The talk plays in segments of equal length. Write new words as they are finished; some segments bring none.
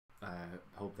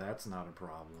hope that's not a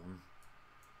problem.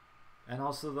 And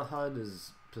also the HUD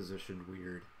is positioned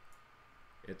weird.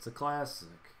 It's a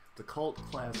classic. The cult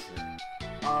classic.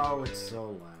 Oh, it's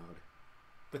so loud.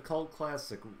 The cult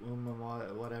classic,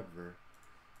 whatever.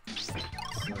 It's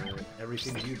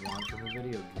everything you'd want from a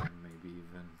video game, maybe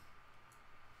even.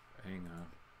 Hang on.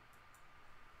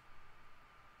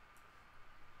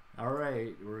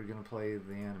 Alright, we're gonna play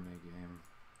the anime game,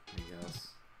 I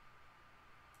guess.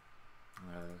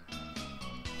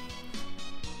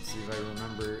 Let's see if I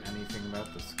remember anything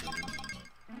about this game.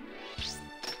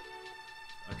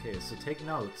 Okay, so take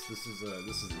notes. This is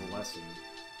the lesson.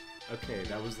 Okay,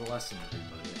 that was the lesson,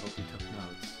 everybody. I hope you took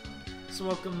notes. So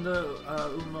welcome to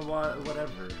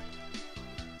whatever.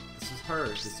 This is her.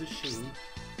 This is she.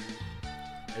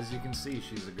 As you can see,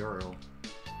 she's a girl.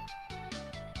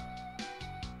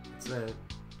 That's it.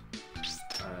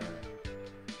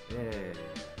 Yeah.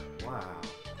 Wow.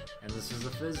 And this is a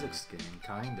physics game,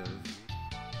 kind of.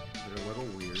 They're a little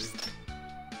weird.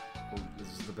 Well, this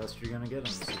is the best you're gonna get on the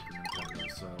Super Nintendo,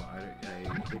 so I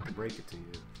hate to break it to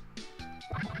you.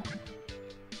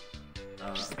 A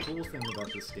cool thing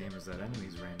about this game is that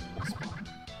enemies randomly spawn.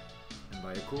 And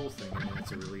by a cool thing, I mean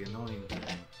it's a really annoying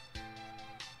thing.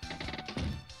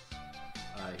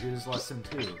 Here's lesson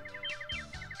 2.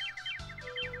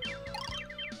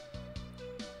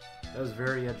 That was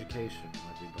very educational,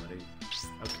 everybody.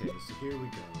 Okay, so here we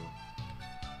go.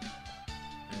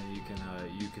 And you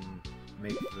can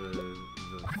make the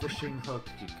fishing hook,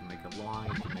 you can make a line,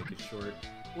 you can make it short,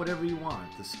 whatever you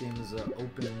want. This game is an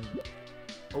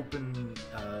open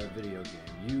video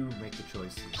game. You make the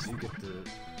choices. You get to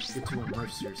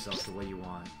immerse yourself the way you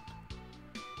want.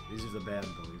 These are the bad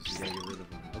boys. You gotta get rid of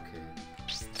them. Okay.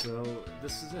 So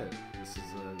this is it. This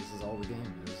is all the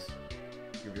game is.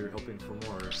 If you're hoping for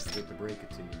more, I hate to break it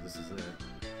to you. This is it.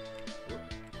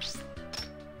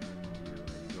 And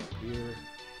you go up here.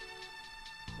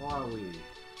 Wowee.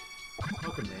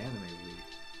 Welcome to Anime Week.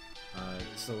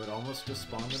 So it almost just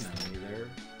spawned an enemy there.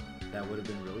 That would have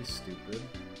been really stupid.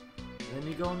 And then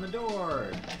you go in the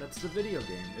door! That's the video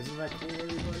game. Isn't that cool,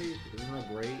 everybody? Isn't that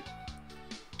great?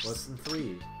 Lesson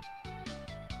 3.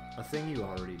 A thing you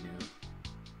already knew.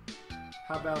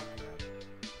 How about that?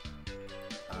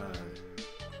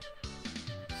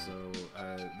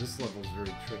 This level is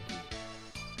very tricky.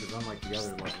 Because unlike the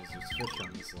other levels, there's fish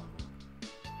on this level.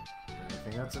 I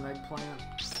think that's an eggplant.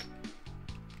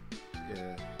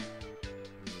 Yeah.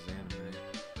 This is anime.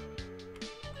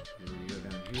 You go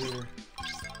down here.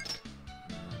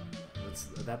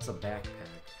 That's a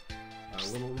backpack.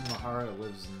 Little Umihara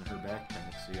lives in her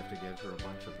backpack, so you have to give her a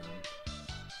bunch of them.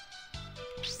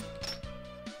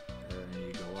 And then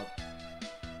you go up.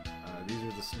 These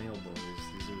are the snail boys.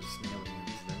 These are the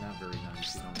snailians. They're not very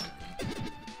nice. You don't like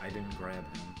them. I didn't grab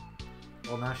him.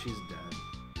 Well, now she's dead.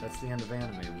 That's the end of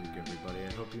Anime Week, everybody.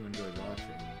 I hope you enjoyed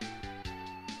watching.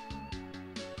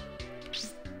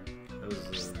 That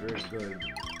was very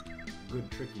good,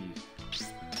 tricky.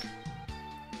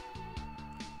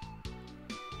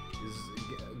 Is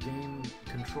game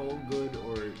control good,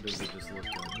 or does it just look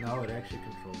good? No, it actually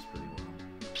controls pretty well.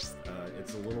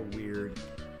 It's a little weird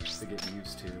to get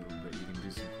used to, but you can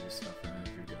do some cool stuff in it.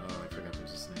 If you're, oh, I forgot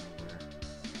there's a snail there.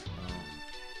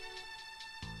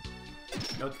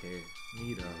 Okay,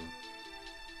 neato.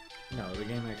 No, the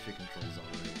game actually controls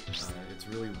alright. It's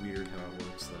really weird how it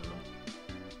works though.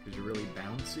 Because you're really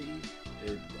bouncy,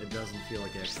 it doesn't feel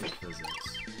like actual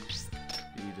physics.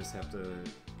 You just have to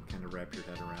kind of wrap your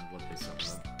head around what they set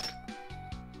up.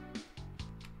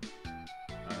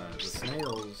 The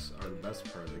snails are the best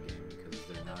part of the game because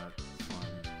they're not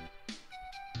fun.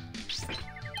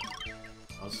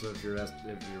 Also, if you're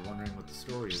wondering what the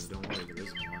story is, don't worry, there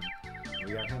isn't one.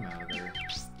 We got him out of there.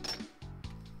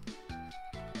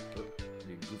 Oh,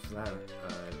 you goof that.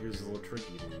 Here's a little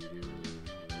tricky that you do.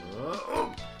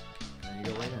 Oh! And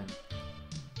you go right in.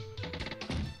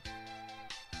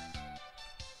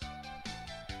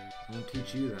 I won't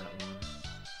teach you that one.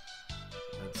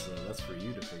 That's for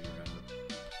you to figure out.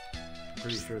 I'm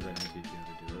pretty sure they didn't teach you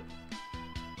how to do it.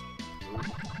 Oop.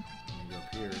 And you go up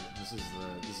here. This is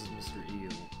Mr.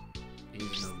 Eel.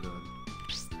 He's no good.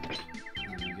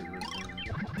 And you get rid of him.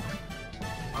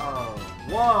 Oh,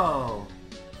 whoa!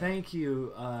 Thank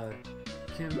you,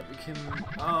 Kim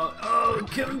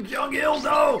Jong-il,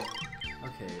 no!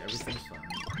 Okay, everything's fine.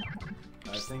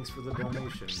 Thanks for the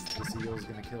donation. This eel's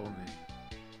gonna kill me.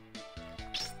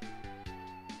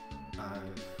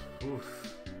 Oof.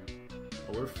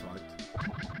 Oh, we're fucked.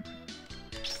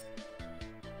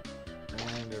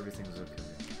 And everything's okay.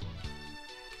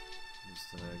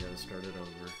 Just, gotta start it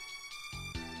over.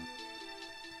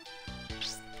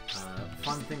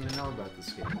 fun thing to know about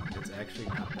this game. It's actually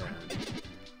not bad.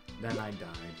 Then I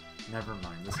died. Never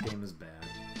mind, this game is bad.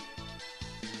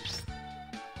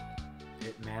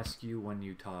 It masks you when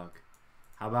you talk.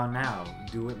 How about now?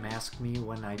 Do it mask me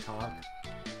when I talk?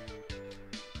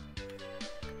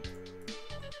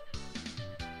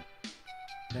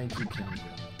 Thank you, Kim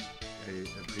Jong. I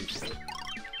appreciate it.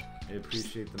 I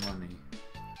appreciate the money.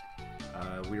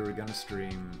 We were gonna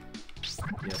stream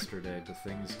yesterday, but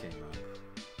things came up.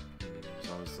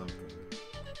 There's always something.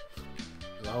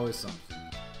 There's always something.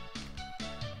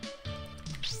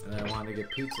 And I wanted to get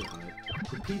Pizza Hut.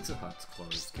 The Pizza Hut's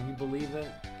closed. Can you believe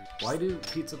it? Why do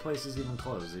pizza places even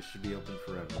close? They should be open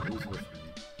forever. Who's with me?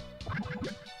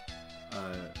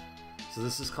 So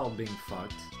this is called being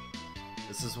fucked.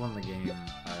 This is when the game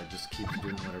just keeps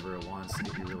doing whatever it wants to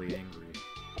get you really angry.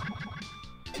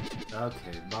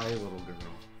 Okay, bye, little girl.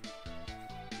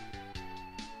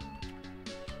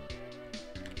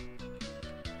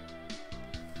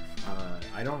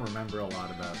 I don't remember a lot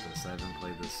about this. I haven't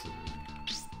played this in...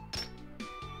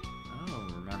 I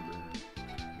don't remember.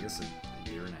 I guess a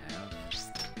year and a half.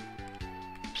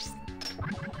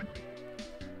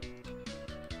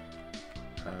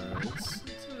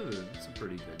 It's a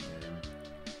pretty good game.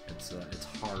 It's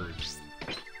hard.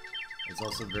 It's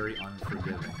also very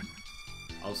unforgiving.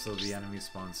 Also, the enemy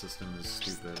spawn system is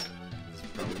stupid, and it's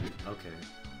probably... okay.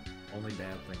 Only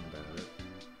bad thing about it.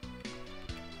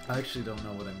 I actually don't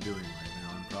know what I'm doing right now.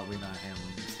 I'm probably not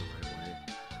handling this the right way.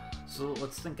 So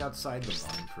let's think outside the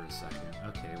bun for a second.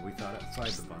 Okay, we thought outside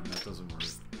the bun. That doesn't work.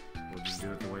 We'll just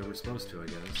do it the way we're supposed to, I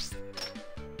guess.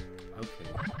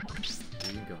 Okay.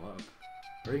 You can go up.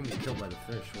 Or you can get killed by the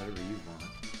fish, whatever you want.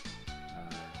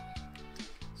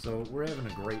 So we're having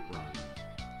a great run.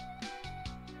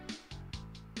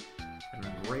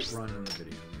 Having a great run in the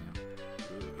video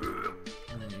game.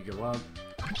 And then you go up,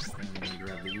 and then you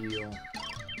grab the eel.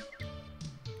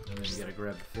 And then you gotta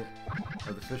grab the fish.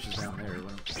 Oh, the fish is down there.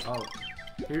 Oh,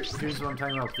 here's what I'm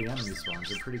talking about with the enemy spawns.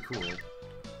 They're pretty cool.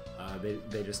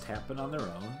 They just happen on their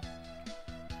own.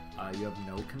 You have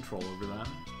no control over them.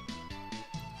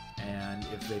 And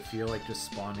if they feel like just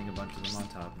spawning a bunch of them on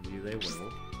top of you, they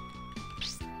will.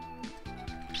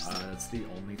 That's the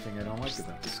only thing I don't like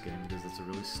about this game, because it's a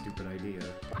really stupid idea.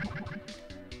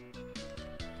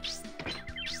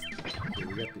 Okay,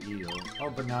 we got the eel. Oh,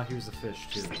 but now here's the fish,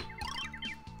 too.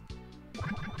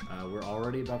 We're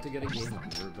already about to get a game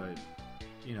over, but,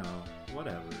 you know,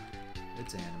 whatever.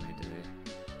 It's anime day.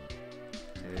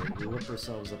 Okay, we whip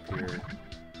ourselves up here.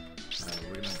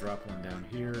 We're gonna drop one down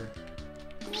here.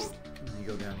 And then you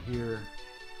go down here.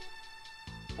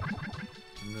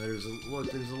 And there's a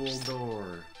little door.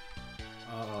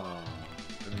 Oh,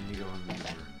 and then you go in the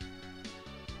door.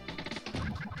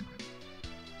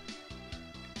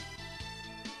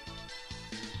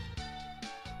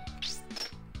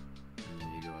 And then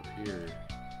you go up here.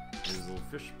 There's a little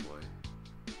fish boy.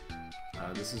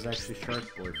 This is actually Shark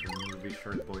Boy from the movie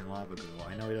Shark Boy and Lava Girl.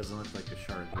 I know he doesn't look like a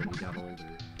shark, but he got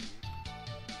older.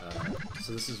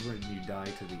 So this is when you die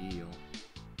to the eel.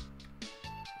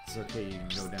 It's okay, you can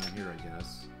go down here, I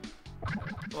guess.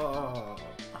 Oh!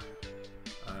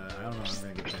 I don't know how I'm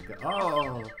gonna get back up.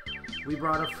 Oh! We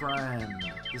brought a friend!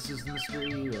 This is Mr.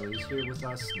 Eel, he's here with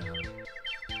us now.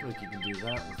 Look, you can do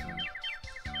that with him.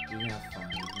 You can have fun,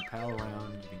 you can pal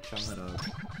around, you can chum it up.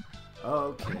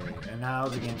 Okay, and now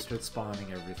the game starts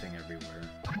spawning everything everywhere.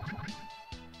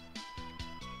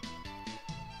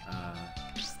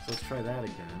 So let's try that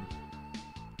again.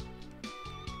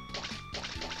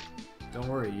 Don't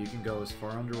worry, you can go as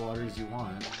far underwater as you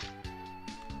want.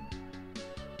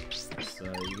 So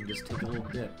you can just take a little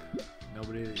dip.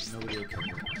 Nobody will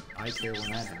care. I care when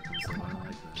that happens, so I don't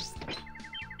like that.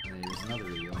 And then here's another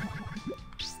eel.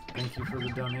 Thank you for the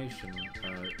donation.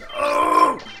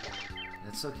 Oh!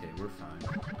 That's okay, we're fine.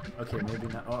 Okay, maybe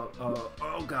not.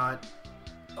 Oh god.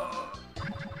 Oh.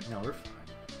 No, we're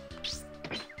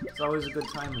fine. It's always a good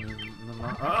time in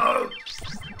Oh!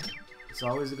 It's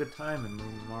always a good time in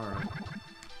Umihara.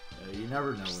 You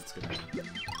never know what's gonna happen.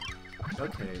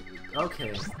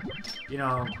 Okay. You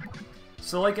know,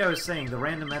 so like I was saying, the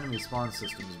random enemy spawn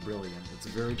system is brilliant. It's a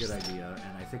very good idea,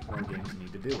 and I think more games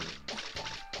need to do it.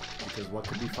 Because what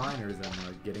could be finer than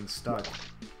getting stuck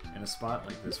in a spot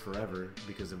like this forever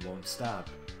because it won't stop.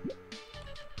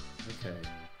 Okay.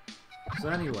 So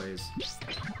anyways.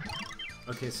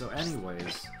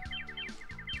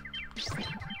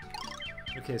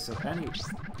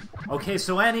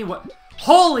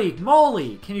 Holy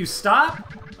moly! Can you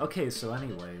stop? Okay, so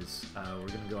anyways, we're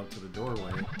gonna go up to the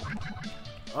doorway.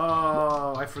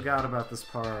 Oh, I forgot about this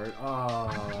part.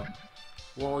 Oh.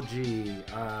 Well, gee,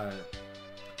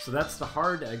 So that's the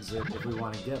hard exit if we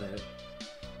want to get it.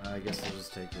 I guess I'll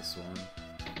just take this one.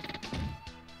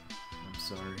 I'm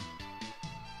sorry.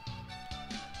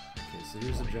 Okay, so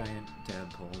here's a giant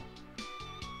tadpole.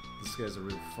 This guy's a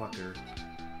real fucker.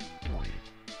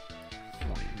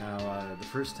 Now, the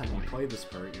first time you play this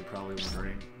part, you're probably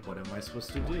wondering, what am I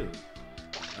supposed to do?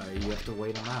 You have to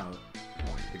wait him out.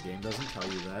 The game doesn't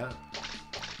tell you that.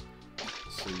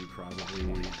 So you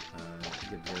probably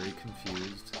get very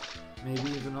confused.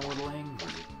 Maybe even a little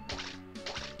angry.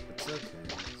 It's okay.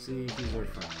 See, he's our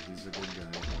friend. He's a good guy.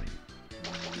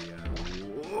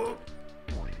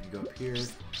 You go up here,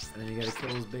 and then you gotta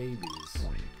kill his babies.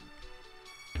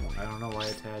 I don't know why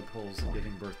a tadpole's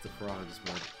giving birth to frogs,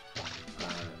 but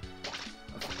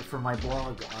for my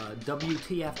blog,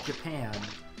 WTF Japan,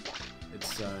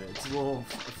 it's a little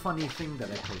funny thing that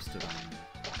I posted on there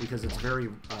because it's very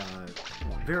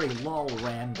lol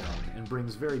random and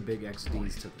brings very big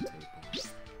XDs to the table.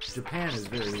 Japan is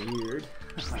very weird.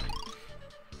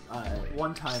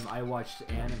 One time I watched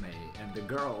anime and the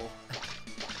girl,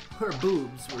 her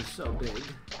boobs were so big.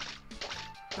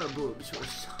 Her boobs were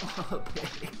so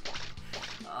big.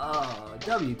 Oh,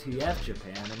 WTF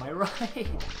Japan, am I right?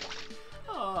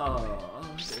 Oh,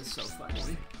 it's so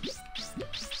funny.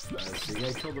 So you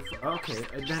gotta kill the frog. Okay,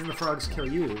 and then the frogs kill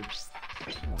you.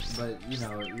 But, you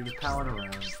know, you're just palling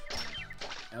around.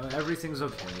 Everything's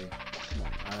okay.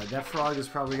 That frog is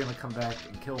probably gonna come back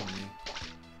and kill me.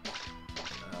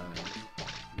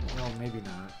 No, maybe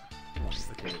not.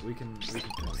 Okay, we can fix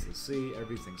this. See,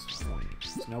 everything's fine.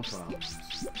 There's no problems.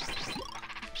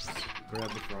 Just grab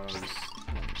the frogs.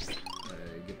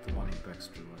 Get the 1-up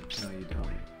extra life. No, you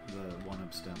don't. The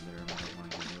 1-up's down there, and I don't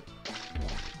want to get it.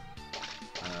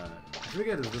 I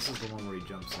forget if this is the one where he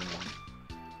jumps in.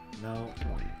 No.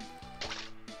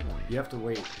 You have to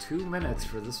wait 2 minutes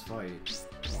for this fight.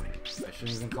 I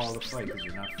shouldn't even call it a fight, because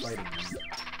you're not fighting him.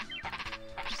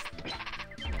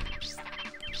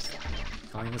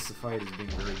 Calling this a fight is being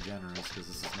very generous, because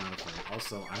this is not a fight.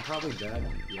 Also, I'm probably dead.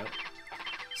 Yep.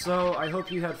 So, I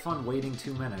hope you had fun waiting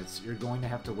 2 minutes. You're going to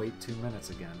have to wait 2 minutes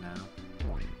again now.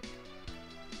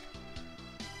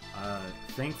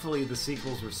 Thankfully, the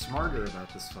sequels were smarter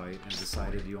about this fight and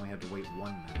decided you only had to wait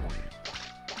 1 minute.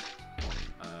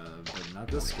 But not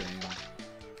this game.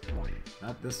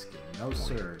 Not this game. No,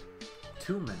 sir.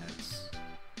 2 minutes.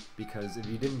 Because if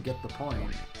you didn't get the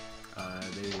point,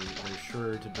 they're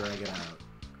sure to drag it out.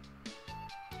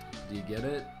 Do you get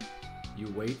it? You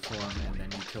wait for him, and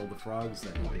then you kill the frogs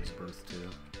that he gives birth to.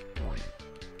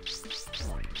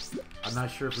 I'm not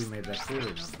sure if we made that clear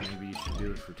enough. Maybe you should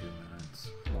do it for 2 minutes.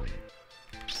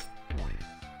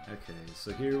 Okay,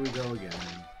 so here we go again.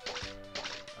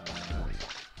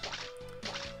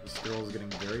 This girl's getting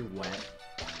very wet.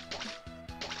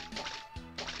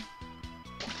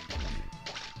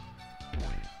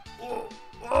 Oh!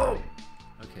 Oh!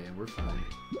 Okay, we're fine.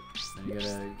 Then you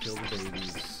gotta kill the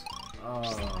babies.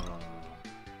 Oh.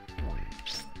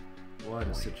 What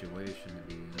a situation to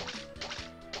be in.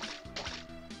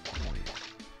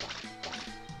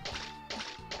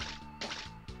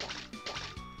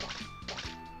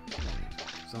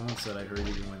 Someone said I heard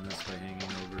you can win this by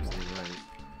hanging over to the right.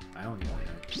 I don't get that.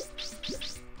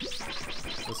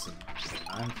 Listen,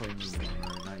 I'm playing the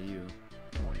gamer, not you.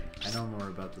 I know more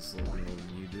about this little girl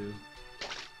than you do.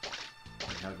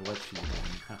 Like how wet she's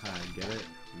getting. Haha, get it?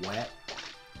 Wet?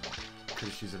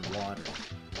 Because she's in water.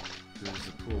 There's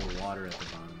a pool of water at the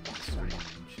bottom of the stream,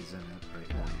 and she's in it right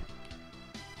now.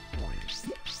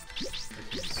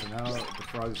 Okay, so now the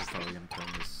frogs are probably gonna kill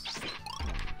this.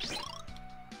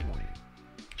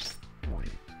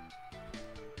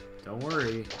 Don't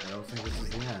worry, I don't think this is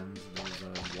the end.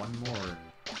 There's one more,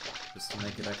 just to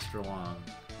make it extra long.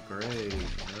 Great,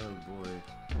 oh boy.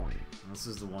 And this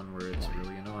is the one where it's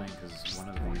really annoying, because one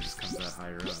of these comes out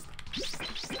higher up.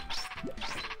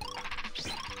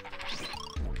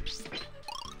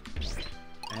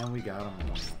 And we got them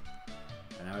all.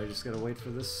 And now I just gotta wait for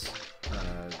this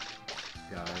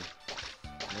guy.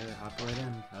 Yeah, hop right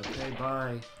in. Okay,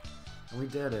 bye. And we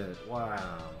did it.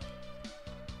 Wow.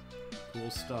 Cool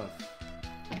stuff.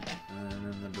 And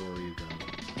in the door you go.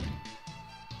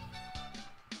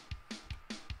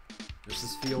 This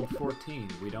is field 14.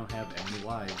 We don't have any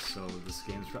lives, so this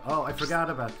game's... Oh, I forgot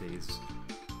about these.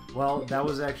 Well, that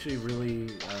was actually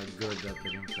really good that they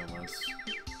didn't kill us.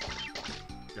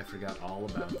 I forgot all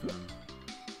about them.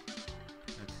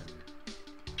 Okay.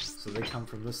 So they come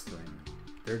from this thing.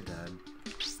 They're dead.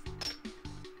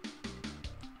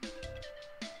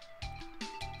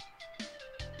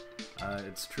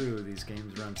 It's true, these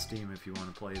games are on Steam if you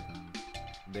want to play them.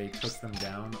 They took them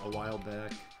down a while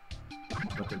back.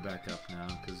 but they're back up now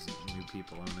because new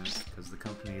people own it, because the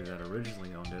company that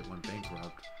originally owned it went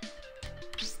bankrupt.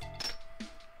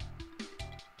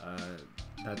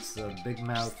 That's Big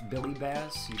Mouth Billy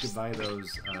Bass. You could buy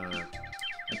those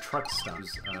at truck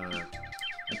stops.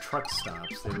 At truck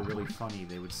stops, they were really funny.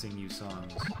 They would sing you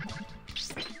songs.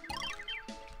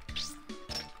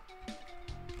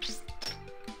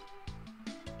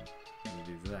 Let me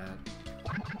do that.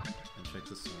 And check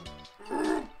this out.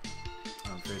 Oh,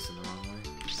 I'm facing the wrong way.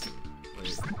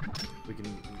 Wait, we can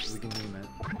meme it.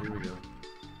 Here we go.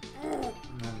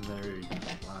 And there you go.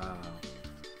 Wow.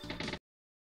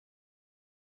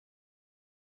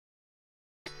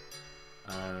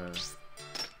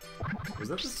 Was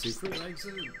that the secret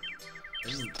exit? I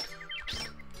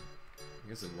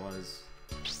guess it was.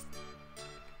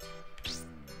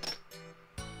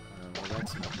 Well,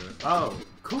 that's not good. Oh,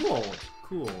 cool!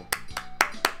 Cool.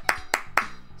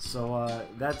 So,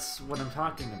 that's what I'm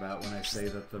talking about when I say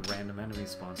that the random enemy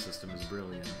spawn system is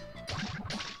brilliant.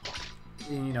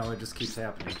 And, you know, it just keeps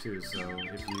happening too, so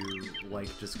if you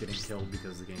like just getting killed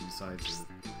because the game decides it,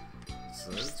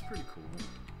 it's pretty cool.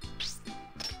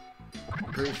 I'm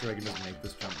pretty sure I can just make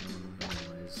this jump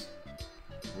anyways.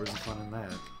 Where's the fun in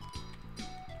that?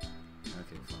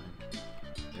 Okay, fine.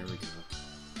 There we go.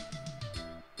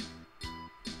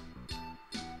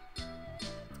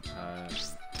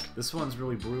 This one's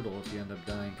really brutal if you end up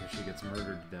dying because she gets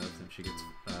murdered to death and she gets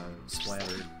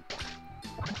splattered.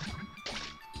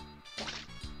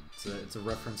 It's a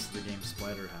reference to the game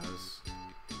Splatterhouse.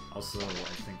 Also,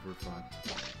 I think we're fucked.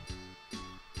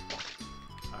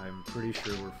 I'm pretty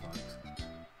sure we're fucked.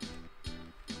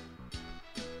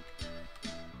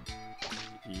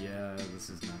 Yeah, this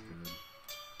is not good.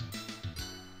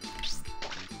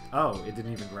 Oh, it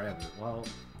didn't even grab it. Well,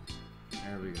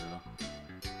 there we go.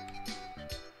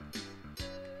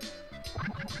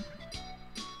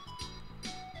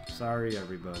 Sorry,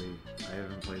 everybody. I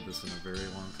haven't played this in a very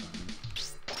long time.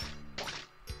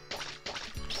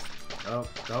 Oh,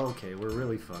 okay, we're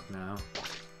really fucked now.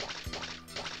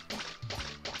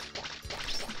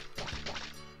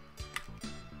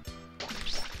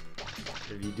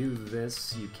 If you do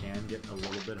this, you can get a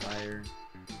little bit higher,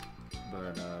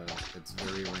 but it's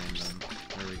very random.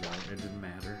 There we go, it didn't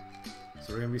matter.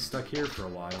 So we're gonna be stuck here for a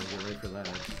while, get ready for that.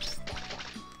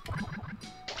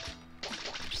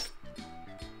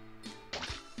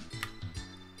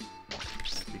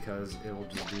 Because it will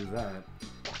just do that.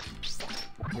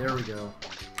 There we go.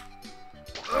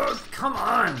 Ugh, come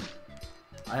on!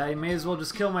 I may as well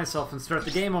just kill myself and start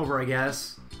the game over, I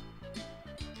guess.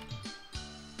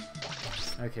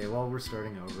 Okay, well, we're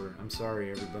starting over. I'm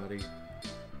sorry, everybody.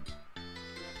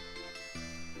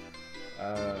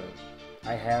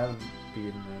 I have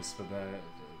beaten this, but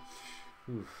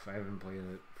I haven't played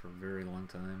it for a very long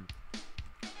time.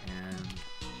 And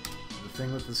the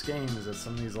thing with this game is that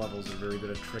some of these levels are very good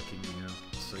at tricking you,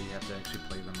 so you have to actually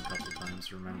play them a couple times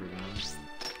to remember them.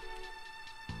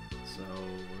 So,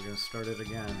 we're gonna start it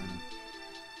again.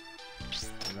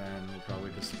 And then we'll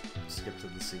probably just skip to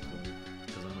the sequel,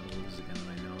 because I'm gonna lose again and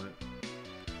I know it.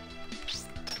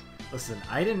 Listen,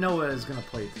 I didn't know what I was gonna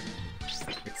play today.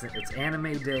 It's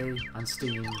Anime Day on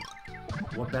Steam.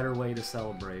 What better way to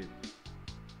celebrate?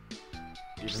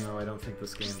 Even though I don't think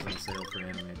this game's on sale for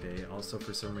Anime Day. Also,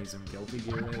 for some reason, Guilty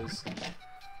Gear is.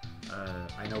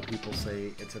 I know people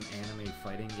say it's an anime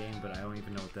fighting game, but I don't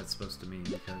even know what that's supposed to mean,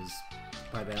 because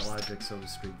by that logic, so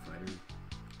is Street Fighter.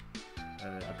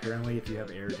 Apparently, if you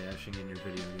have air dashing in your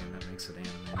video game, that makes it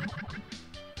anime.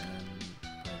 And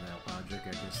by that logic,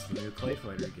 I guess the new Clay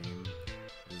Fighter game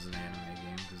is an anime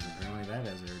game, because apparently that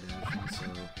has air dashing, so...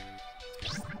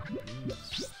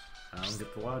 I don't get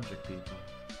the logic, people.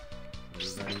 What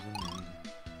does that even mean?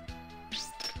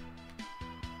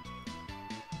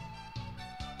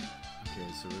 Okay,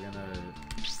 so we're gonna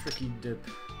tricky dip.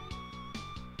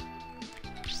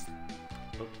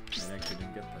 Oh, I actually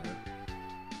didn't get that.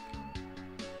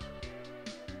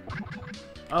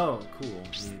 Oh, cool.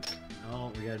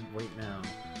 We gotta wait now.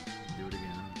 Do it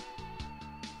again.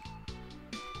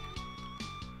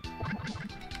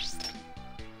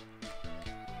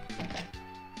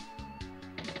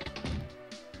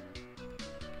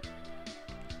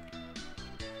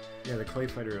 Yeah, the Clay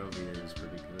Fighter OVA is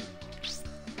pretty good.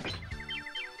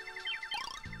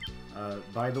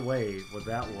 By the way, what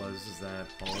that was is that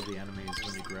all of the enemies,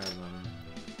 when you grab them,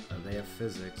 they have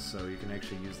physics, so you can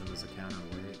actually use them as a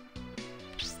counterweight.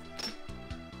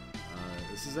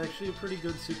 This is actually a pretty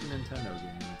good Super Nintendo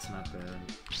game, it's not bad.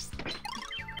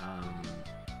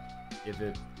 If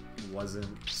it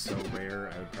wasn't so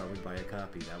rare, I would probably buy a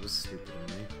copy. That was stupid of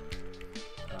me.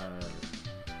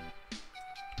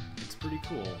 It's pretty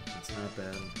cool. It's not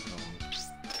bad at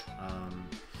all.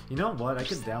 You know what? I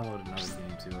could download another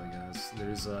game too, I guess.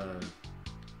 There's a...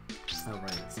 Oh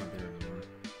right, it's not there anymore.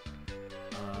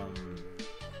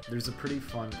 There's a pretty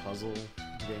fun puzzle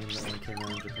game that one came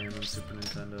out in Japan on Super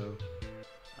Nintendo.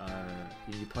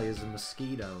 You play as a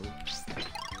mosquito.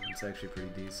 It's actually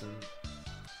pretty decent.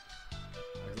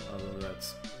 Although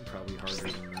that's probably harder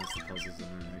than this. The puzzles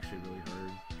in there are actually really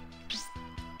hard.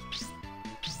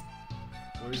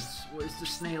 Where's the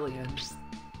snailian?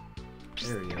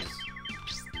 There he is.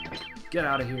 Get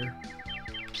out of here.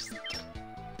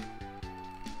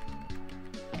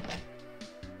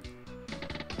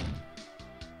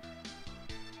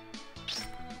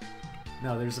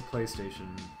 No, there's a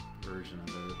PlayStation version of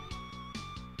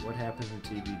it. What happened to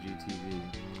TBG TV?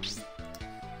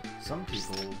 Some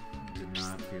people did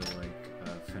not feel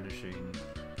like finishing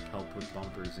help with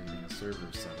bumpers and getting a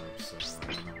server set up, so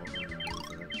I don't know what we're gonna do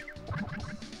with it.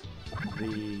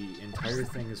 The entire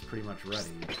thing is pretty much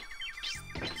ready.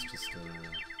 It's just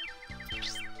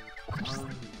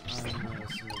some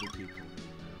other people.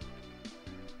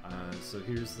 So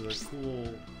here's the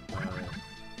cool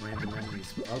random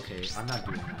enemies. Okay, I'm not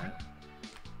doing that.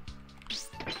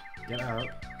 Get out.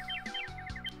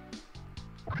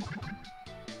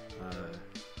 Oh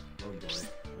boy.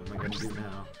 What am I gonna do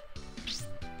now?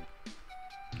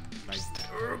 Nice.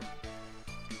 Yeah,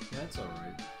 that's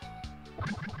alright.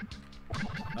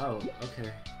 Oh,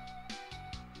 okay.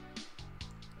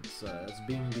 It's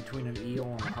being between an eel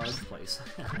and a hard place.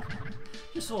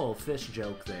 Just a little fish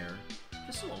joke there.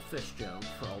 Just a little fish joke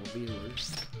for all the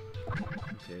viewers.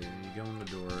 Okay, you go in the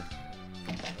door.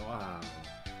 And, wow.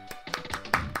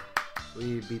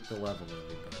 We beat the level,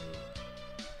 everybody.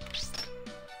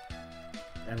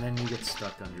 And then you get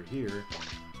stuck under here,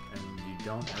 and you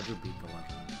don't ever beat the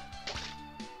level.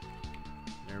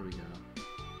 There we go.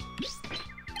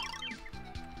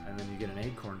 And then you get an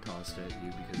acorn tossed at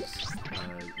you because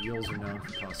eels are known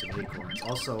for tossing acorns.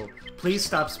 Also, please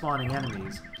stop spawning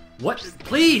enemies. What?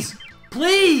 Please!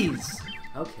 Please!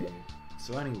 Okay,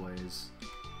 so anyways.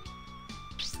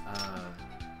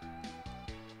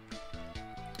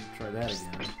 Try that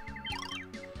again.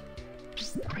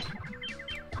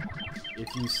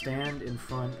 If you stand in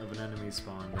front of an enemy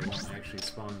spawn, they won't actually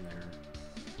spawn there.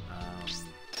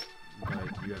 But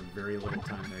you have very little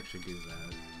time to actually do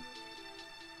that.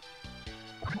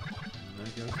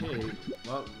 Okay,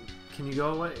 well, can you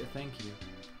go away? Thank you.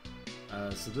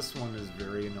 So this one is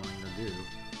very annoying to do.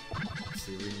 Let's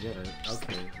see if we can get it.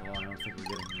 Okay, well, I don't think we're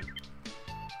getting it.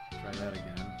 Try that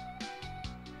again.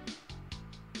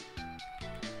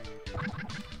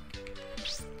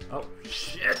 Oh,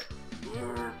 shit!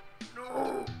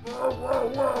 No! Whoa, whoa,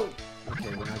 whoa!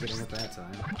 Okay, we're not getting it that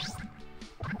time.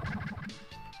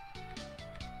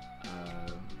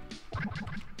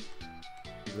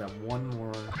 We've got one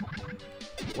more...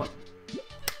 What?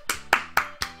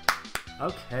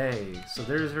 Okay, so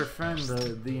there's her friend,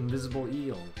 the invisible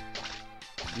eel.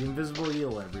 The invisible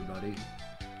eel, everybody.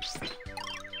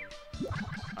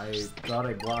 I thought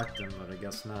I blocked him, but I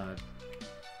guess not.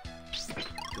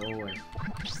 Go away.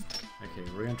 Okay,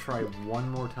 we're gonna try one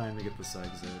more time to get this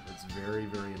exit. It's very,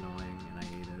 very annoying, and I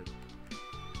hate it.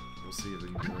 We'll see if we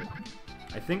can do it.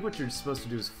 I think what you're supposed to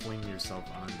do is fling yourself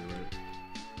onto it.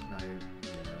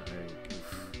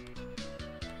 Oof.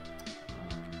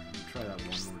 Try that one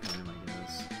more time, I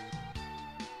guess.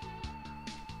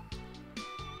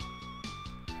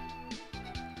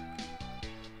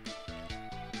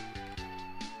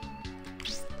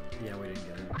 Yeah, we didn't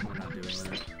get it. We're not doing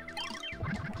that.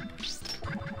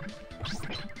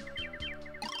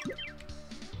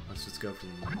 Let's just go for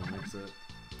the normal exit.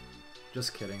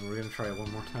 Just kidding, we're gonna try it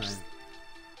one more time.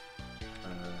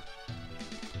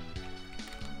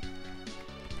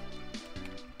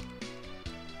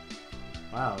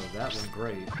 Wow, that went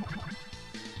great.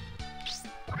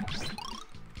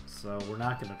 So we're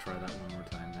not gonna try that one more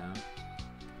time now.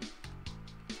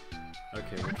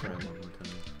 Okay, we'll try it one more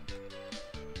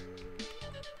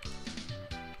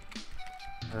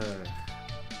time.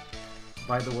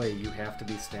 By the way, you have to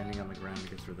be standing on the ground to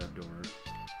get through that door.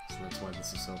 So that's why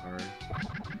this is so hard.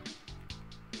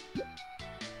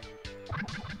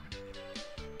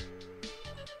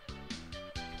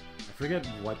 I forget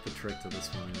what the trick to this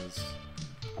one is.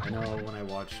 I know when I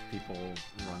watch people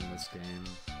run this game,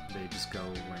 they just go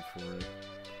right for it.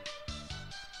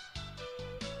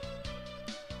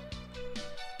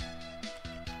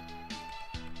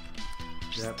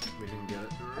 Yep, we didn't get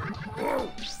it. Whoa!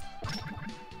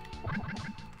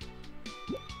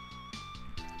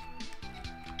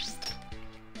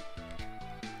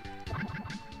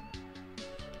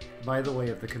 By the way,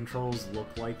 if the controls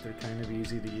look like they're kind of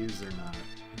easy to use, they're not.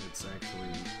 It's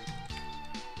actually...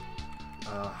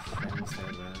 I almost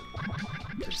had that.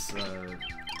 It's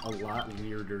a lot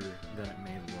weirder than it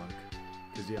may look,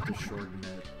 because you have to shorten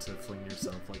it to fling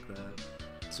yourself like that.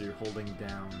 So you're holding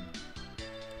down...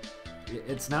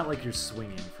 It's not like you're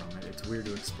swinging from it. It's weird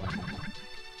to explain.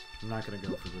 I'm not gonna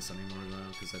go for this anymore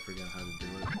though, because I forgot how to do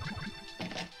it.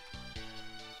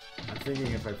 I'm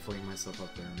thinking if I fling myself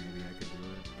up there, maybe I could do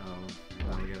it. Oh,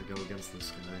 now I gotta go against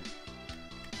this guy.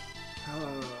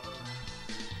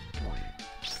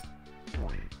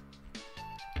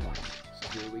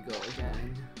 So here we go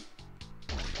again.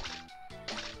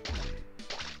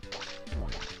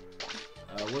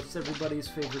 What's everybody's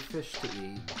favorite fish to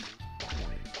eat?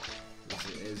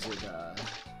 Is it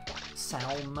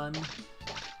salmon?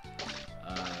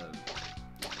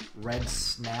 Red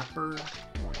snapper?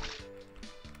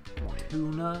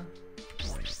 Tuna?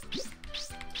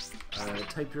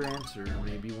 Type your answer,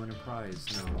 maybe win a prize.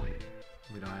 No,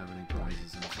 we don't have any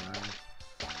prizes, I'm sorry.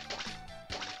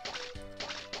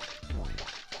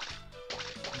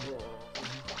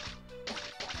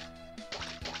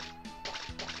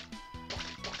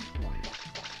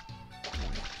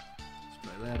 Let's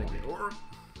try that again. Or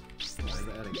try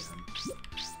that again.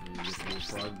 You get your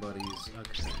frog buddies.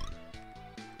 Okay.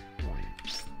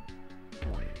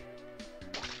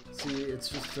 See, it's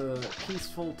just a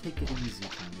peaceful, take it easy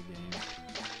kind of game.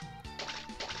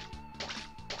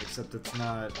 Except it's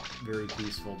not very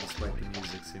peaceful, despite the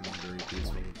music seeming very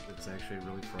peaceful. It's actually a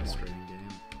really frustrating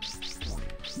game.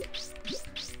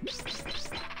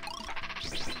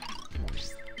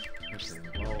 Okay,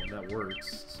 well, that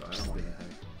works, so I don't give a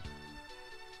heck.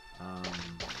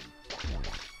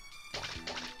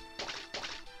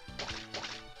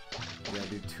 We gotta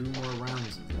do 2 more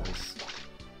rounds of this.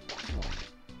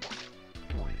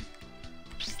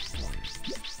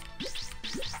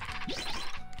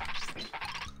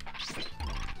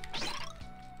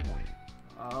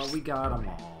 We got them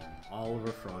all of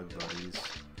our frog buddies.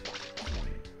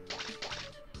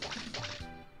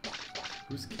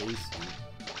 Who's Casey?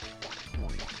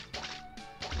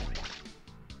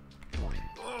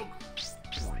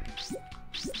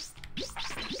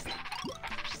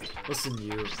 Listen,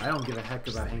 you, I don't give a heck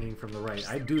about hanging from the right.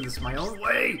 I do this my own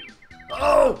way!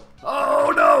 Oh!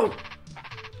 Oh no!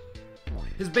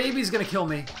 His baby's gonna kill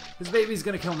me. His baby's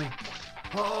gonna kill me.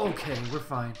 Oh, okay, we're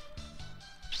fine.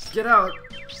 Get out!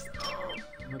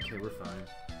 Okay, we're fine.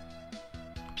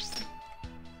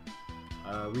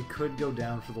 We could go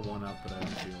down for the 1-up, but I don't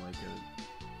feel like it.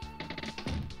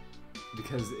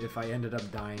 Because if I ended up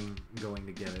dying going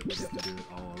to get it, we'd have to do it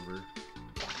all over.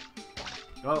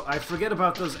 Oh, I forget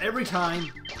about those every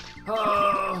time!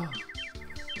 Oh!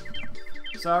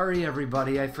 Sorry,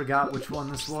 everybody, I forgot which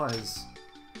one this was.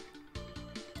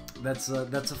 That's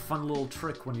a fun little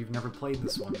trick when you've never played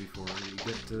this one before. You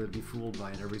get to be fooled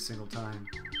by it every single time.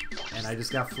 And I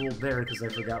just got fooled there because I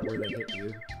forgot where they hit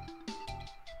you.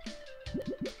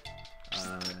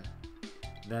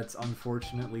 That's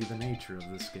unfortunately the nature of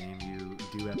this game. You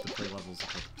do have to play levels a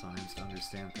couple times to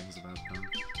understand things about them.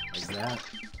 Like that.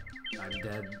 I'm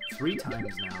dead 3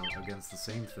 times now against the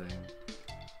same thing.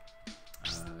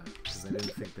 Because I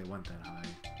didn't think they went that high.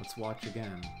 Let's watch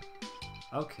again.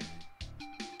 Okay.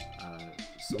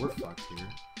 So we're fucked here.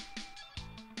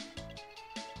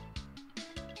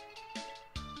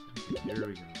 Here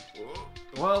we go.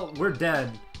 Well, we're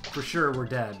dead. For sure, we're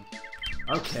dead.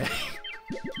 Okay.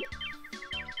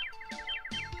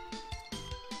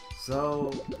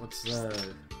 So, let's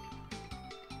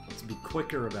be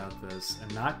quicker about this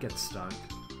and not get stuck.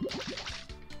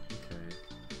 Okay.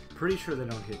 Pretty sure they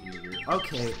don't hit you here.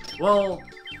 Okay, well,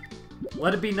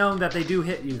 let it be known that they do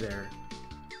hit you there.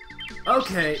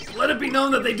 Okay, let it be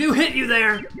known that they do hit you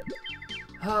there!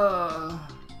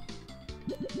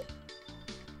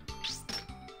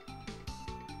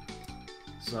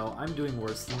 So, I'm doing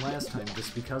worse than last time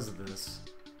just because of this.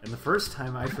 And the first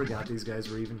time I forgot these guys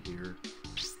were even here.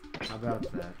 How about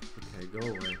that? Okay, go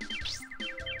away.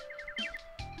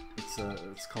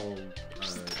 It's called,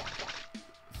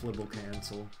 flibble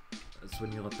cancel. That's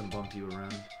when you let them bump you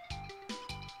around.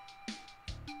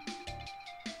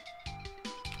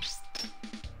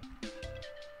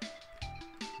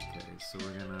 Okay, so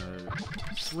we're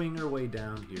gonna swing our way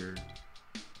down here.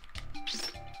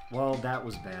 Well, that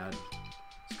was bad.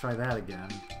 Let's try that again.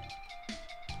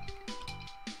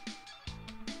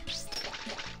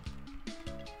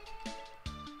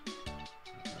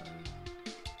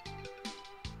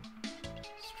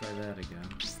 That again.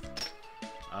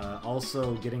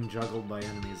 Also, getting juggled by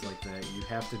enemies like that, you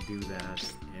have to do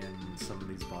that in some of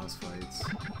these boss fights.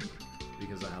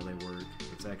 because of how they work.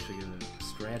 It's actually a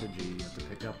strategy you have to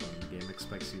pick up on. The game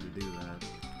expects you to do that.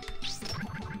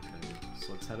 Okay,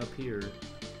 so let's head up here.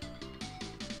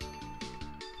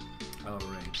 Oh,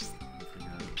 right. I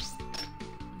forgot.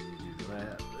 You do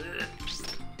that.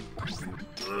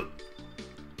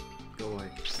 Go away.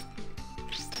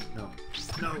 No.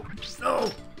 No! No!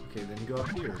 Okay, then you go up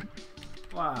here.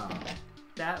 Wow.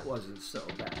 That wasn't so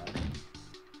bad.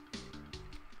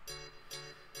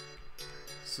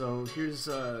 So here's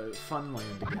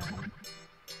Funland again.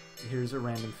 Here's a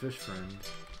random fish friend.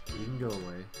 You can go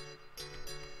away.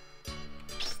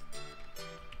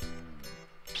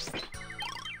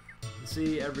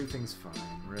 See, everything's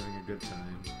fine. We're having a good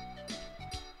time.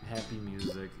 Happy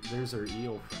music. There's our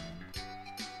eel friend.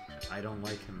 I don't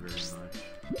like him very much.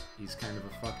 He's kind of a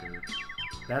fucker.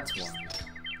 That's why.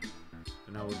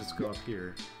 But now we'll just go up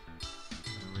here.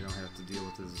 And we don't have to deal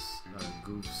with his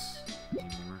goofs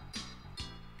anymore.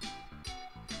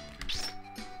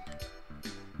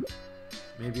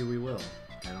 Maybe we will.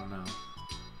 I don't know.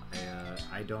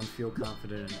 I don't feel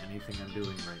confident in anything I'm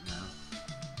doing right now.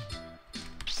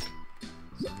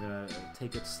 So I'm gonna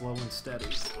take it slow and steady.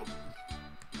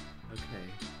 Okay.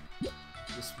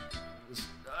 Just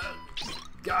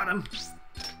got him!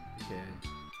 Okay.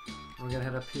 We're gonna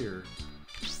head up here.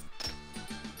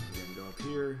 We're gonna go up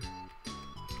here.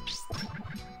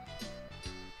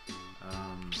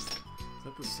 Is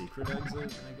that the secret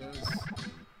exit, I guess?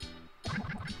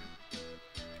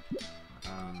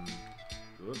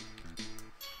 Whoop.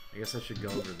 I guess I should go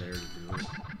over there to do it.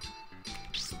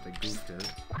 Except I goofed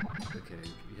it. Okay,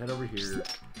 you head over here.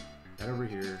 Head over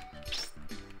here.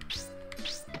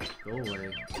 Go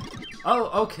away.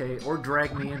 Oh, okay, or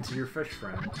drag me into your fish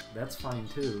friend. That's fine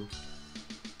too. You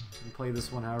can play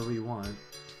this one however you want.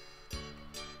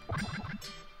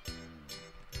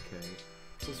 Okay,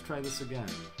 so let's try this again.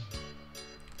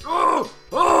 Oh!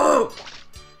 Oh!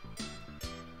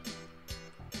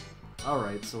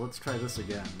 Alright, so let's try this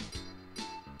again.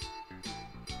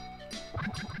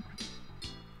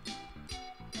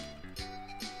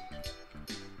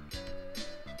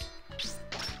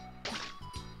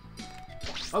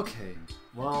 Okay,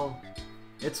 well,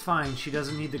 it's fine. She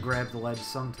doesn't need to grab the ledge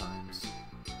sometimes.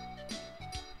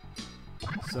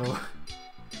 So,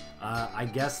 I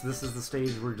guess this is the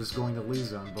stage we're just going to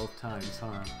lose on both times,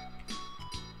 huh?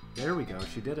 There we go,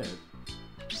 she did it.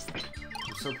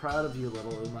 I'm so proud of you,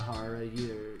 little Umihara.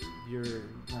 You're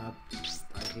not...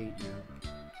 I hate you.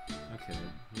 Okay,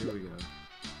 here we go.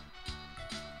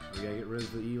 We gotta get rid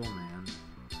of the eel man.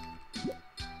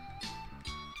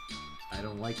 I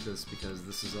don't like this because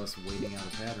this is us waiting out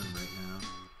a pattern right now,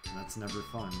 and that's never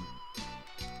fun.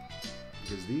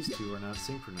 Because these two are not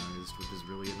synchronized, which is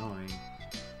really annoying.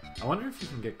 I wonder if you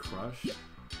can get crushed.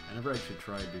 I never actually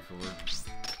tried before.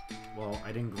 Well,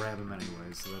 I didn't grab him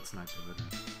anyway, so that's not good.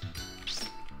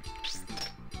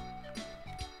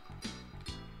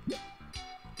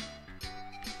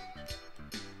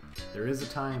 There is a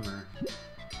timer,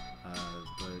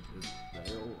 but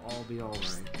it'll all be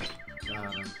alright.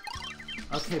 Got him.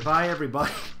 Okay, bye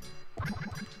everybody.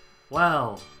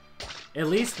 Well, at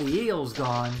least the eel's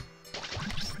gone.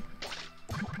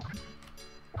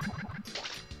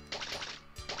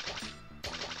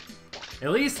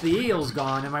 At least the eel's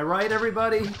gone, am I right,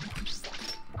 everybody?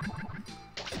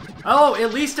 Oh,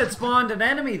 at least it spawned an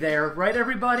enemy there, right,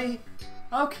 everybody?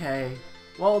 Okay.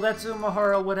 Well, that's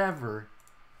Umihara whatever.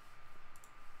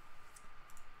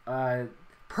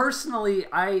 Personally,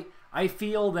 I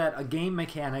feel that a game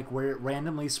mechanic where it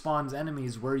randomly spawns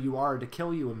enemies where you are to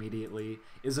kill you immediately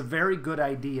is a very good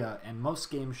idea, and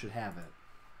most games should have it.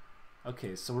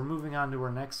 Okay, so we're moving on to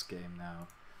our next game now.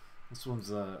 This one's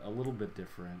a little bit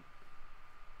different.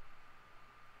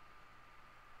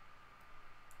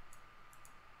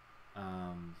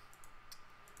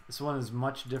 This one is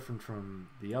much different from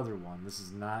the other one. This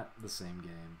is not the same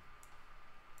game.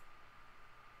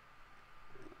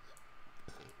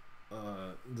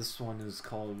 This one is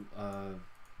called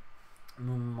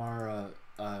Umihara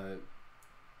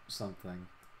something.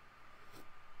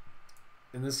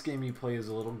 In this game you play as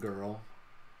a little girl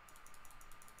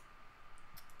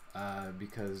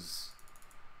because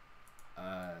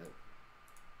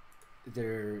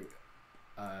they're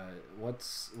what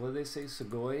do they say?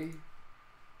 Sugoi?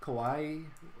 Kawaii?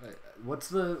 What's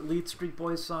the Lead Street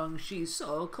Boys song? She's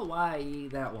so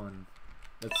kawaii. That one.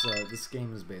 That's this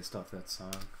game is based off that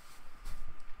song.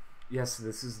 Yes,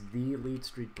 this is the Lead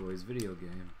Street Boys video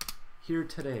game. Here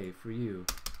today for you.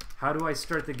 How do I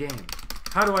start the game?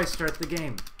 How do I start the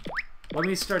game? Let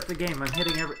me start the game. I'm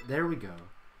hitting every... There we go.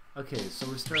 Okay, so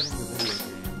we're starting the video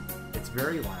game. It's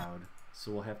very loud,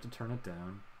 so we'll have to turn it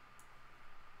down.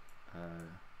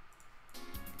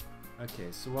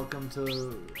 Okay, so welcome to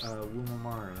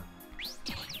Umihara.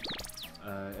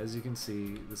 As you can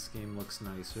see, this game looks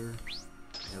nicer.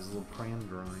 It has little crayon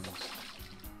drawings.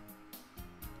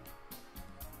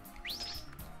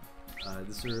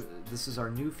 This is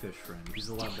our new fish friend. He's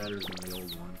a lot better than the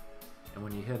old one. And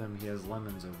when you hit him, he has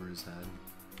lemons over his head.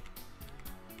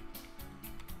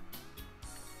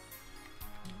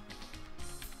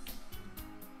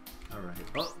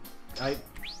 Alright.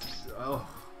 Oh,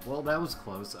 well, that was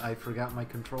close. I forgot my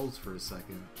controls for a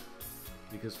second.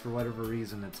 Because for whatever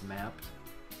reason, it's mapped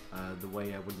the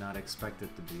way I would not expect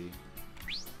it to be.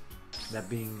 That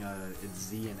being, it's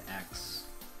Z and X.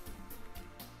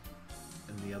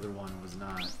 And the other one was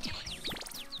not.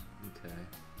 Okay.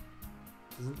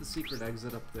 Isn't the secret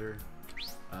exit up there?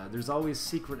 There's always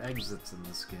secret exits in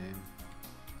this game.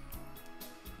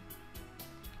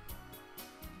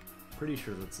 Pretty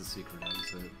sure that's a secret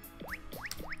exit.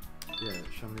 Yeah,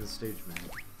 show me the stage map.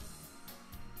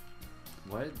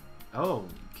 What? Oh,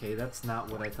 okay, that's not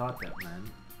what I thought that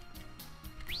meant.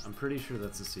 I'm pretty sure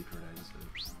that's a secret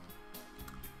exit.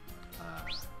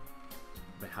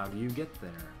 But how do you get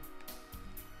there?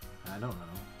 I don't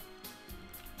know.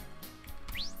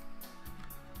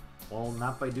 Well,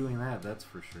 not by doing that, that's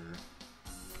for sure.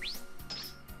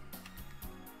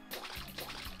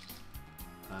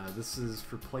 This is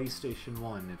for PlayStation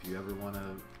 1 if you ever want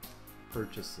to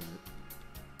purchase it.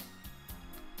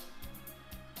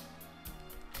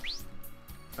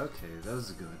 Okay, that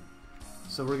was good.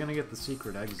 So we're gonna get the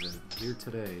secret exit here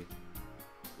today.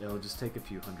 It'll just take a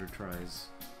few hundred tries.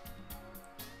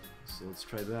 So let's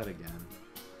try that again.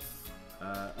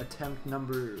 Attempt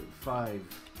number 5.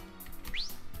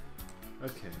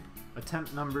 Okay.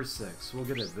 Attempt number 6. We'll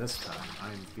get it this time.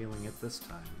 I'm feeling it this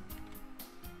time.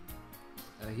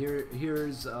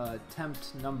 Here's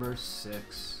attempt number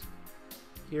 6.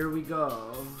 Here we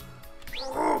go.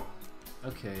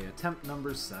 Okay, attempt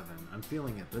number 7. I'm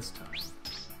feeling it this time.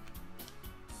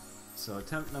 So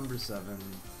attempt number 7.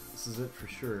 This is it for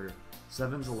sure.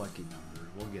 7's a lucky number.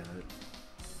 We'll get it.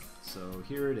 So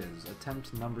here it is.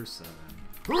 Attempt number 7.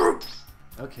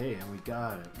 Okay, and we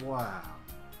got it. Wow.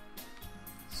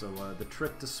 So the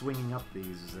trick to swinging up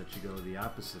these is that you go the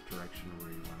opposite direction of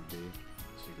where you want to be.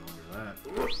 So you go under that.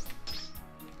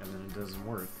 And then it doesn't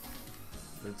work.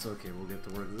 But it's okay, we'll get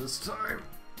to work this time.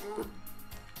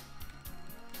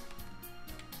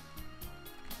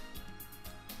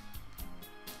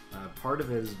 Part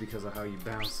of it is because of how you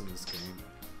bounce in this game.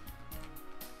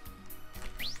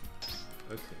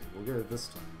 Okay, we'll get it this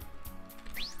time.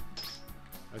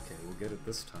 Okay, we'll get it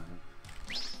this time.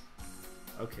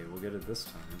 Okay, we'll get it this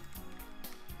time.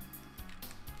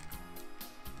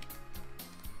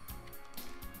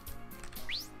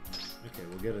 Okay,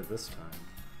 we'll get it this time.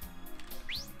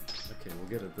 Okay, we'll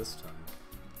get it this time.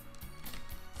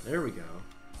 There we go.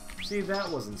 See, that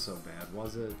wasn't so bad,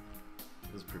 was it?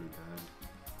 It was pretty bad.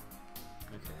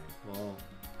 Okay, well,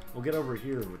 we'll get over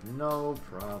here with no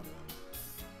problem.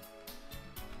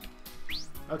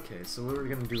 Okay, so we're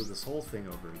gonna do this whole thing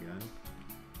over again.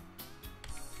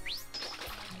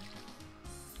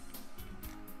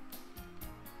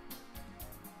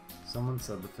 Someone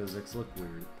said the physics look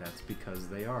weird. That's because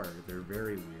they are. They're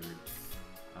very weird.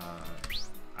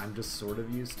 I'm just sort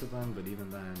of used to them, but even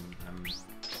then, I'm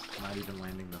not even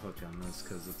landing the hook on this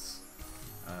because it's...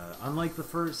 unlike the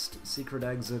first secret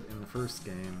exit in the first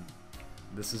game,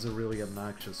 this is a really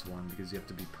obnoxious one because you have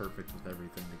to be perfect with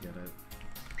everything to get it.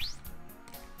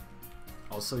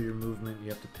 Also, your movement, you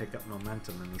have to pick up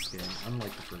momentum in this game,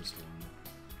 unlike the first one.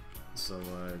 So,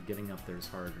 getting up there is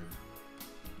harder.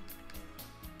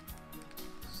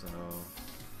 So,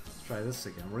 let's try this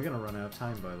again. We're gonna run out of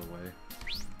time, by the way.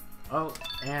 Oh,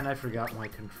 and I forgot my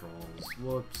controls.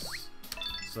 Whoops.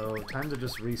 So, time to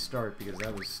just restart because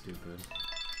that was stupid.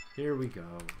 Here we go.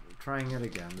 We're trying it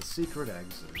again. The secret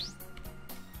exit.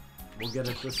 We'll get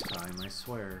it this time, I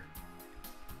swear.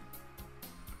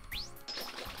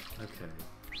 Okay.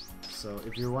 So,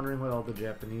 if you're wondering what all the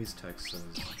Japanese text says,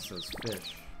 it says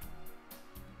fish.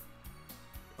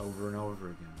 Over and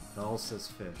over again. It all says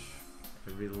fish.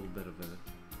 Every little bit of it.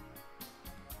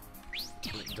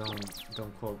 But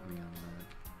don't quote me on that.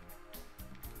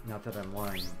 Not that I'm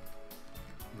lying,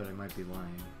 but I might be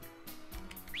lying.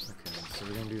 Okay, so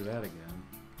we're gonna do that again.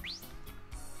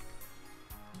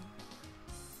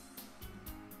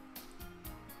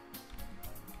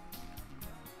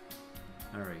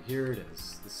 Alright, here it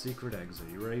is. The secret exit.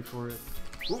 You ready for it?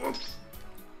 Okay,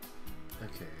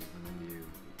 and then you...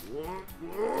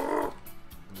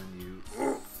 And then you...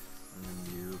 And then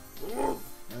you...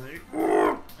 And then you...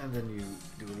 And then you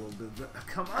do a little bit of that.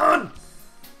 Come on!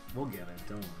 We'll get it,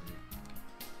 don't worry.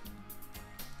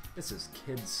 This is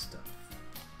kids stuff.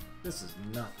 This is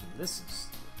nothing. This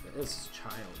is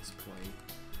child's play.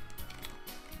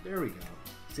 There we go.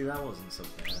 See, that wasn't so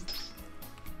bad.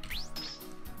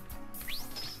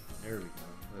 There we go.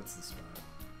 That's the spot.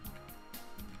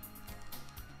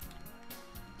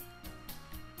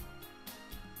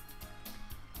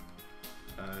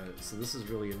 So this is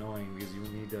really annoying because you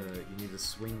need to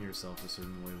swing yourself a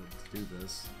certain way to do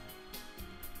this.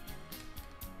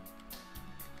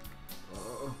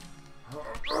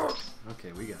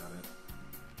 Okay, we got it.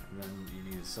 And then you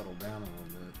need to settle down a little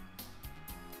bit.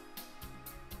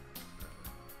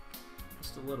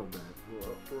 Just a little bit.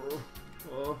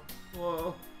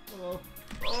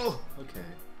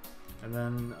 Okay. And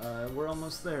then we're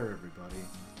almost there, everybody.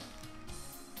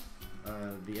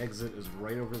 The exit is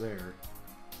right over there.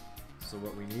 So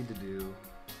what we need to do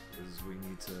is we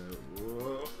need to...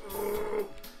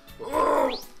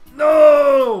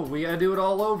 No! We gotta do it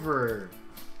all over.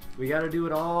 We gotta do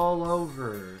it all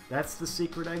over. That's the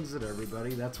secret exit,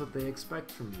 everybody. That's what they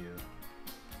expect from you.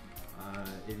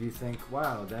 If you think,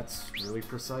 wow, that's really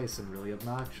precise and really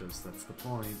obnoxious, that's the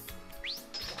point.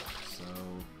 So,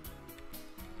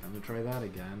 time to try that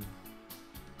again.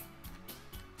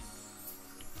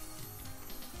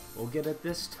 We'll get it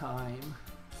this time.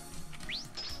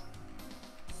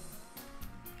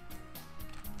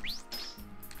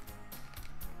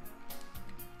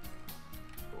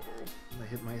 I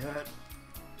hit my head.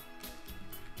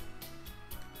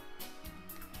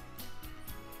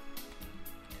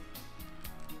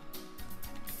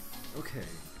 Okay,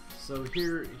 so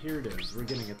here it is. We're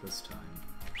getting it this time.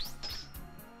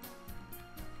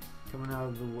 Coming out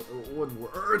of the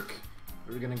woodwork.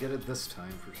 We're gonna get it this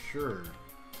time for sure.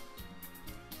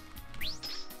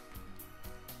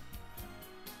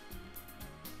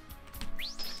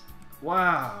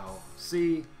 Wow.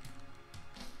 See,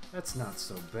 that's not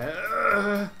so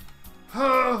bad.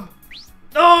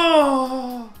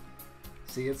 No!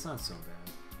 See, it's not so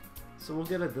bad. So we'll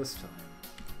get it this time.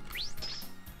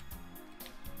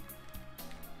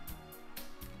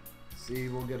 See,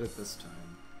 we'll get it this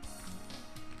time.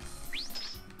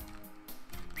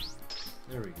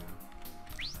 There we go.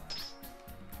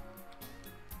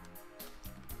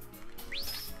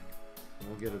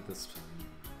 We'll get it this time.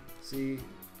 See?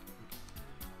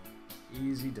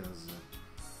 Easy does it.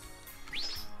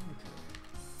 Okay.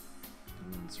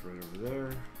 And then it's right over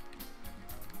there.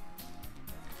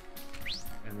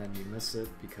 And then you miss it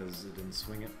because it didn't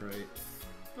swing it right.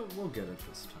 But we'll get it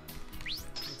this time.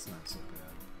 It's not so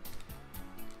bad.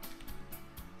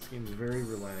 This game's very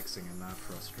relaxing and not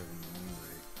frustrating in any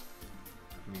way.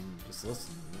 I mean, just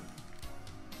listen to it.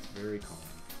 It's very calm.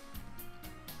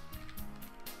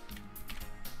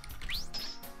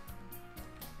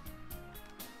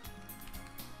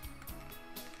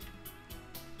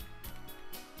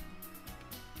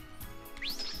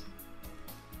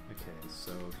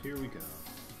 So here we go.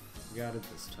 We got it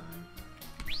this time.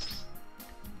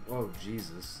 Oh,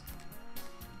 Jesus.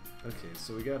 Okay,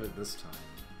 so we got it this time.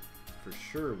 For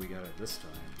sure we got it this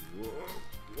time.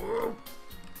 Whoa!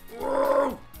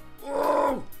 Whoa!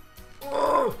 Whoa!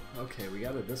 Whoa! Okay, we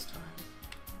got it this time.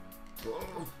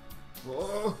 Whoa!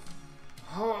 Whoa!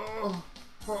 Oh!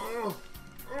 Oh!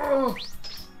 Oh!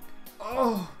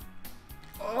 Oh!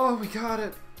 Oh, we got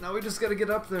it! Now we just gotta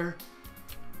get up there.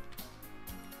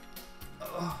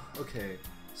 Oh, okay,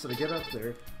 so to get up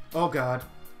there... Oh god.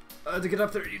 To get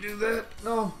up there, you do that?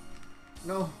 No.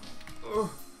 No. Oh,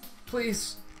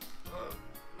 please.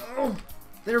 No.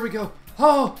 There we go.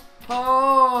 Oh!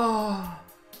 Oh!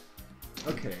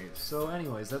 Okay, so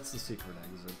anyways, that's the secret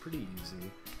exit. Pretty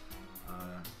easy.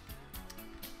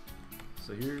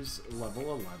 So here's level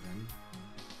 11.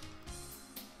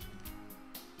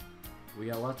 We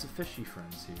got lots of fishy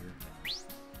friends here.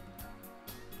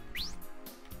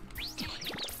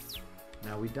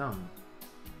 Now we don't.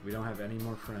 We don't have any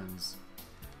more friends.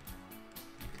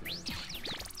 Okay.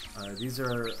 These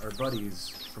are our buddies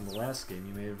from the last game.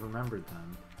 You may have remembered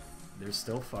them. They're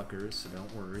still fuckers, so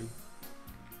don't worry.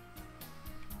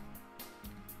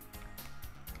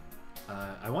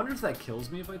 I wonder if that kills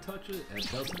me if I touch it? It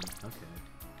doesn't. Okay.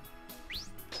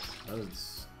 That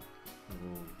was a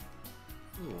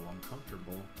little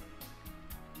uncomfortable.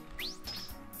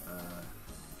 Am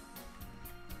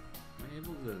I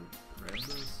able to grab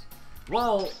this?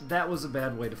 Well, that was a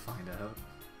bad way to find out.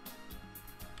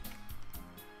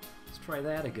 Let's try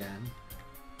that again.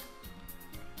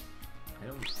 I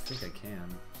don't think I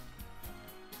can.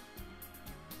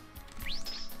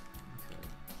 Okay.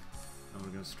 Now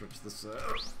we're gonna stretch this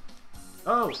out.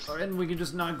 Oh! And we can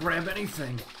just not grab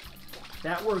anything!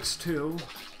 That works too!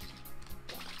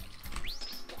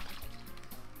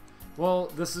 Well,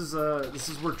 this is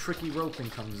where tricky roping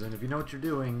comes in. If you know what you're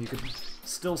doing, you could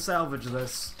still salvage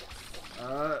this.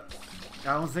 I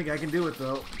don't think I can do it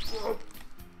though.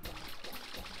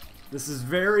 This is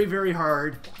very, very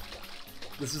hard.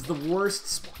 This is the worst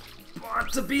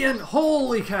spot to be in.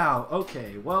 Holy cow!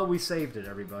 Okay, well, we saved it,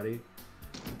 everybody.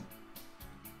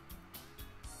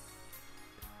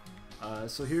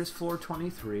 So here's floor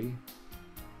 23.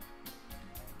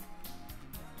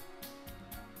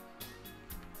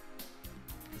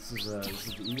 This is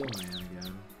the Eel Man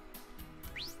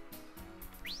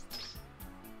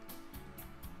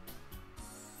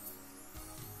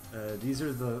again. These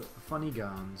are the funny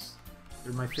gums.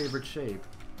 They're my favorite shape.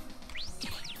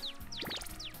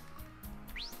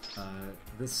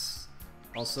 This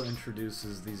also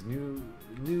introduces these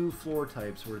new floor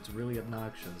types where it's really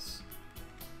obnoxious.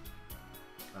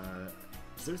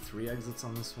 Is there 3 exits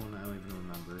on this one? I don't even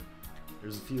remember.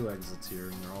 There's a few exits here,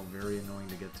 and they're all very annoying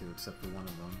to get to, except for one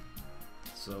of them.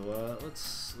 So let's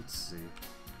see.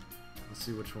 Let's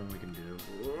see which one we can do.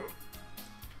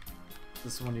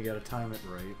 This one you gotta time it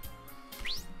right.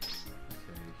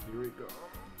 Okay, here we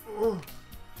go.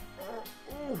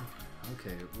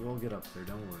 Okay, we'll get up there.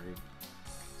 Don't worry.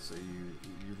 So you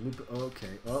loop.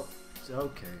 Okay. Oh,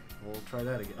 okay. We'll try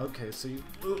that again. Okay, so you.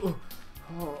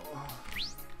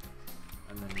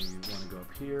 And then you want to go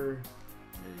up here,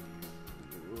 and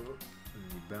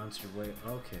you bounce your way.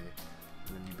 Okay,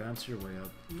 and then you bounce your way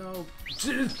up. No,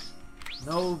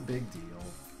 no big deal.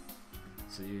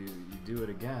 So you do it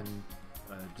again,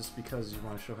 just because you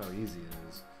want to show how easy it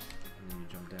is. And then you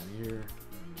jump down here,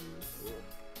 and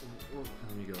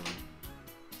then you go.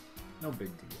 No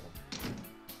big deal.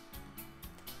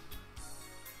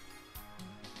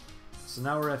 So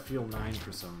now we're at field 9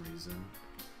 for some reason.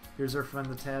 Here's our friend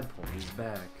the tadpole. He's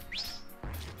back.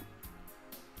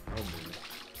 Oh boy.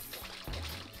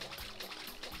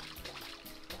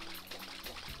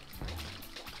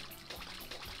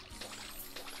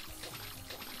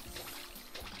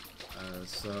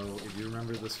 So if you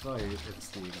remember this fight, it's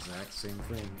the exact same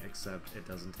thing, except it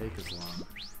doesn't take as long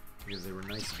because they were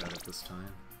nice about it this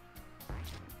time.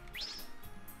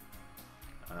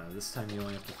 This time you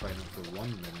only have to fight him for 1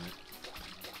 minute.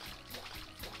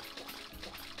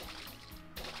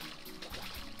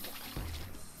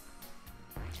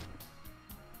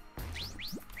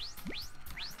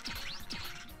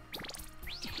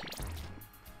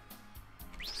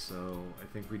 So I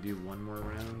think we do 1 more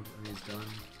round and he's done.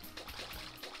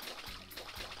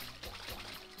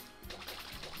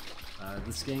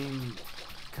 This game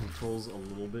controls a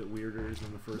little bit weirder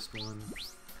than the first one,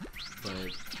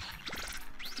 but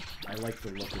I like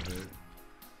the look of it,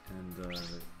 and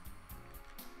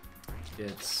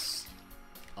it's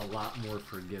a lot more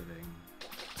forgiving,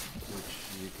 which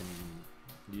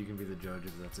you can be the judge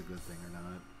if that's a good thing or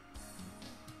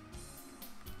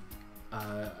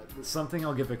not. Something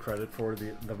I'll give it credit for,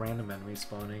 the random enemy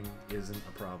spawning isn't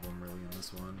a problem really in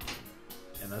this one,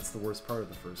 and that's the worst part of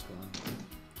the first one.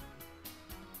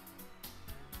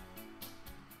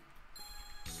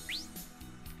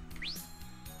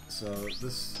 So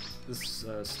this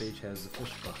stage has the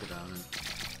fish bucket on it.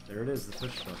 There it is, the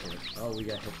fish bucket. Oh, we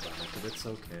got hit by it, but it's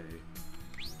okay.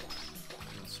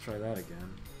 Let's try that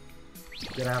again.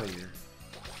 Get out of here.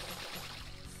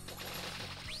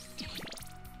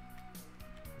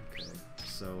 Okay,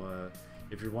 so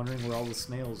if you're wondering where all the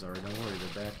snails are, don't worry,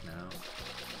 they're back now.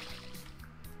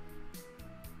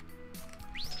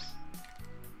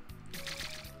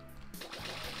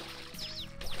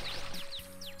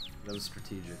 That was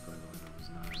strategic, by the way.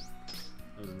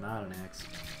 That was not an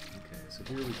accident. Okay, so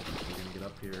here we go. We're gonna get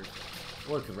up here.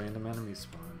 Look, a random enemy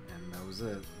spawn, and that was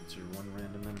it. It's your 1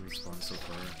 random enemy spawn so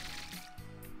far.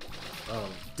 Oh,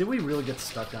 did we really get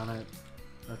stuck on it?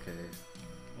 Okay,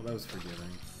 well that was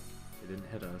forgiving. It didn't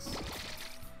hit us.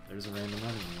 There's a random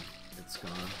enemy. It's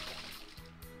gone.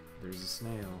 There's a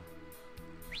snail.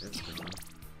 It's gone.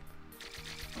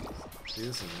 See,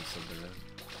 this isn't so bad.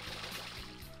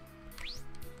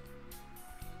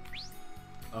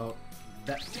 Oh,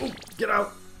 that. Oh, get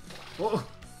out! Whoa!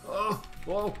 Oh!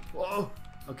 Whoa! Whoa!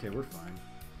 Okay, we're fine.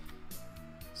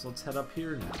 So let's head up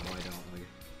here now, why don't we?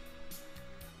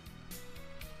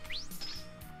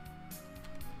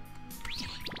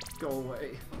 Go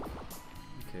away.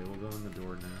 Okay, we'll go in the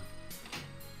door now.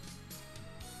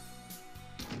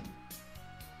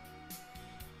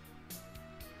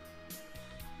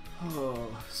 Oh,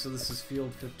 so this is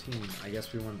field 15. I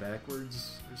guess we went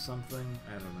backwards or something?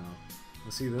 I don't know.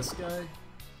 Well, see this guy?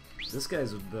 This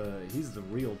guy's he's the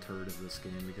real turd of this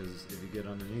game because if you get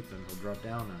underneath him, he'll drop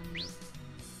down on you.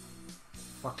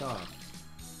 Fuck off.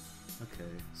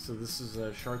 Okay, so this is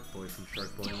Shark Boy from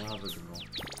Shark Boy and Lava Girl.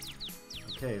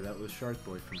 Okay, that was Shark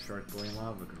Boy from Shark Boy and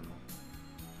Lava Girl.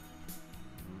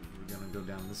 We're gonna go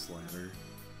down this ladder.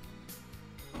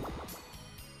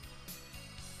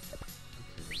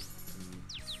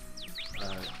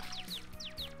 Okay.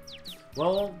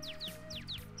 Well,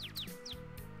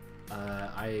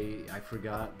 I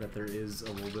forgot that there is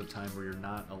a little bit of time where you're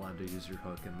not allowed to use your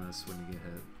hook in this when you get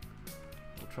hit.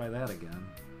 We'll try that again.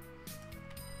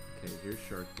 Okay, here's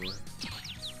Shark Boy.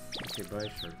 Okay, bye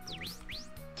Shark Boy.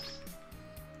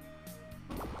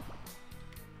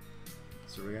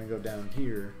 So we're gonna go down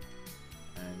here,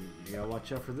 and you gotta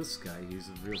watch out for this guy. He's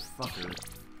a real fucker.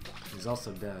 He's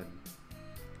also dead.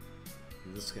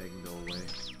 This guy can go away.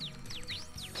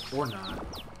 Or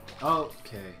not. Oh,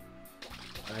 okay.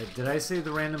 Did I say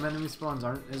the random enemy spawns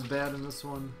aren't as bad in this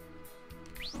one?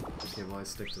 Okay, well I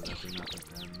stick to that. They're not that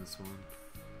bad in this one.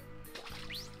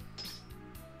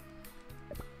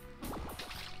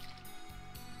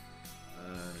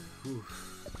 Whew.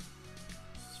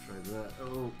 Let's try that.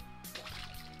 Oh.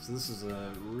 So this is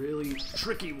a really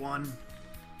tricky one.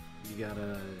 You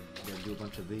gotta do a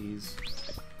bunch of these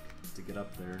to get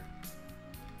up there.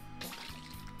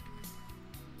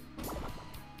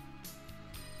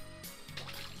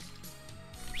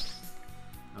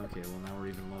 Okay, well now we're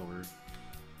even lower.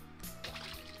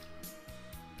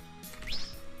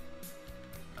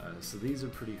 So these are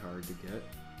pretty hard to get,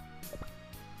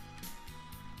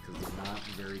 because they're not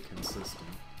very consistent.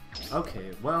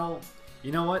 Okay, well,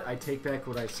 you know what? I take back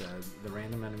what I said. The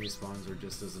random enemy spawns are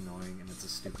just as annoying, and it's a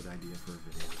stupid idea for a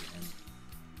video game.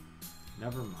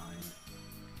 Never mind.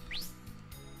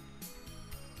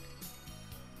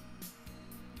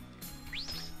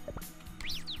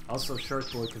 Also,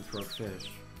 Shark Boy can throw fish.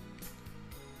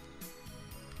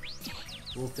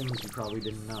 Little things you probably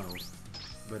didn't know,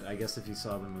 but I guess if you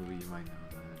saw the movie, you might know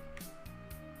that.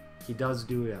 He does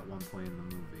do it at one point in the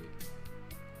movie.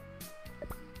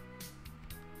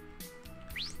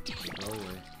 Okay, go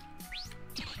away.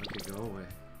 Okay, go away.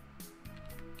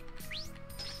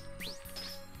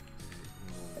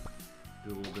 We'll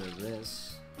do a little bit of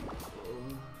this.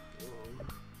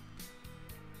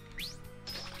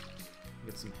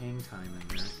 Get some hang time in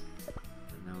there.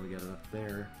 And now we got it up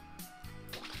there.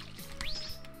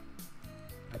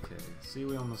 Okay, see,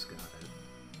 we almost got it.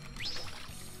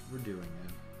 We're doing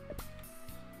it.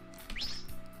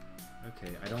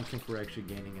 Okay, I don't think we're actually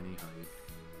gaining any height.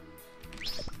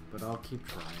 But I'll keep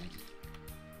trying.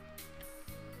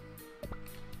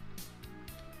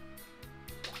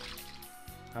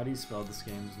 How do you spell this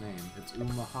game's name? It's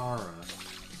Umihara.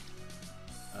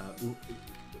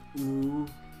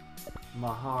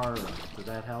 Umihara. Did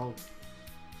that help?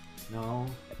 No?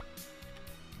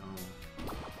 No.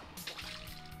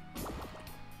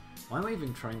 Why am I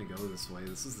even trying to go this way?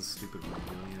 This is the stupid way of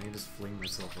doing it. I just fling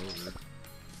myself over.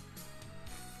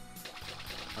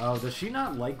 Oh, does she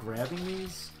not like grabbing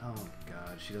these? Oh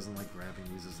god, she doesn't like grabbing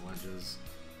these as ledges.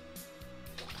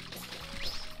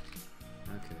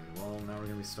 Okay, well, now we're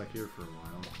gonna be stuck here for a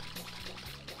while.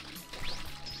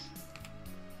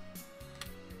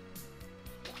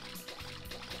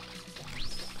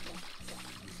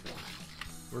 Okay,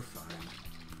 we're fine.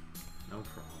 No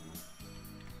problem.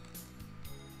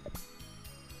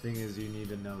 Thing is, you need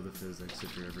to know the physics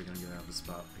if you're ever gonna get out of a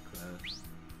spot like that.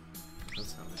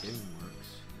 That's how the game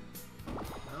works.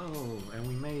 Oh, and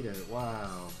we made it.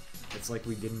 Wow. It's like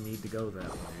we didn't need to go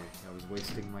that way. I was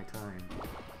wasting my time.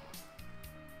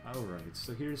 Alright,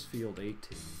 so here's field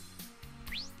 18.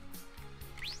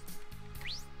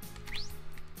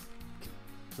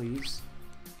 Please?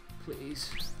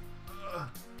 Please?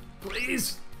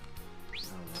 Please?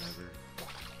 Oh, whatever.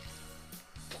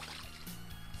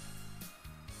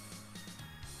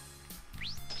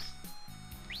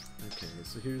 Okay,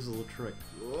 so here's a little trick.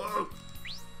 Whoa!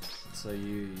 That's how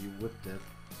you whipped it.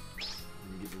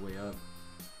 And you get your way up.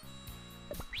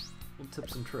 Little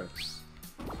tips and tricks.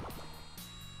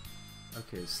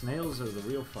 Okay, snails are the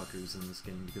real fuckers in this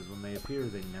game because when they appear,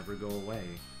 they never go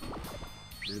away.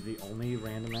 They're the only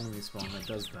random enemy spawn that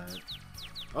does that.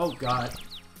 Oh god!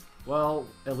 Well,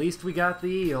 at least we got the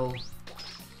eel.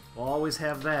 We'll always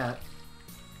have that.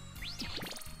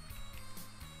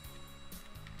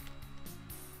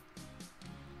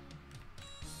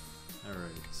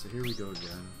 Alright, so here we go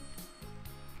again.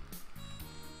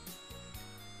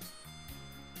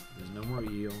 There's no more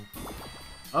eel.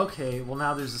 Okay, well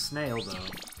now there's a snail though.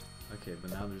 Okay,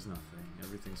 but now there's nothing.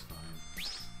 Everything's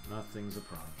fine. Nothing's a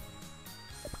problem.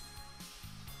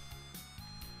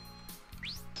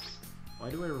 Why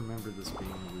do I remember this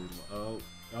being weird?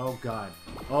 Oh god.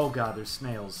 Oh god, there's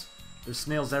snails. There's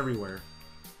snails everywhere.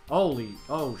 Holy,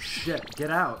 oh shit,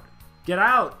 get out! Get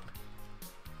out!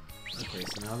 Okay,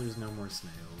 so now there's no more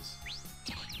snails.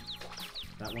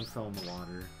 That one fell in the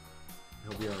water.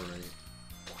 He'll be alright.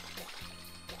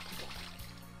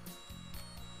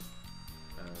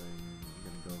 I'm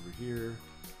gonna go over here.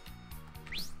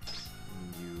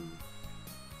 And you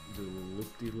do a little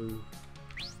loop-de-loo.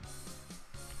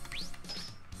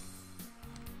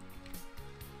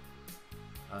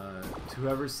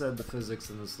 Whoever said the physics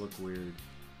in this look weird,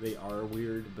 they are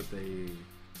weird, but they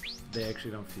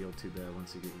actually don't feel too bad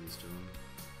once you get used to them.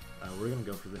 We're gonna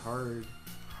go for the hard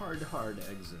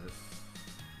exit,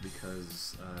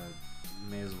 because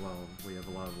may as well. We have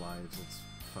a lot of lives. Let's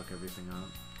fuck everything up.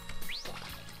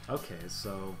 Okay,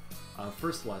 so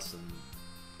first lesson.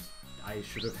 I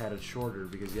should have had it shorter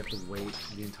because you have to wait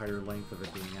the entire length of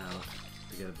it being out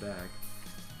to get it back.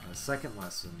 Second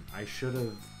lesson. I should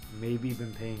have maybe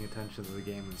been paying attention to the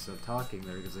game instead of talking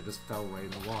there because I just fell right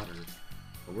in the water.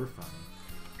 But we're fine.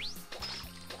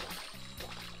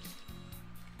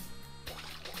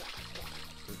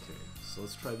 Okay, so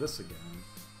let's try this again.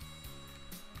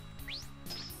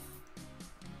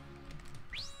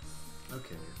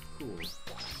 Okay, cool. Let's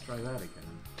try that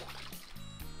again.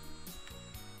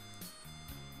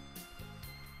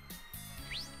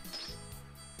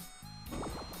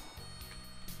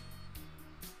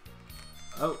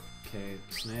 Okay,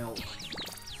 snail.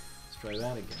 Let's try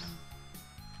that again.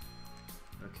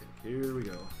 Okay, here we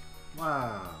go.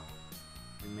 Wow,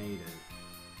 we made it.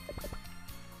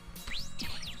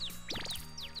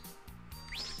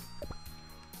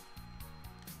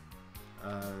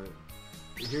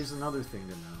 Here's another thing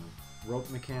to know. Rope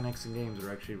mechanics in games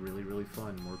are actually really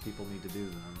fun. More people need to do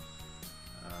them.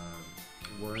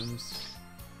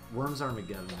 Worms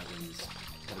Armageddon at least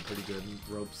had a pretty good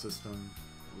rope system.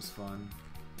 It was fun.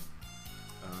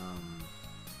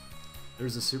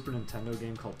 There's a Super Nintendo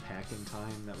game called Pack-in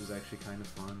Time that was actually kind of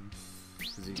fun,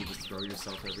 because you could just throw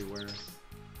yourself everywhere.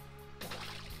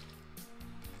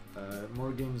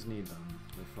 More games need them.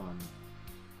 They're fun.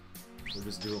 We'll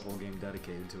just do a whole game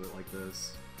dedicated to it like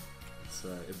this.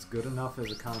 It's good enough as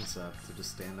a concept to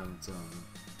just stand on its own.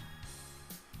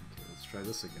 Okay, let's try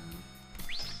this again.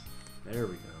 There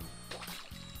we go.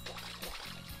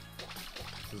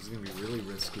 This is gonna be really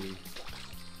risky.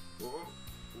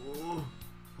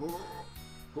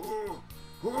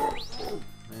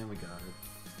 And we got it.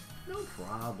 No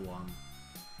problem.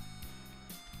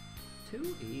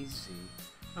 Too easy.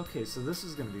 Okay, so this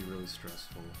is gonna be really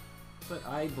stressful. But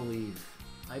I believe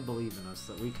in us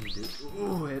that we can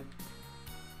do it.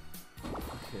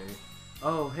 Okay.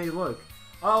 Oh, hey, look.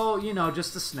 Oh, you know,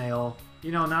 just a snail.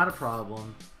 You know, not a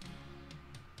problem.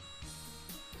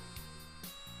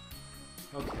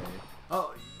 Okay.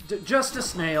 Oh, just a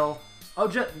snail. Oh,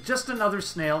 just another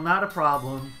snail, not a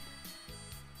problem.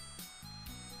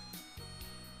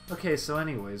 Okay, so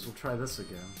anyways, we'll try this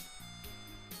again.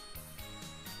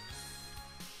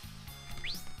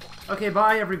 Okay,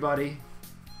 bye everybody.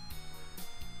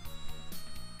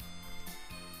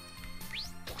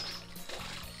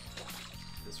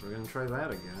 Guess we're gonna try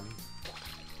that again.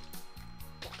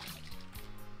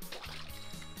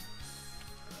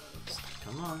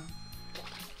 Come on.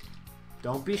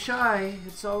 Don't be shy.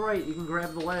 It's alright. You can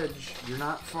grab the ledge. You're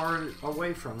not far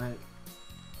away from it.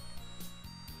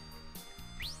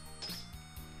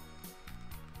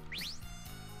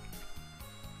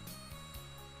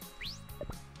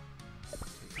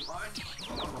 Okay, come on.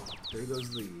 Oh, there goes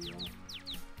the eel.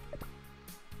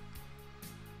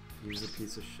 He's a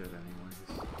piece of shit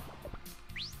anyways.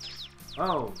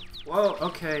 Oh, whoa,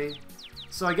 okay.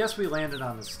 So I guess we landed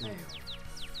on the snail.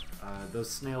 Those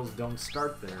snails don't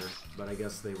start there, but I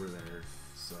guess they were there,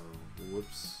 so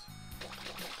whoops.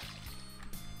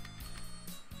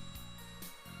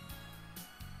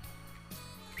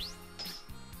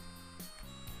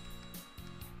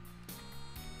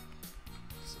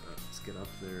 So let's get up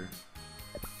there.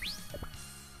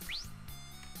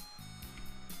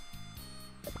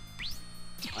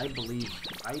 I believe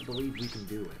we can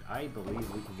do it. I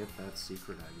believe we can get that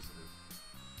secret exit.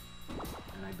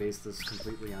 And I base this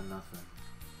completely on nothing.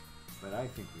 But I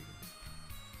think we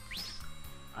can.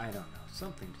 I don't know.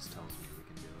 Something just tells me we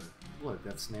can do it. Look,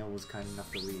 that snail was kind enough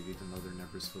to leave even though they're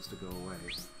never supposed to go away.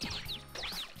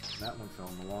 That one fell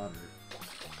in the water.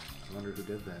 I wonder who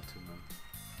did that to him.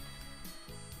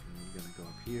 And I'm gonna go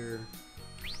up here.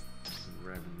 I'm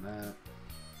grabbing that.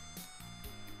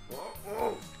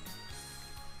 Oh!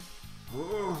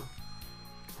 Oh!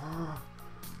 Oh!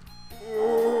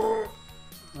 Oh!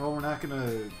 Well, we're not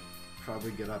gonna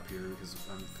probably get up here because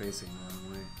I'm facing the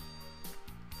wrong way.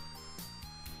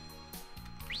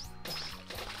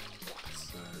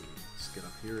 Let's just get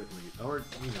up here at least. Or,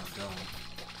 you know, don't.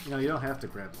 You know, you don't have to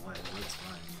grab the ledge. That's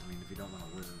fine. I mean, if you don't want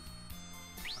to live.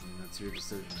 I mean, that's your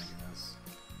decision, I guess.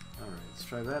 Alright, let's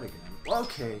try that again.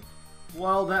 Okay.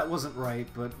 Well, that wasn't right,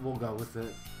 but we'll go with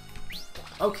it.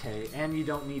 Okay, and you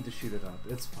don't need to shoot it up.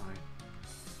 It's fine.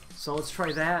 So let's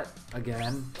try that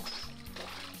again.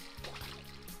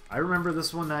 I remember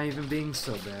this one not even being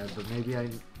so bad, but maybe I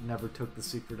never took the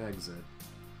secret exit.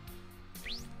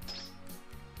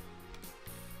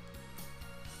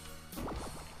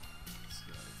 Let's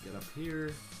get up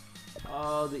here.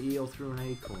 Oh, the eel threw an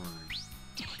acorn.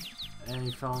 And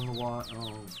he fell in the water.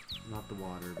 Oh, not the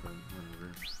water, but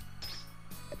whatever.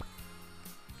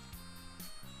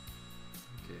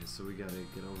 Okay, so we gotta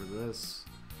get over this.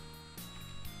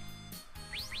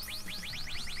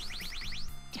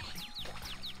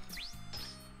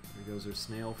 There goes our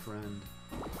snail friend.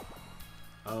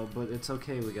 Oh, but it's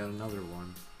okay, we got another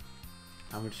one.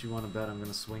 How much you want to bet I'm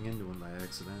gonna swing into him by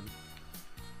accident?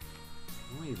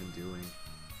 What am I even doing?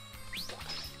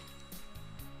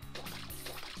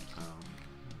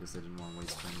 I guess I didn't want to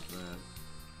waste time with that.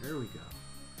 There we go.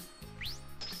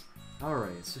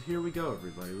 Alright, so here we go,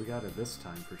 everybody. We got it this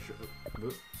time for sure.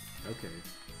 Okay.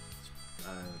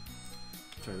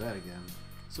 Try that again.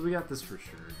 So we got this for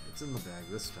sure. It's in the bag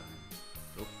this time.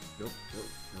 Oh,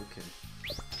 okay.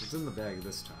 It's in the bag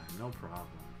this time, no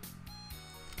problem.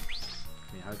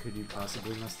 I mean, how could you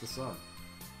possibly mess this up?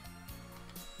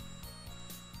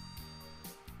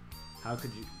 How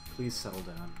could you... Please settle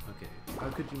down. Okay,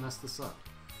 how could you mess this up?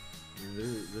 I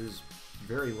mean, there's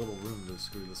very little room to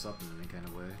screw this up in any kind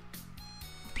of way.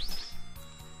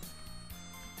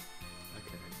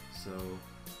 Okay, so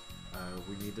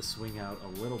we need to swing out a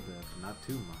little bit, but not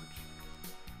too much.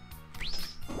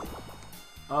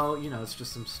 Oh, you know, it's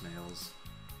just some snails.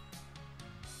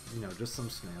 You know, just some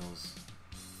snails.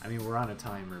 I mean, we're on a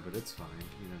timer, but it's fine.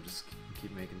 You know, just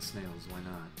keep making snails, why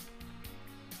not?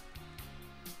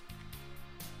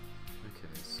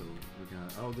 Okay, so we're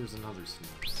gonna... Oh, there's another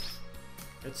snail.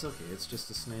 It's okay, it's just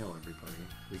a snail, everybody.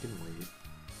 We can wait.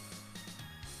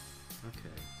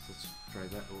 Okay, so let's try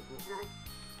that.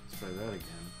 Let's try that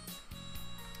again.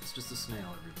 It's just a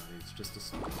snail, everybody. It's just a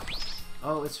snail.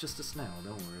 Oh, it's just a snail.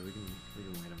 Don't worry, we can wait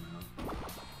him out.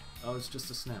 Oh, it's just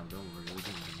a snail. Don't worry, we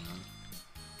can wait him out.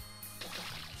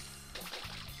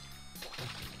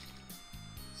 Okay.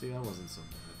 See, that wasn't so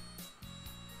bad.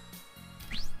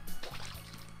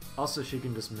 Also, she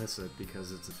can just miss it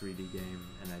because it's a 3D game,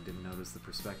 and I didn't notice the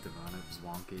perspective on it. It was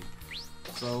wonky.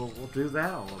 So, we'll do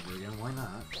that all over again, why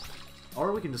not?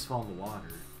 Or we can just fall in the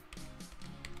water.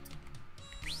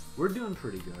 We're doing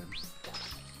pretty good.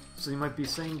 So you might be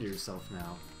saying to yourself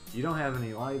now, you don't have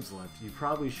any lives left, you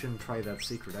probably shouldn't try that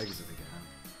secret exit again.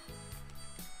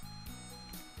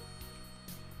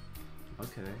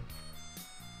 Okay.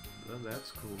 Well,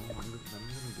 that's cool, I'm gonna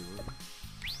do it.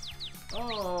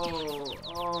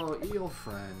 Oh, eel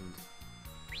friend.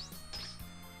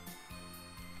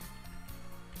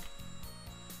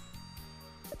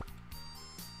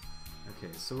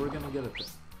 Okay, so we're gonna get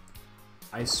it.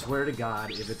 I swear to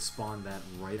God, if it spawned that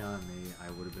right on me, I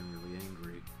would have been really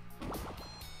angry.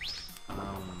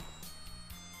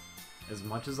 As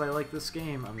much as I like this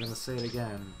game, I'm gonna say it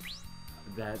again.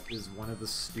 That is one of the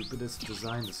stupidest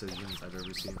design decisions I've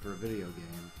ever seen for a video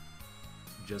game.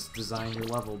 Just design your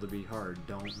level to be hard.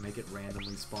 Don't make it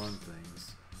randomly spawn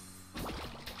things.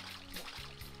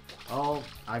 Oh,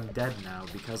 I'm dead now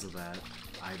because of that.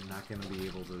 I'm not going to be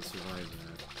able to survive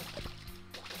that.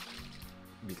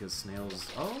 Because snails...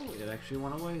 Oh, it actually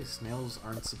went away. Snails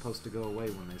aren't supposed to go away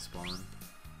when they spawn.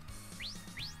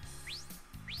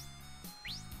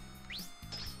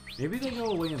 Maybe they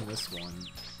go away in this one.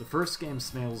 The first game,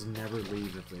 snails never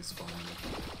leave if they spawn.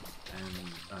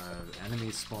 And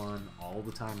enemies spawn all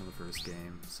the time in the first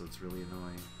game, so it's really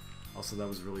annoying. Also, that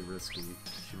was really risky.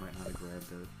 She might not have grabbed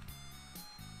it.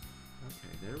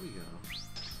 Okay, there we go.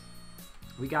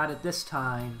 We got it this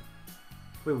time.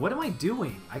 Wait, what am I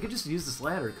doing? I could just use this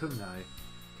ladder, couldn't I?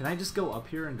 Can I just go up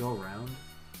here and go around?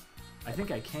 I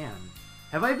think I can.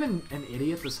 Have I been an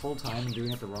idiot this whole time and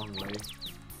doing it the wrong way?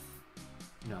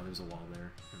 No, there's a wall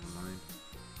there. Never mind.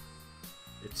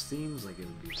 It seems like it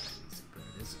would be that easy, but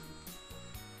it isn't.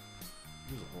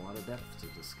 There's a whole lot of depth to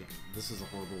this game. This is a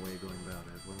horrible way of going about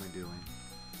it. What am I doing?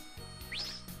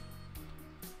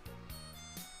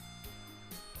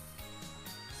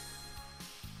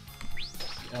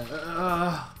 It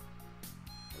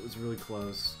was really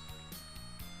close.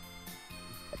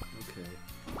 Okay.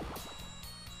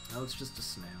 Oh, it's just a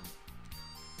snail.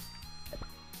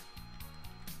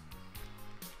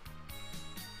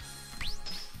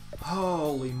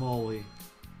 Holy moly.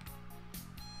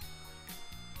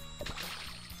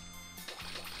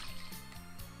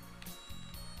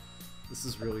 This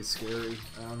is really scary.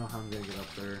 I don't know how I'm gonna get up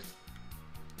there.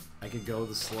 I could go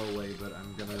the slow way, but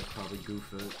I'm gonna probably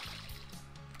goof it.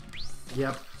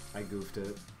 Yep, I goofed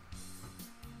it.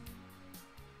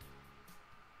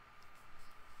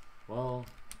 Well,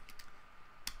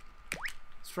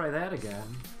 let's try that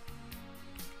again.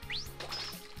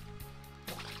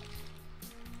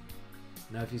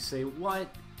 Now if you say,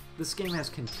 what? This game has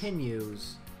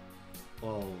continues.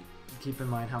 Well, keep in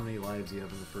mind how many lives you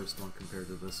have in the first one compared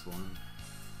to this one.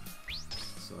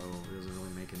 So it doesn't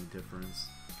really make any difference.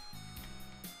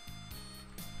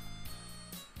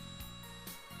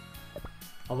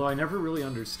 Although I never really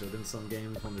understood in some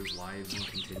games when there's lives and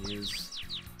continues.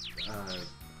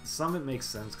 Some it makes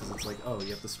sense because it's like, oh, you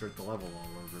have to start the level all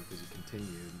over because you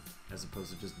continued, as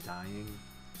opposed to just dying.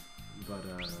 But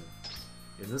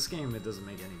in this game it doesn't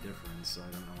make any difference, so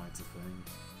I don't know why it's a thing.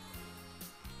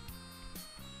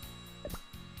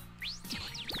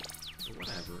 But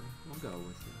whatever, we'll go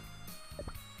with it.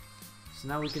 So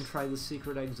now we can try the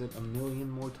secret exit a million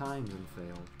more times and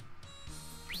fail.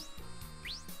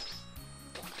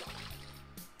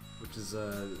 Which is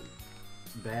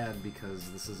bad because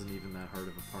this isn't even that hard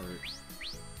of a part.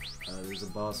 There's a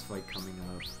boss fight coming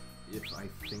up. If I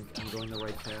think I'm going the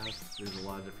right path, there's a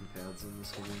lot of different paths in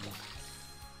this game.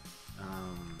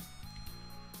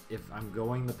 If I'm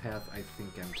going the path I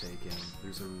think I'm taking,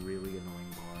 there's a really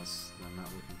annoying boss that I'm not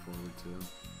looking forward to.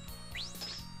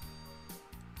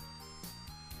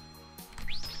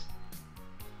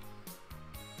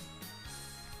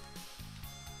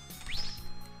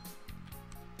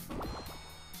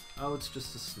 Oh, it's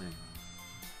just a snail.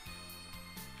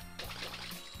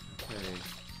 Okay.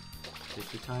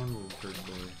 Take your time, little bird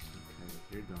boy. Okay,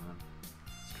 you're gone.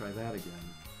 Let's try that again.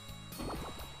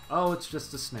 Oh, it's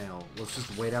just a snail. Let's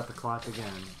just wait out the clock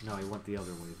again. No, he went the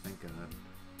other way, thank God.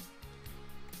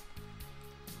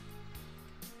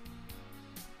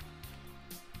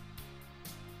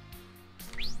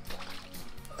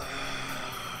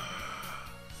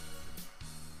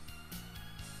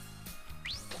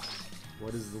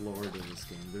 What is the lore to this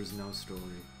game? There's no story.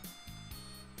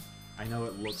 I know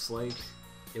it looks like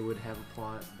it would have a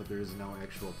plot, but there is no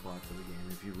actual plot to the game.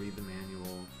 If you read the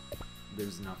manual,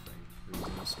 there's nothing. There's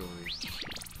no story.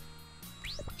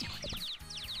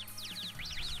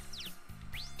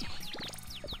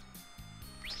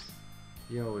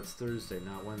 Yo, it's Thursday,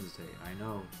 not Wednesday. I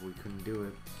know, we couldn't do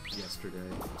it yesterday.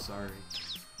 I'm sorry.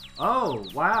 Oh,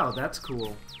 wow, that's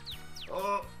cool.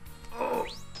 Oh, oh.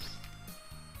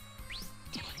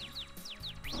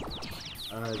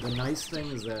 The nice thing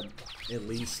is that at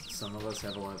least some of us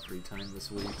have a lot of free time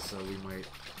this week, so we might...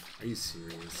 Are you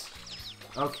serious?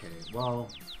 Okay, well...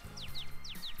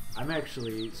 I'm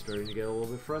actually starting to get a little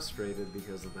bit frustrated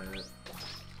because of that.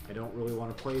 I don't really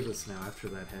want to play this now after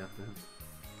that happened.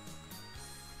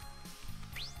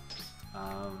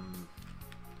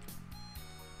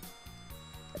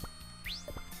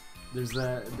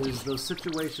 There's those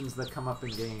situations that come up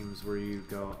in games where you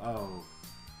go, oh,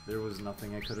 there was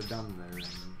nothing I could have done there, and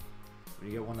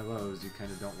when you get one of those, you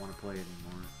kind of don't want to play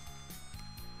anymore.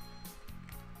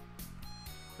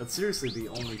 That's seriously the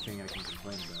only thing I can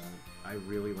complain about. I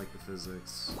really like the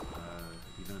physics,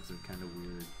 even if they're kind of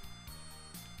weird.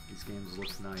 These games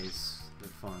look nice,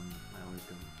 they're fun, I like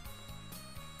them.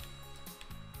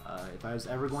 If I was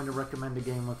ever going to recommend a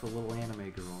game with a little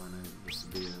anime girl in it, this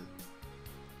would be it.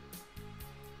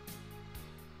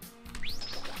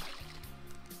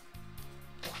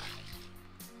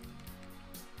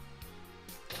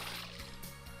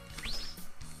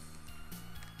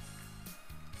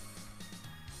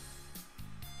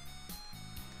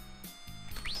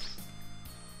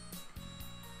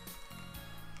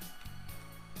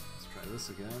 This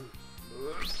again.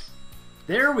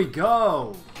 There we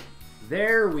go!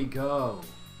 There we go!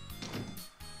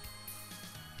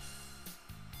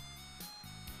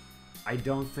 I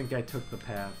don't think I took the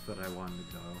path that I wanted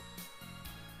to go.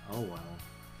 Oh well.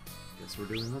 Guess we're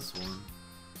doing this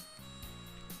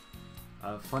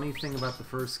one. Funny thing about the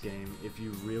first game, if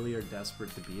you really are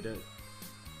desperate to beat it,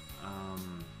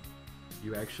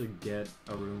 you actually get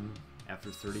a room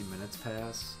after 30 minutes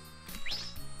pass.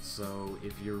 So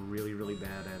if you're really, really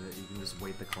bad at it, you can just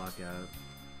wait the clock out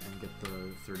and get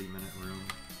the 30-minute room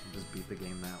and just beat the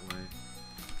game that way.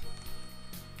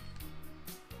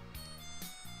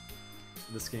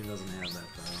 This game doesn't have that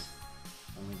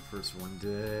though. Only the first one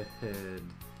did.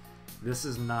 This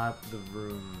is not the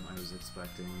room I was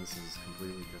expecting. This is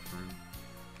completely different.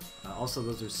 Also,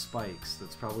 those are spikes.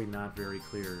 That's probably not very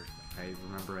clear. I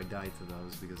remember I died to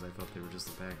those because I thought they were just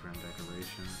a background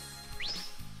decoration.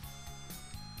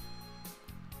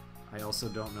 I also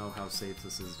don't know how safe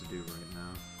this is to do right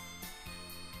now.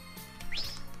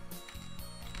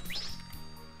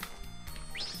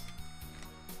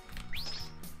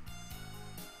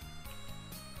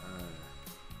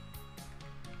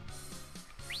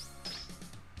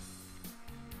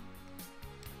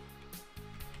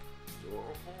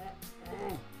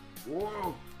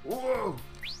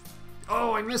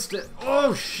 I missed it.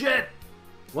 Oh, shit!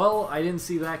 Well, I didn't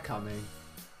see that coming.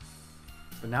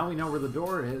 But now we know where the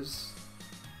door is.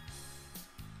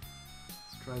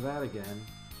 Let's try that again.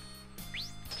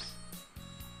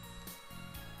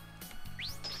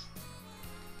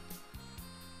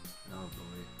 Oh,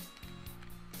 boy.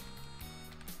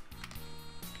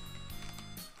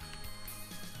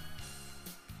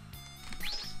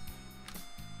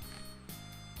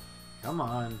 Come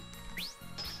on.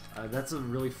 That's a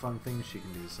really fun thing she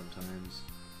can do sometimes.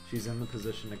 She's in the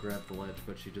position to grab the ledge,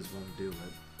 but she just won't do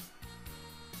it.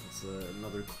 It's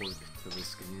another quirk to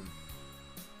this game.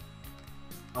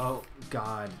 Oh,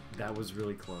 God. That was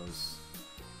really close.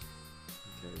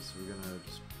 Okay, so we're gonna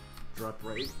just drop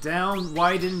right down.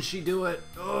 Why didn't she do it?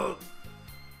 Oh!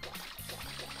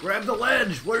 Grab the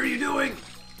ledge! What are you doing?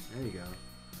 There you go.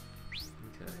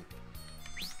 Okay.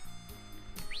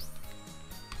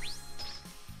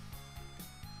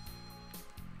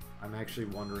 I'm actually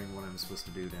wondering what I'm supposed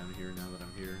to do down here now that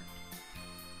I'm here.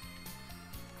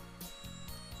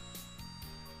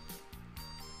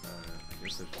 I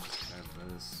guess I should just have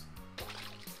this.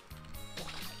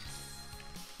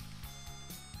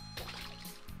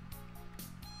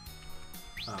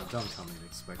 Oh, don't tell me it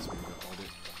expects me to go all the...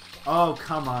 Oh,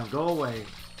 come on, go away!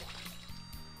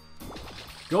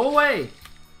 Go away!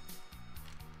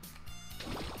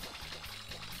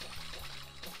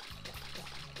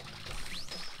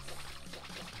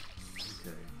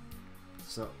 Okay.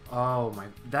 So, oh my...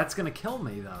 That's gonna kill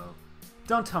me, though.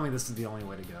 Don't tell me this is the only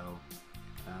way to go.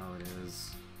 Oh, it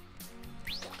is.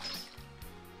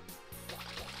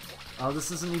 Oh,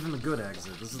 this isn't even the good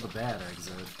exit. This is the bad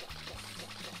exit.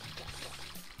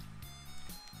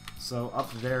 So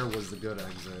up there was the good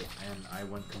exit, and I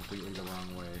went completely the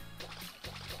wrong way.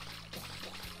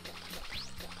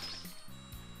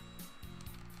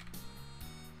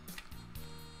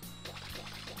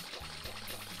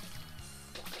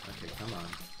 Okay, come on.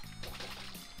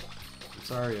 I'm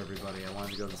sorry, everybody. I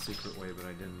wanted to go the secret way, but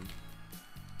I didn't.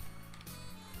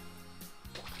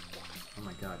 Oh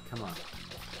my god, come on.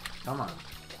 Come on.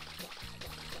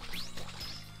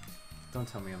 Don't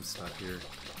tell me I'm stuck here.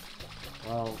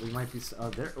 Well, we might be... Oh,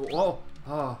 there... Whoa!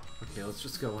 Oh! Okay, let's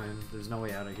just go in. There's no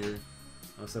way out of here.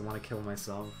 Unless I want to kill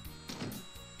myself.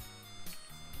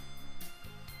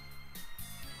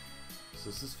 So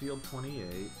this is field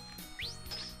 28.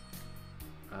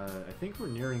 I think we're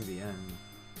nearing the end.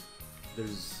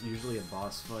 There's usually a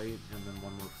boss fight, and then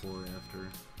one more floor after.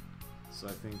 So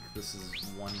I think this is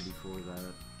one before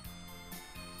that.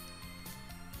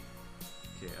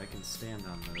 Okay, I can stand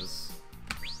on this.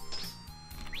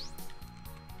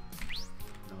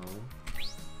 No.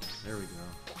 There we go.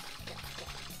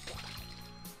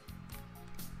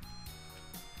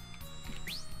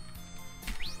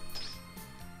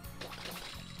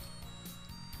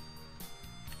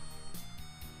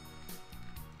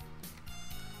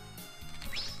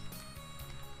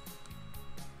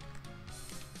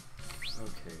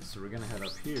 Okay, so we're gonna head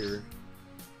up here.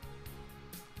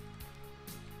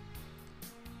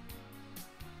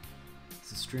 Is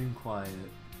the stream quiet?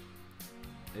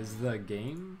 Is the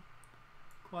game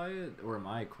quiet? Or am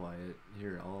I quiet?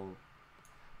 Here, I'll...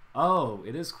 Oh,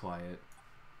 it is quiet.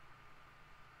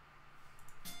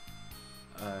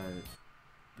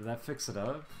 Did that fix it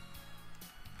up?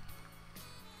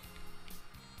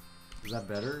 Is that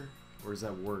better? Or is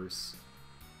that worse?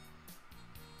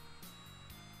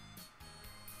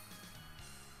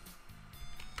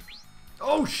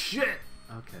 Oh shit!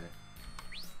 Okay.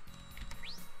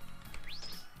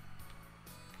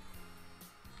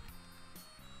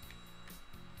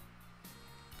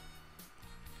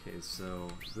 Okay, so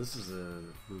this is a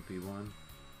loopy one.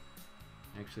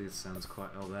 Actually, it sounds quite...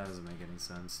 Oh, that doesn't make any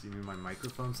sense. Do you mean my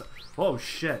microphone? Oh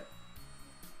shit!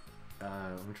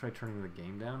 Let me try turning the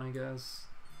game down, I guess.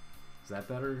 Is that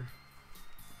better?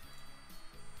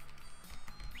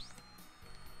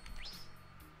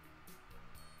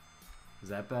 Is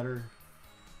that better?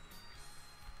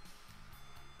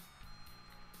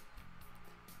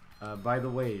 By the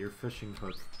way, your fishing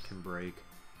hook can break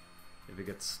if it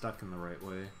gets stuck in the right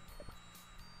way.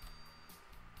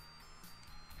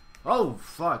 Oh,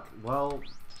 fuck! Well,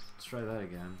 let's try that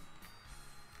again.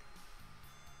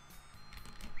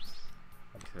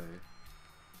 Okay.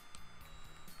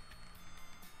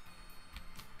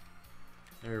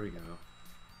 There we go.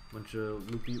 Bunch of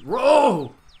loopy...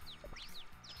 Whoa!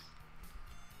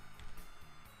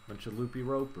 Bunch of loopy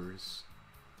ropers.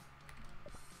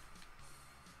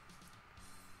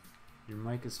 Your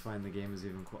mic is fine, the game is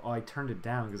even quiet. Oh, I turned it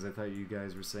down because I thought you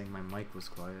guys were saying my mic was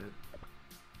quiet.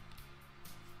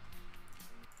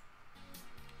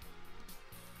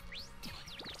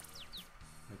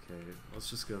 Okay, let's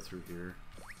just go through here.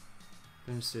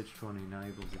 Finish stage 20, now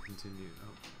able to continue.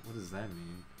 Oh, what does that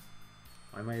mean?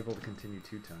 Why am I able to continue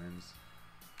 2 times?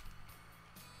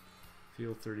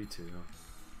 Field 32.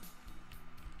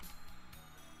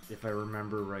 If I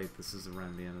remember right, this is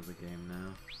around the end of the game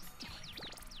now.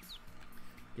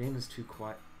 Game is too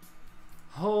quiet.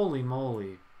 Holy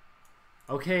moly.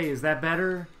 Okay, is that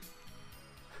better?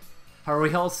 Are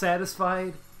we all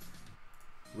satisfied?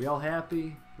 We all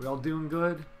happy? We all doing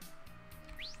good?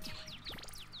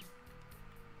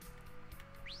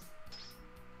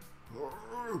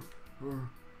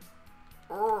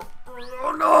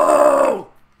 Oh no!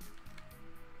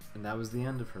 And that was the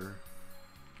end of her.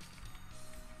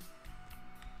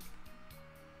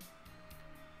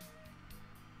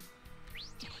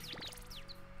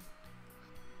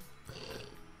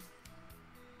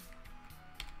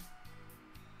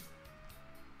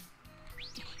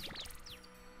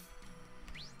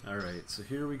 Alright, so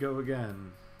here we go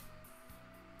again.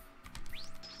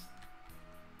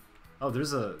 Oh,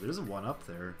 there's a one up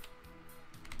there.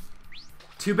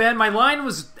 Too bad my line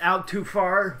was out too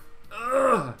far.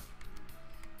 Ugh.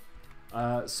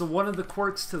 So one of the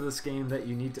quirks to this game that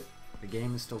you need to... The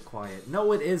game is still quiet.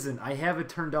 No, it isn't. I have it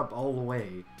turned up all the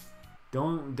way.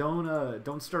 Don't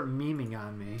start memeing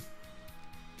on me.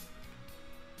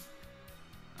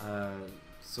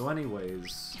 So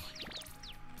anyways...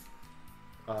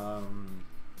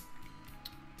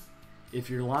 if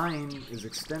your line is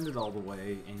extended all the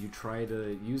way and you try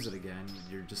to use it again,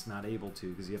 you're just not able to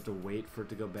because you have to wait for it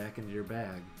to go back into your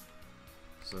bag.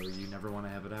 So you never want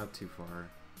to have it out too far.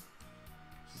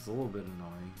 Which is a little bit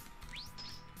annoying.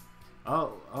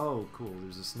 Oh, cool.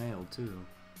 There's a snail too.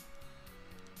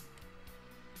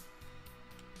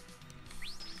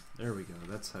 There we go.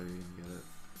 That's how you're gonna get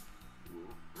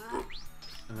it.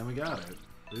 And then we got it.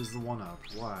 There's the 1-up.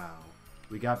 Wow.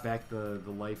 We got back the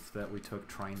life that we took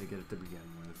trying to get it to begin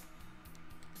with.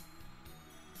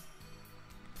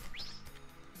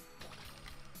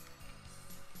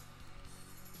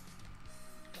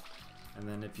 And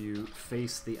then if you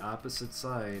face the opposite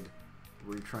side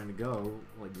where you're trying to go,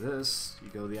 like this, you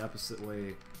go the opposite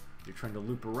way. You're trying to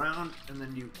loop around, and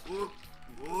then you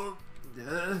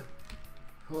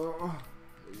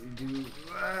do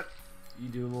that. You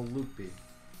do a little loopy.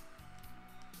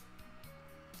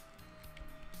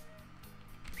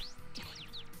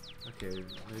 Okay,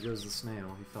 there goes the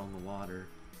snail. He fell in the water.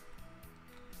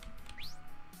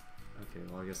 Okay,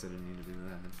 well I guess I didn't need to do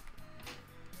that.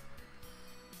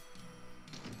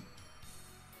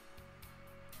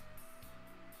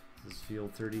 This is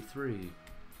field 33.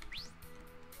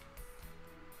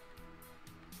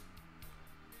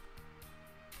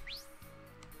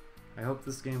 I hope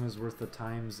this game is worth the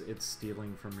times it's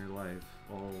stealing from your life.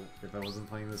 Well, if I wasn't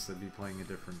playing this, I'd be playing a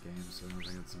different game, so I don't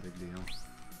think it's a big deal.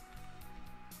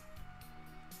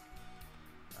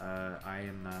 I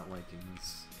am not liking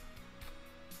this.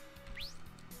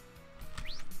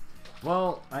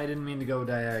 Well, I didn't mean to go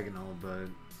diagonal, but...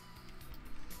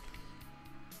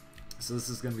 So this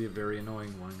is going to be a very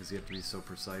annoying one, because you have to be so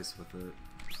precise with it.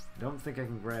 I don't think I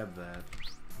can grab that.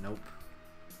 Nope.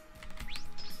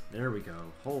 There we go.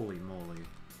 Holy moly.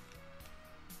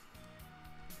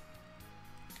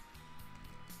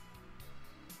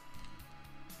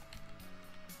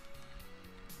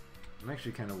 I'm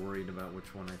actually kind of worried about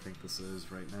which one I think this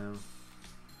is right now.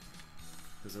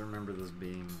 Because I remember this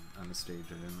being on the stage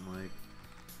I didn't like.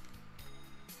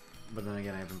 But then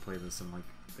again, I haven't played this in like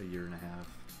a year and a half.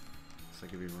 So I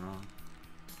could be wrong.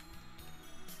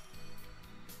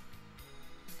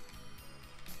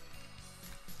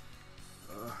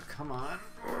 Ugh, come on.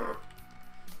 Ugh.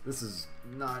 This is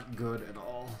not good at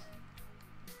all.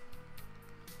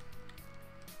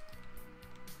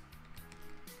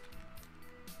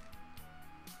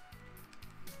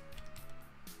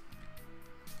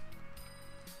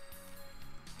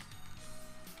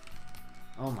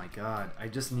 Oh my god, I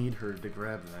just need her to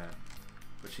grab that.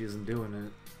 But she isn't doing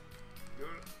it.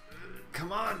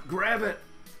 Come on, grab it!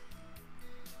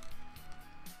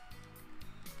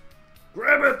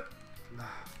 Grab it!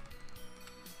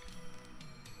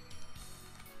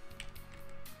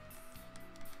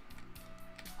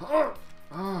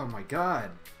 Oh my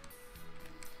god.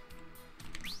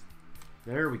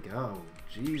 There we go.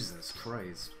 Jesus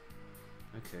Christ.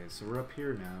 Okay, so we're up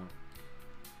here now.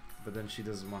 But then she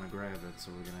doesn't want to grab it,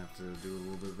 so we're gonna have to do a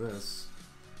little bit of this.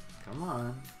 Come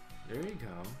on. There you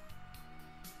go.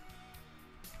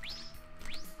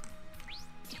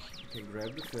 Okay,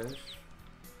 grab the fish.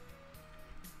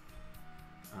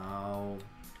 Oh.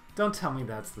 Don't tell me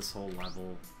that's this whole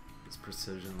level. It's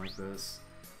precision like this.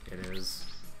 It is.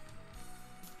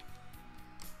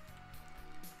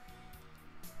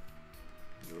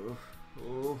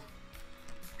 Oh.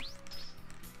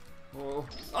 Oh.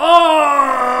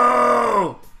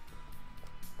 Oh!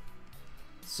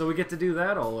 So we get to do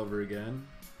that all over again.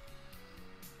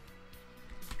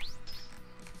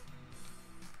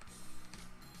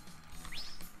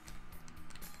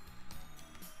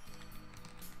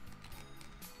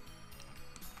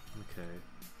 Okay.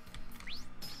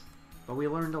 But we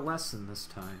learned a lesson this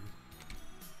time.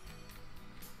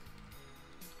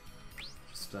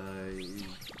 Just, you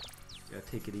gotta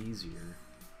take it easier.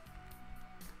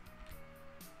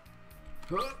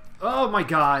 Oh my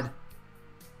god!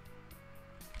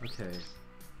 Okay.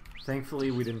 Thankfully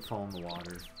we didn't fall in the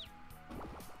water.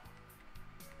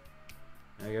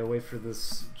 I gotta wait for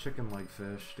this chicken leg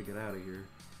fish to get out of here.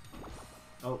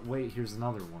 Oh, wait, here's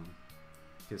another one.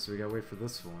 Okay, so we gotta wait for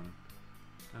this one.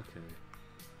 Okay.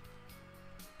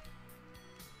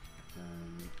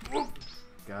 And...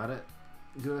 got it.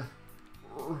 Good.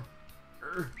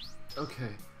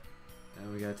 Okay.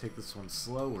 And we gotta take this one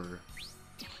slower.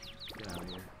 Get out of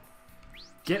here.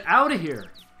 Get out of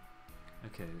here!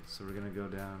 Okay, so we're gonna go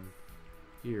down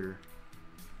here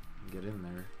and get in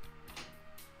there.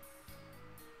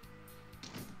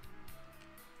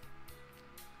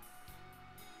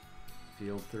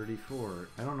 Field 34.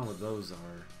 I don't know what those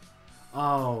are.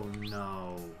 Oh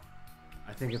no.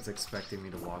 I think it's expecting me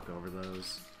to walk over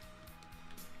those.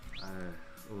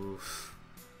 Oof.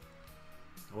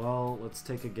 Well, let's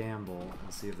take a gamble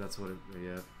and see if that's what it...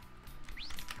 yeah.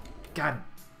 God.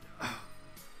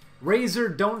 Razor,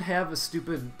 don't have a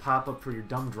stupid pop-up for your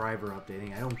dumb driver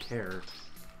updating. I don't care.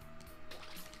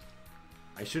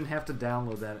 I shouldn't have to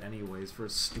download that anyways for a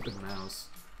stupid mouse.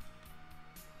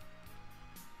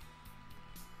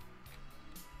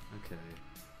 Okay.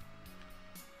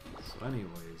 So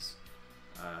anyways.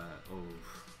 Oh.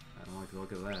 I don't like the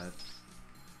look of that.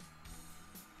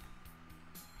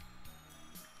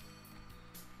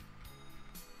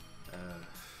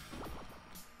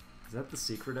 Is that the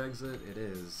secret exit? It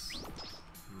is.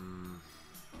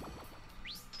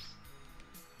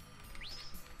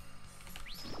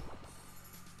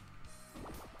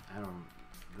 I don't...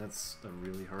 that's a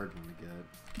really hard one to get.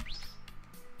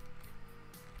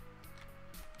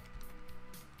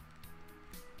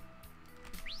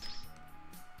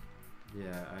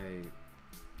 Yeah,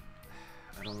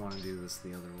 I don't want to do this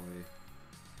the other way.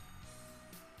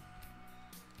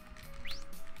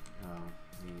 Oh,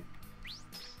 neat.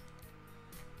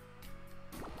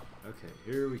 Okay,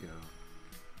 here we go.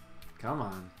 Come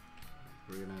on.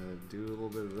 We're gonna do a little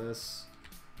bit of this.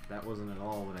 That wasn't at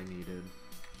all what I needed.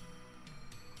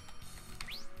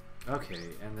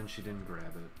 Okay, and then she didn't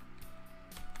grab it.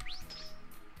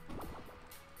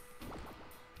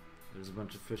 There's a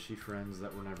bunch of fishy friends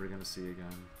that we're never gonna see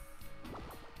again.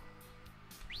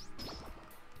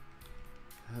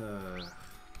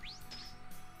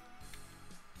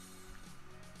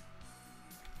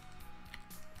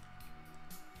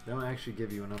 They don't actually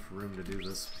give you enough room to do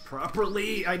this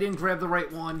properly. I didn't grab the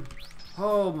right one.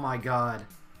 Oh my god.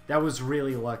 That was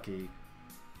really lucky.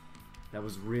 That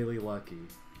was really lucky.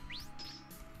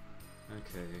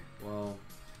 Okay, well,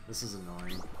 this is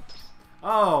annoying.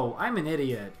 Oh, I'm an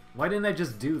idiot. Why didn't I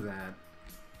just do that?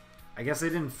 I guess I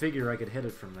didn't figure I could hit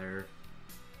it from there.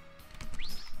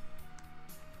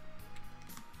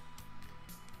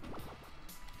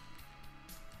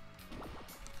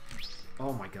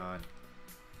 Oh my god.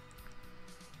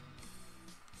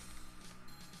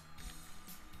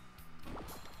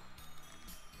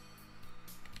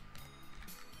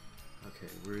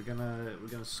 Okay, we're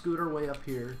gonna scoot our way up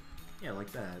here. Yeah,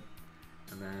 like that.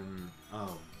 And then,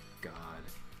 oh god.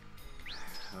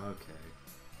 Okay.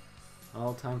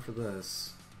 All time for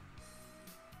this.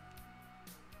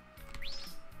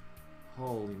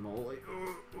 Holy moly.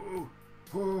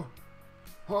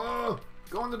 Oh,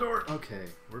 go in the door. Okay,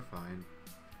 we're fine.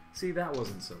 See, that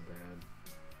wasn't so bad.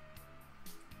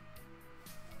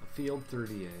 A field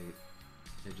 38.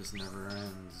 It just never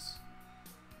ends.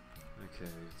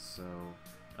 Okay, so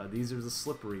these are the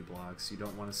slippery blocks. You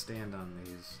don't want to stand on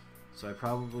these. So I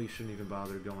probably shouldn't even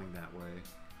bother going that way.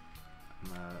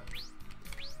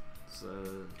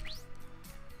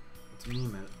 Let's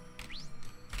meme it.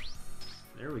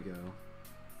 There we go.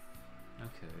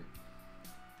 Okay.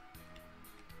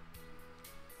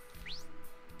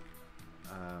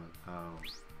 Oh.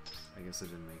 I guess it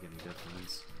didn't make any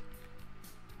difference.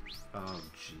 Oh,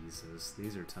 Jesus.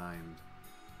 These are timed.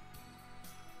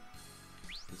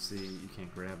 You see, you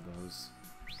can't grab those.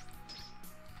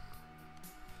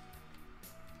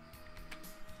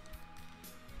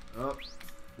 Oh,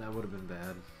 that would have been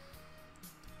bad.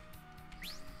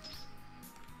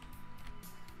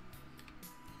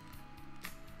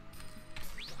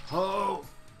 Oh!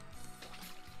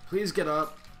 Please get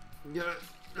up.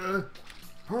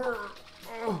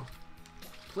 Oh!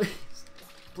 Please.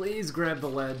 Please grab the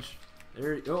ledge.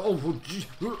 There you go.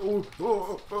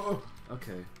 Oh,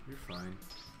 okay, you're fine.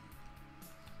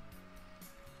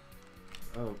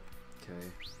 Oh, okay.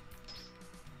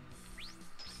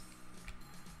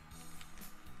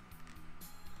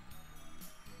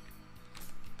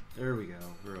 There we go.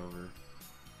 We're over.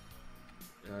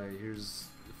 Here's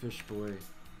the fish boy. You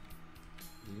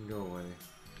can go away.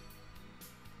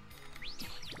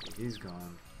 He's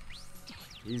gone.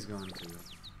 He's gone too.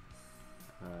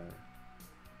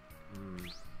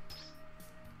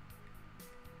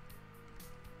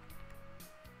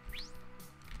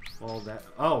 Well, that...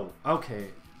 Oh, okay.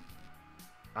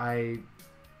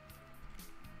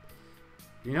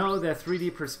 You know, that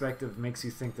 3D perspective makes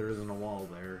you think there isn't a wall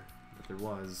there, but there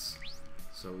was.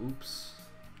 So, oops.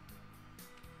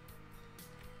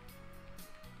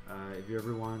 If you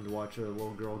ever wanted to watch a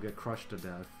little girl get crushed to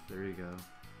death, there you go.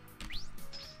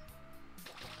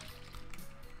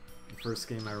 The first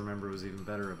game I remember was even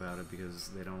better about it because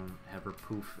they don't have her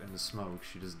poof into smoke,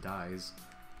 she just dies.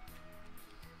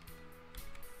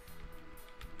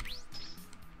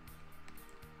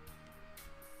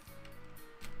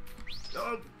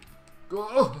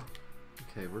 Oh!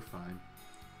 Okay, we're fine.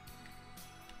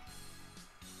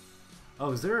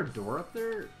 Oh, is there a door up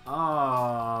there?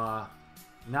 Ah,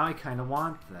 now I kind of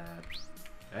want that.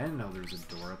 I didn't know there was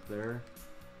a door up there.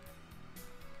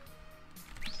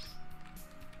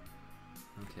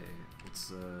 Okay,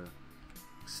 let's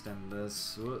extend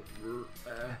this.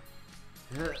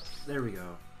 There we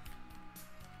go.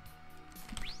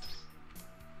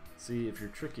 See, if you're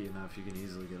tricky enough, you can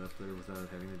easily get up there without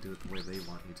having to do it the way they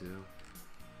want you to.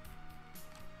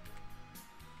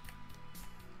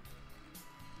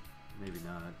 Maybe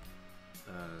not.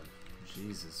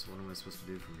 Jesus, what am I supposed to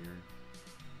do from here?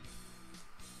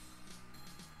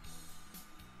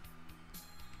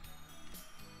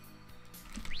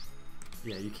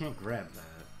 Yeah, you can't grab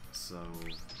that, so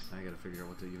I gotta figure out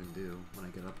what to even do when I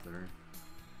get up there.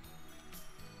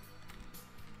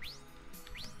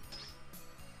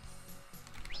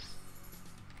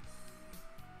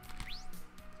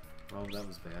 Well, that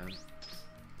was bad.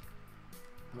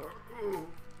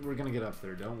 We're gonna get up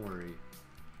there, don't worry.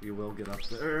 We will get up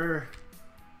there.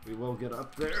 We will get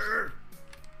up there.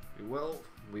 We will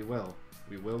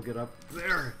get up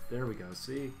there. There we go,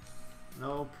 see?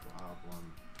 No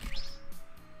problem.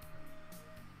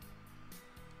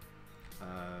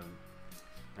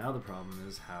 Now the problem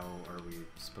is, how are we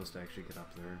supposed to actually get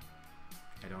up there?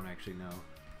 I don't actually know.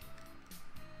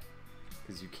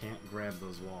 Because you can't grab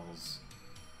those walls.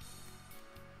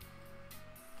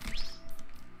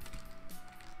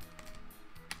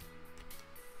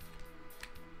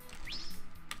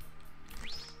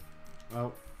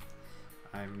 Well,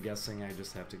 I'm guessing I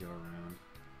just have to go around.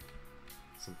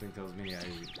 Something tells me I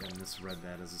misread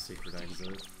that as a secret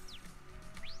exit.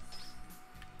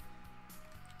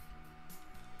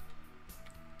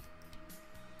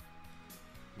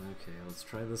 Okay, let's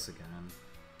try this again.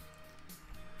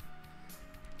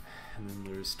 And then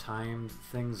there's timed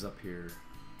things up here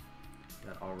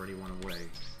that already went away.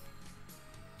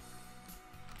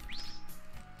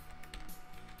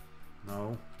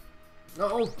 No.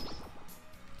 No!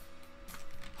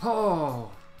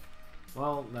 Oh!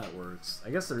 Well, that works. I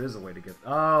guess there is a way to get...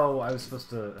 Oh, I was supposed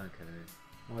to... Okay.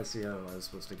 Well, I see how I was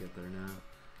supposed to get there now.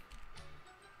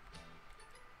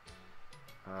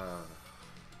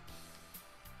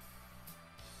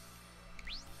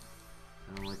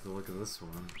 I don't like the look of this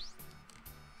one.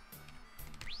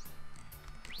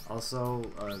 Also,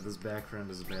 this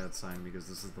background is a bad sign because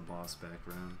this is the boss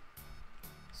background.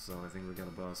 So I think we got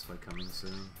a boss fight coming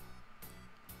soon.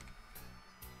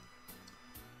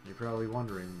 You're probably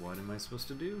wondering, what am I supposed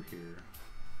to do here?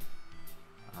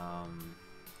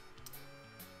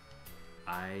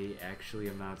 I actually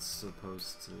am not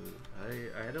supposed to...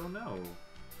 I don't know.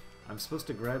 I'm supposed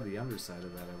to grab the underside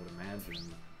of that, I would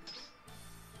imagine.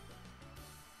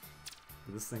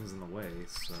 But this thing's in the way,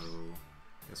 so...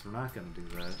 I guess we're not gonna do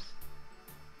that.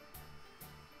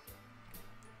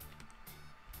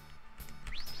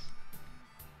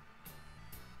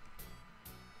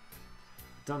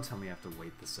 Don't tell me I have to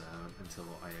wait this out until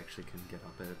I actually can get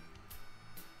up it.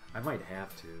 I might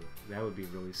have to. That would be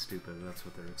really stupid if that's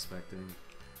what they're expecting.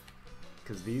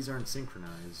 Because these aren't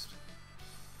synchronized.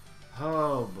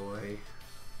 Oh boy.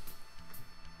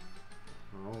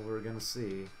 Well, we're gonna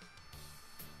see.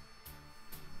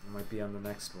 It might be on the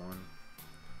next one.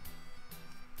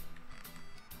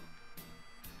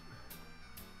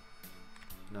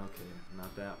 Okay,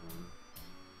 not that one.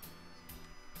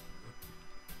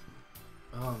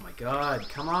 Oh my god,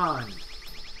 come on!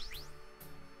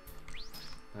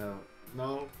 Oh,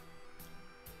 no.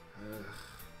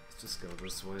 Let's just go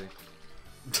this way.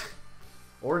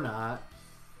 Or not.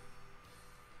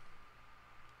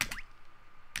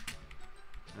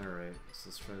 Alright, so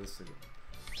let's try this again.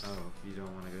 Oh, you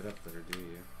don't want to get up there, do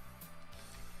you?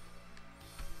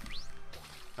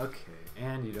 Okay,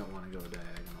 and you don't want to go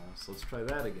diagonal, so let's try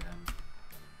that again.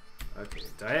 Okay,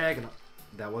 diagonal.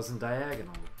 That wasn't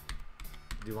diagonal.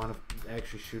 Do you want to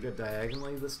actually shoot it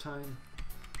diagonally this time?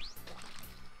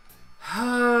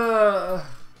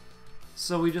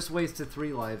 So we just wasted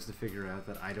 3 lives to figure out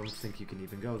that I don't think you can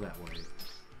even go that way.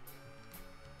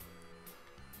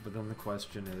 But then the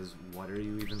question is, what are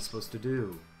you even supposed to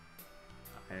do?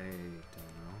 I don't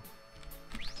know.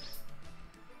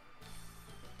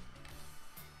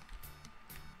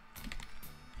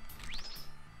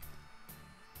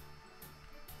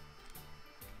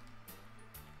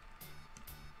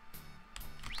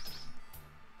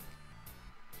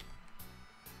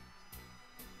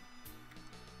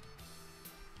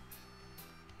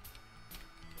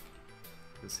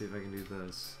 Let's see if I can do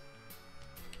this.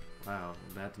 Wow,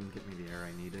 that didn't get me the air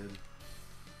I needed.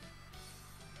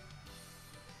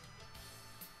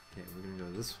 Okay, we're gonna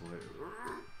go this way.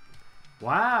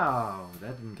 Wow,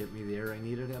 that didn't get me the air I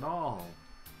needed at all.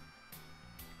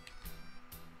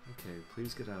 Okay,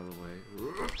 please get out of the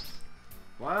way.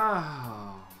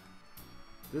 Wow,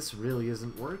 this really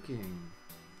isn't working.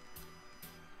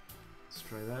 Let's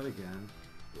try that again.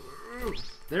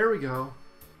 There we go.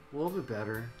 A little bit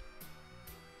better.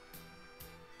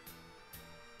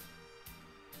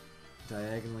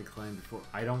 Diagonally climb before.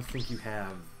 I don't think you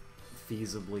have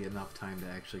feasibly enough time to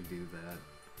actually do that.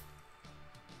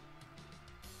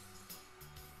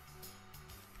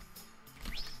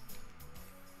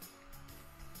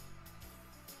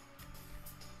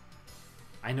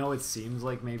 I know it seems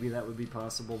like maybe that would be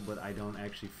possible, but I don't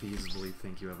actually feasibly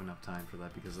think you have enough time for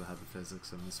that because of how the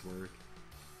physics in this work.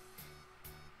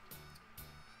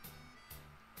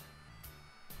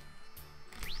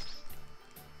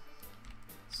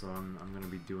 So I'm going to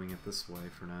be doing it this way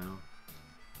for now.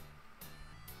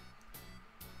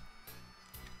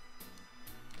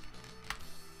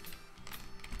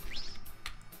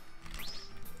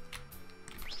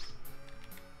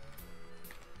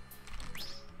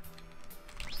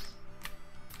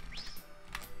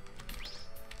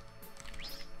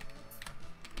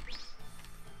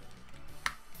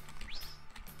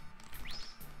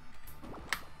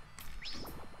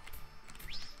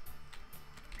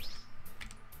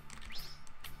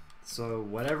 So,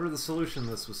 whatever the solution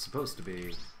this was supposed to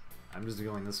be, I'm just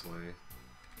going this way.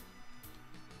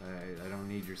 I don't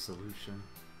need your solution.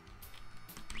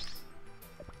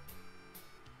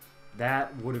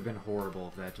 That would have been horrible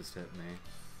if that just hit me.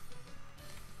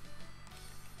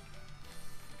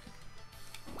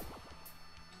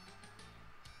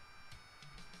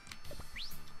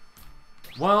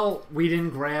 Well, we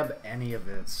didn't grab any of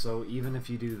it, so even if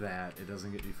you do that, it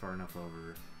doesn't get you far enough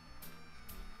over.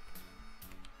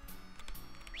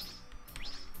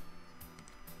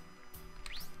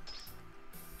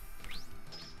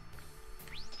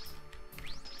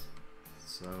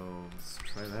 So, let's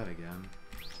try that again.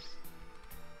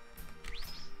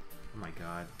 Oh my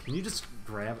god. Can you just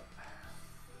grab it?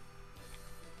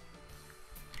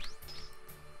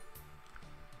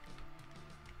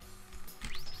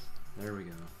 There we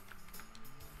go.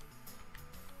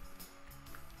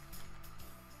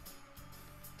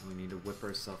 We need to whip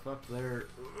ourselves up there.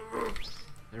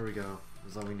 There we go.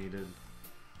 That's all we needed.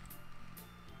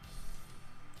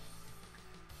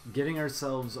 Getting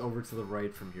ourselves over to the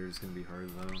right from here is going to be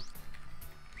hard, though.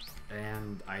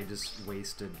 And I just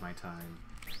wasted my time.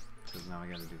 Because now I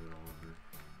gotta do it all over.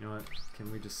 You know what?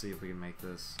 Can we just see if we can make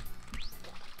this?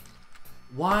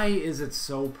 Why is it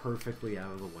so perfectly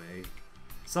out of the way?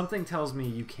 Something tells me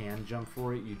you can jump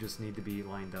for it, you just need to be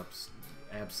lined up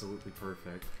absolutely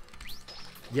perfect.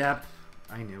 Yep,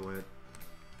 I knew it.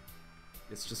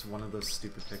 It's just one of those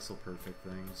stupid pixel perfect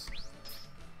things.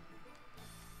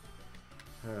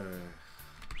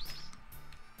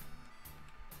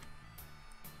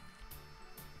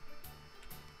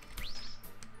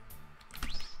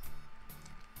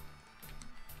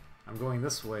 I'm going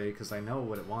this way because I know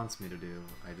what it wants me to do.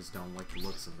 I just don't like the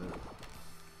looks of it.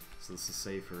 So this is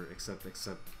safer, except we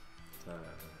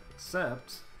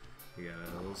got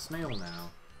a little snail now.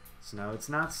 So now it's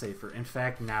not safer. In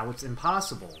fact, now it's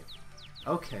impossible.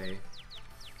 Okay.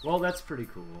 Well, that's pretty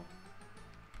cool.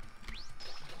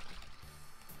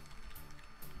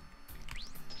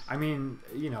 I mean,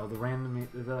 you know, the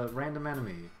random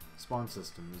enemy spawn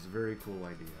system is a very cool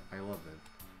idea. I love it.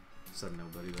 Said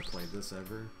nobody that played this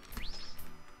ever.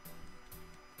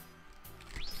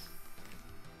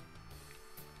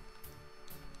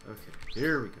 Okay,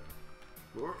 here we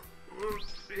go.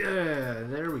 Yeah,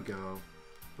 there we go.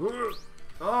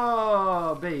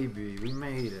 Oh, baby, we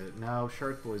made it. Now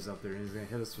Shark Boy's up there and he's gonna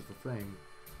hit us with the thing.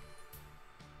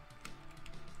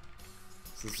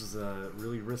 So this is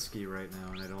really risky right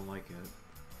now and I don't like it.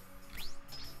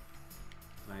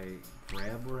 I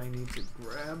grab where I need to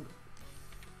grab.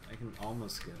 I can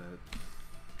almost get it.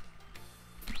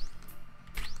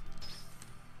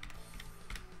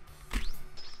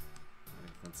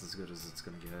 That's as good as it's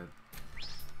gonna get.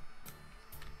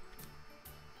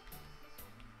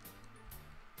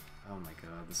 Oh my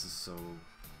god, this is so...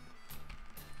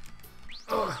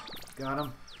 Ugh! Got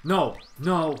him. No!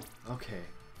 No! Okay.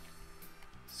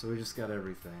 So we just got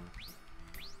everything.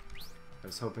 I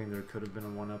was hoping there could have been a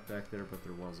 1-up back there, but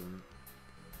there wasn't.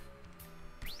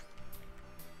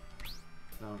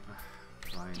 No.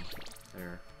 Fine.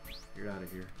 There. You're out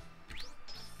of here.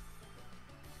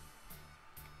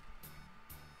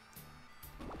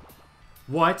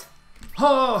 What?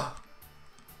 Oh!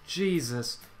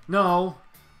 Jesus. No.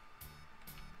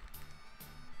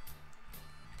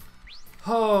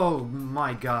 Oh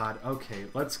my god. Okay,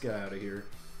 let's get out of here.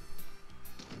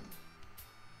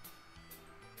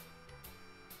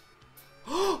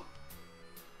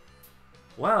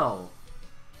 Well,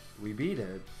 we beat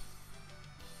it.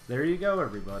 There you go,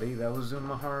 everybody. That was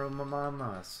Umihara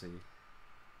Kawase.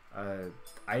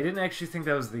 I didn't actually think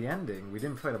that was the ending. We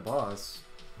didn't fight a boss.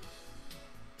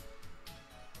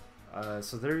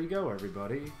 So there you go,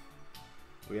 everybody.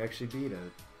 We actually beat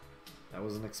it. I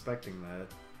wasn't expecting that.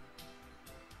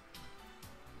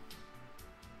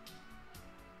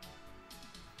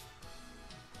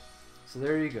 So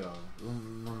there you go,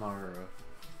 Umihara.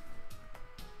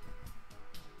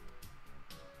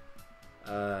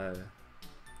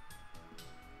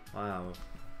 Wow.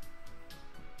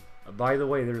 By the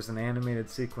way, there's an animated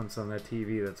sequence on that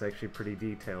TV that's actually pretty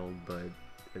detailed, but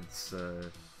it's,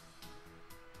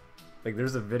 like,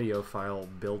 there's a video file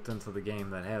built into the game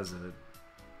that has it,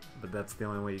 but that's the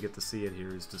only way you get to see it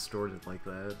here is distorted like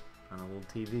that on a little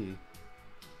TV.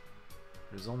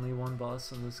 There's only one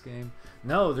boss in this game.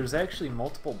 No, there's actually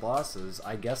multiple bosses.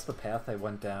 I guess the path I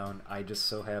went down, I just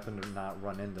so happened to not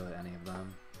run into any of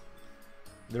them.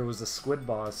 There was a squid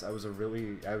boss I was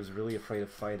really afraid of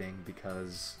fighting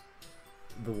because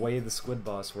the way the squid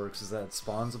boss works is that it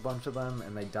spawns a bunch of them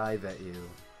and they dive at you.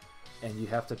 And you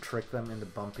have to trick them into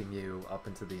bumping you up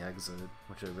into the exit,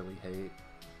 which I really hate.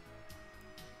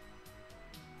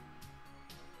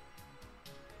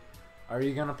 Are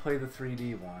you gonna play the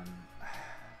 3D one?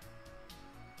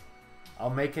 I'll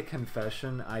make a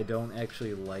confession, I don't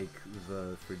actually like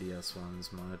the 3DS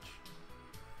ones much.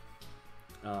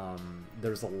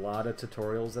 There's a lot of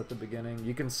tutorials at the beginning.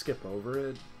 You can skip over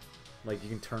it, like you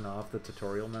can turn off the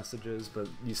tutorial messages, but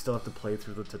you still have to play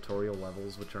through the tutorial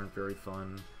levels, which aren't very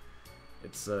fun.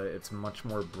 It's much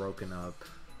more broken up.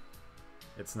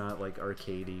 It's not like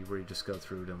arcadey where you just go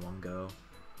through it in one go.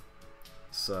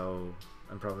 So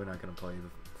I'm probably not gonna play the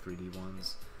 3D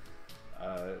ones.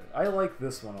 I like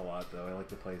this one a lot though. I like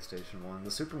the PlayStation one.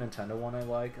 The Super Nintendo one I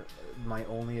like. My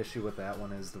only issue with that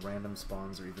one is the random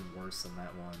spawns are even worse than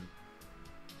that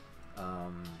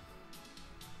one.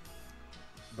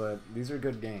 But these are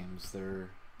good games. They're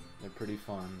pretty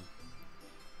fun.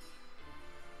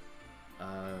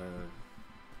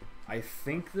 I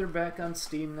think they're back on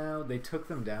Steam now. They took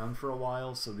them down for a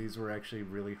while, so these were actually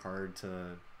really hard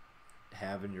to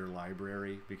have in your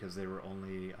library because they were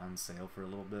only on sale for a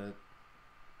little bit.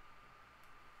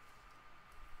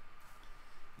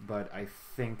 But I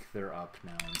think they're up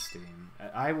now on Steam.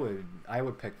 I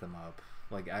would pick them up.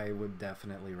 Like, I would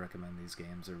definitely recommend these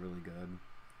games. They're really good.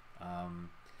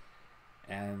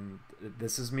 And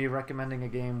this is me recommending a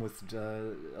game with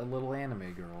a little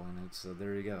anime girl in it, so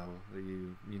there you go.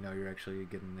 You know you're actually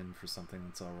getting in for something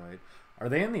that's alright. Are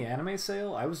they in the anime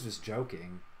sale? I was just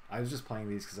joking. I was just playing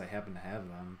these because I happen to have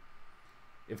them.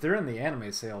 If they're in the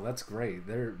anime sale, that's great.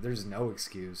 There's no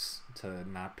excuse to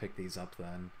not pick these up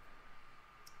then.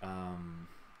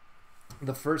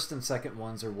 The first and second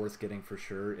ones are worth getting for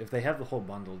sure. If they have the whole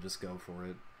bundle, just go for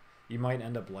it. You might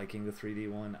end up liking the 3D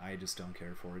one. I just don't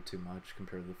care for it too much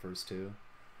compared to the first two.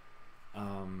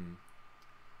 But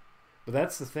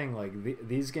that's the thing, like,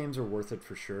 these games are worth it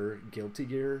for sure. Guilty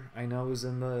Gear, I know, is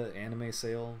in the anime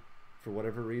sale for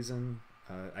whatever reason.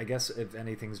 I guess if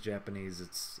anything's Japanese,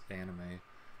 it's anime.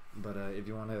 But if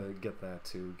you want to get that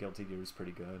too, Guilty Gear is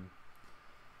pretty good.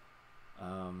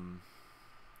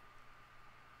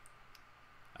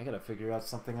 I gotta figure out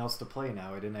something else to play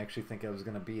now. I didn't actually think I was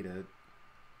gonna beat it.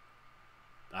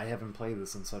 I haven't played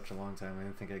this in such a long time. I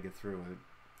didn't think I'd get through it.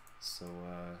 So,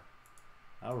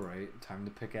 alright, time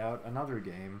to pick out another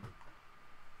game.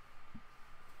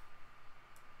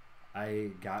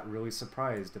 I got really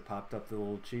surprised. It popped up the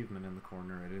little achievement in the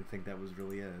corner. I didn't think that was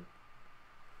really it.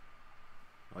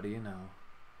 What do you know?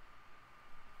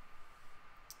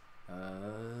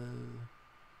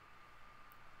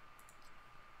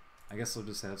 I guess I'll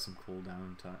just have some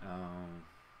cooldown time.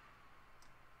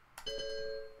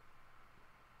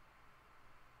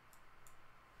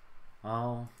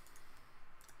 Well,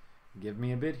 give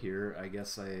me a bit here. I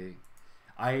guess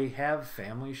I have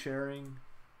family sharing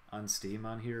on Steam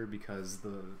on here because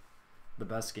the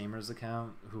Best Gamers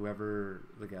account, whoever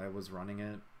the guy was running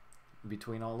it,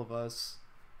 between all of us,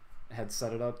 had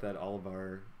set it up that all of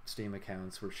our Steam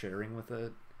accounts were sharing with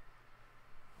it.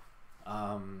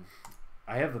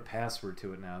 I have the password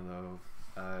to it now,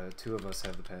 though. 2 of us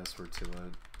have the password to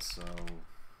it, so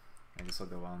I guess I'll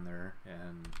go on there,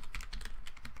 and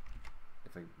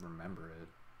if I remember it.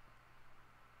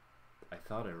 I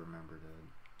thought I remembered it.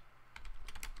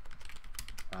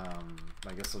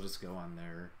 I guess I'll just go on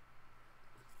there,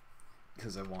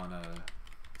 because I want to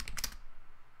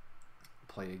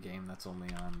play a game that's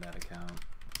only on that account.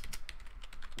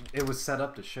 It was set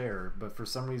up to share, but for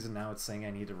some reason now it's saying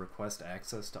I need to request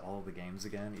access to all the games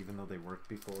again, even though they worked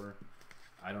before.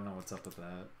 I don't know what's up with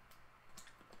that.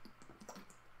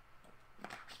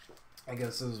 I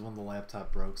guess it was when the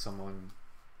laptop broke, someone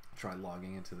tried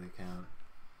logging into the account.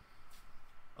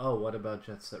 Oh, what about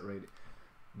Jet Set Radio?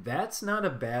 That's not a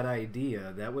bad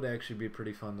idea. That would actually be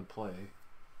pretty fun to play.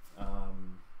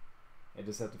 I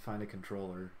just have to find a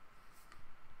controller.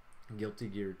 Guilty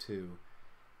Gear 2.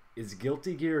 Is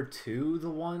Guilty Gear 2 the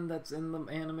one that's in the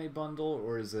anime bundle,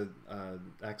 or is it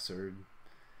Xrd?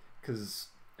 Because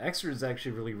Xrd is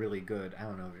actually really, really good. I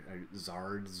don't know,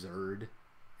 Xrd,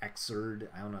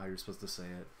 I don't know how you're supposed to say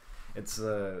it. It's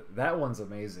that one's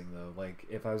amazing though. Like,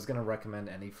 if I was gonna recommend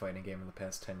any fighting game in the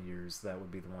past 10 years, that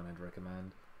would be the one I'd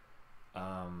recommend.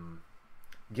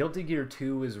 Guilty Gear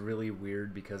 2 is really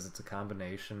weird because it's a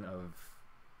combination of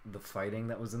the fighting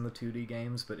that was in the 2D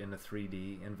games, but in a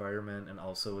 3D environment, and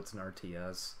also it's an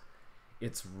RTS.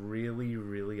 It's really,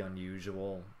 really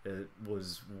unusual. It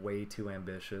was way too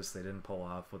ambitious. They didn't pull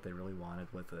off what they really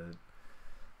wanted with it.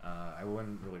 I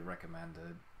wouldn't really recommend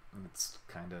it. It's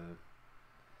kind of...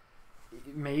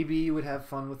 Maybe you would have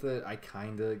fun with it. I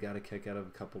kind of got a kick out of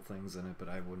a couple things in it, but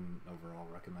I wouldn't overall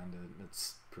recommend it.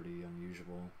 It's pretty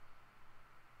unusual.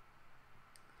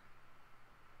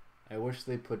 I wish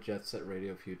they put Jet Set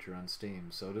Radio Future on Steam.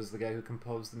 So does the guy who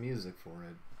composed the music for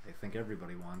it. I think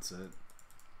everybody wants it.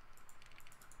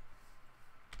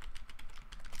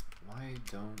 Why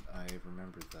don't I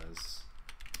remember this?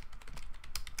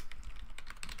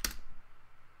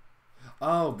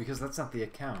 Oh, because that's not the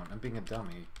account. I'm being a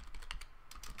dummy.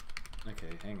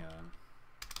 Okay, hang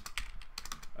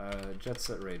on. Jet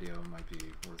Set Radio might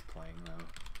be worth playing, though.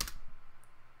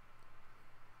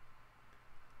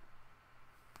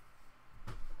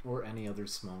 Or any other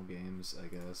small games, I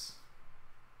guess.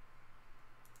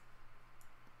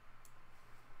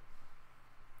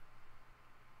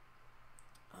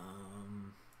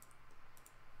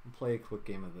 We'll play a quick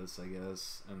game of this, I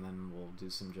guess, and then we'll do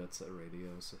some Jet Set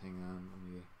Radio, so hang on, let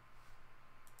me...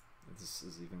 If this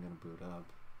is even gonna boot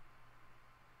up.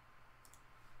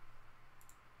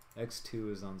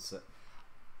 X2 is on set.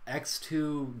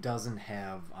 X2 doesn't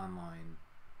have online.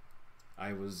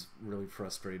 I was really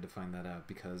frustrated to find that out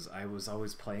because I was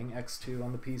always playing X2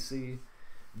 on the PC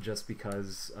just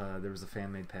because there was a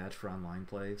fan-made patch for online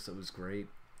play, so it was great.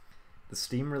 The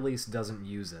Steam release doesn't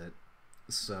use it,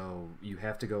 so you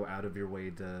have to go out of your way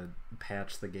to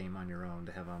patch the game on your own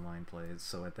to have online plays,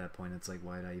 so at that point it's like,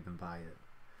 why did I even buy it?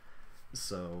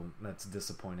 So that's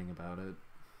disappointing about it.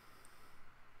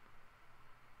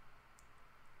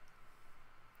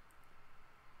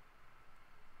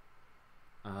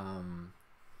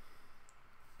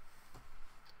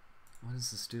 What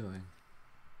is this doing?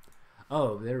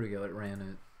 Oh, there we go, it ran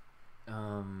it.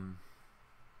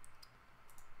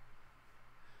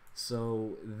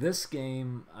 So this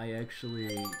game, a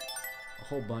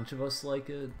whole bunch of us like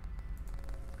it.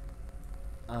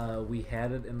 We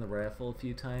had it in the raffle a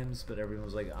few times, but everyone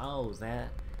was like, oh,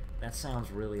 that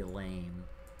sounds really lame.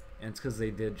 And it's because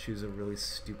they did choose a really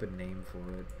stupid name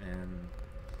for it, and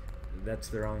that's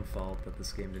their own fault that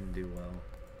this game didn't do well.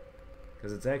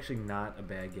 Because it's actually not a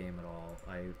bad game at all.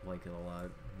 I like it a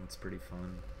lot. It's pretty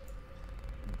fun.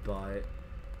 But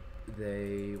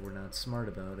they were not smart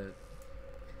about it.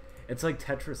 It's like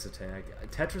Tetris Attack.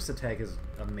 Tetris Attack is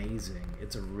amazing.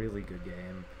 It's a really good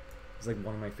game. It's like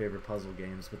one of my favorite puzzle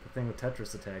games. But the thing with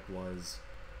Tetris Attack was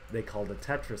they called it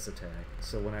Tetris Attack.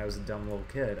 So when I was a dumb little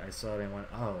kid, I saw it and went,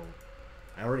 oh,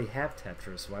 I already have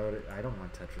Tetris. Why would I don't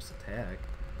want Tetris Attack.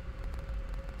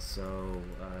 So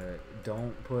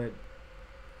don't put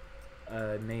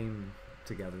a name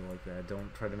together like that.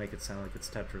 Don't try to make it sound like it's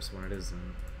Tetris when it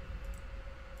isn't.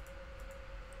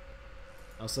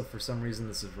 Also, for some reason,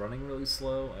 this is running really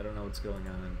slow. I don't know what's going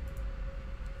on.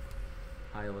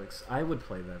 Hylix. I would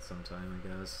play that sometime, I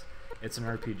guess. It's an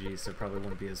RPG, so it probably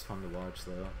wouldn't be as fun to watch,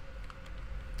 though.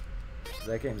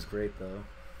 That game's great, though.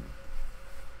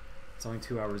 It's only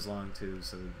 2 hours long, too,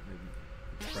 so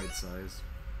it's right-sized.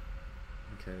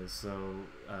 Okay, so,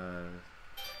 I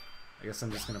guess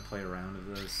I'm just gonna play around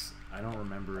with this. I don't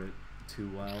remember it too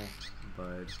well,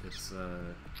 but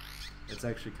it's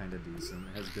actually kind of decent.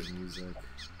 It has good music.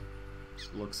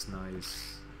 Looks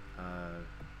nice.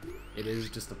 It is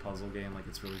just a puzzle game, like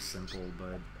it's really simple,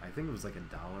 but I think it was like $1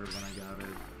 when I got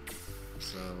it,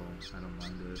 so I don't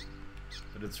mind it.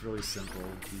 But it's really simple.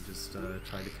 You just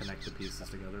try to connect the pieces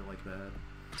together like that,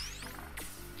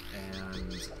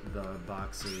 and the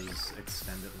boxes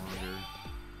extend it longer.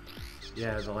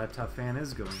 Yeah, the laptop fan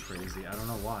is going crazy. I don't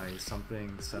know why.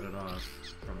 Something set it off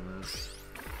from this.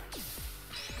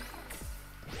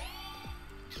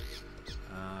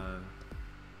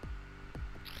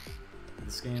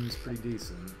 This game's pretty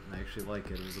decent. I actually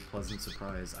like it. It was a pleasant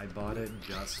surprise. I bought it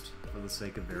just for the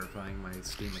sake of verifying my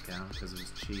Steam account because it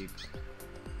was cheap.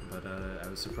 But I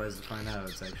was surprised to find out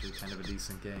it's actually kind of a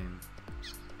decent game.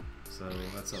 So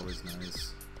that's always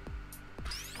nice.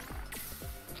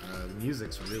 The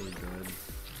music's really good.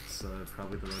 It's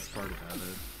probably the best part about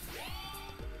it.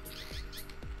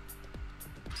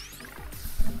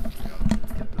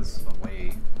 Gotta get this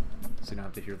away so you don't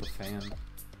have to hear the fan.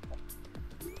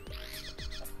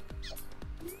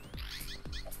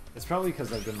 It's probably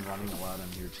because I've been running a lot on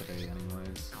here today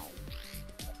anyways.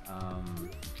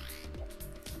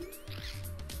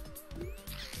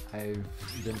 I've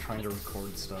been trying to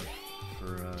record stuff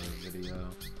for a video,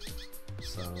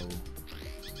 so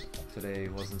today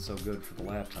wasn't so good for the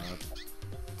laptop.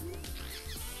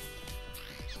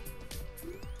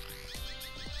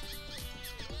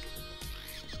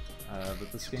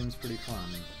 But this game's pretty fun.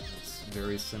 It's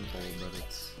very simple, but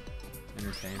it's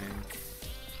entertaining.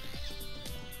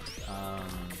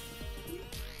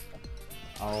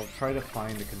 I'll try to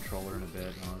find a controller in a bit,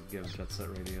 and I'll give Jet Set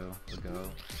Radio a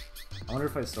go. I wonder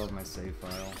if I still have my save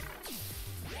file.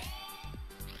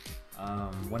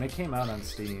 When it came out on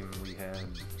Steam, we had,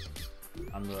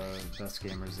 on the Best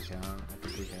Gamers account, I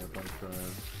think we had like the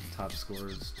top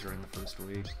scores during the first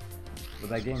week. But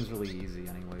that game's really easy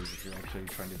anyways if you're actually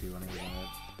trying to do any of that.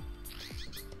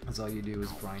 Because all you do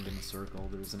is grind in a circle,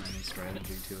 there isn't any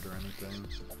strategy to it or anything.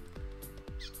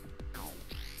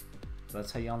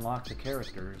 That's how you unlock the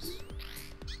characters.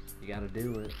 You gotta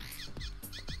do it.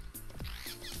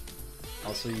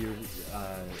 Also,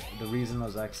 the reason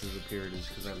those X's appeared is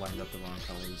because I lined up the wrong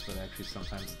colors, but actually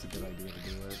sometimes it's a good idea to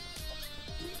do it.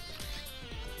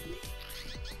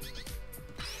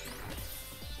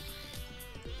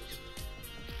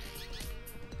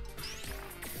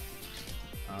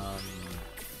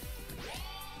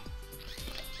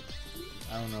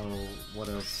 I don't know what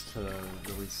else to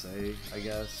really say, I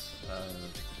guess.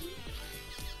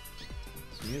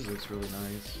 This music's really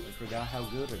nice. I forgot how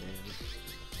good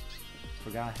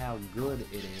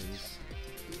it is.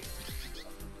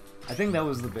 I think that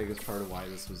was the biggest part of why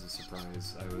this was a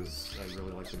surprise. I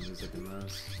really like the music in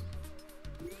this.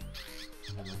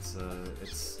 And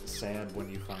it's sad when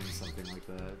you find something like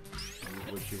that.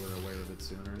 I wish you were aware of it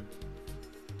sooner.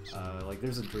 Like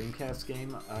there's a Dreamcast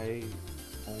game I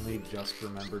only just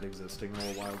remembered existing a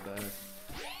little while back.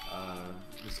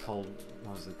 It was called,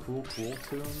 what was it, Cool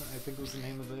Tune, I think was the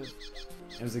name of it.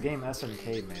 It was a game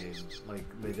SNK made, like,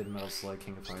 they did Metal Slug,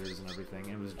 King of Fighters and everything.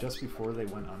 It was just before they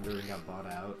went under and got bought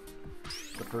out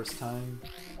the first time.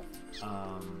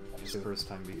 It's the first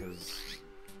time because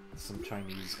some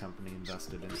Chinese company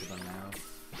invested into them now.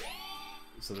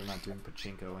 So they're not doing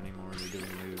Pachinko anymore, they're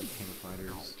doing new King of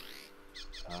Fighters.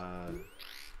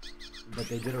 But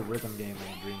they did a rhythm game on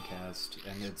the Dreamcast,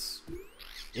 and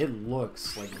it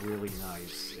looks like really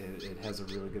nice. It has a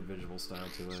really good visual style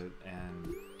to it,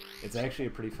 and it's actually a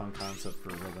pretty fun concept for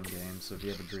a rhythm game, so if you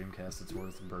have a Dreamcast, it's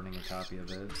worth burning a copy of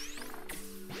it.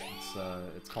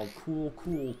 It's called Cool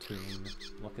Tune.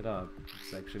 Look it up.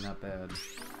 It's actually not bad.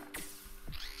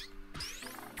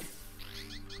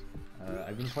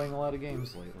 I've been playing a lot of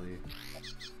games lately,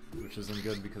 which isn't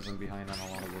good because I'm behind on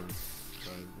a lot of work,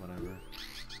 but whatever.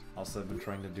 Also, I've been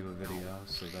trying to do a video,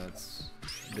 so that's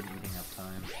been eating up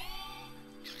time.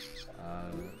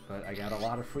 But I got a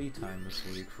lot of free time this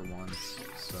week for once,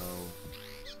 so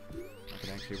I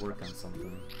can actually work on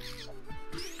something.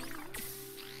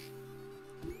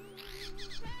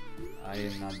 I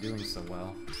am not doing so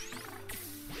well.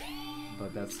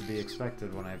 But that's to be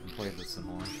expected when I haven't played this in a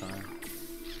long time.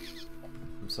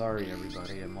 I'm sorry,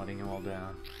 everybody. I'm letting you all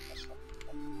down.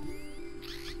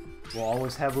 We'll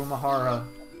always have Umihara.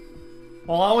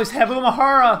 We'll always have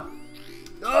Umihara!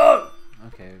 Ugh!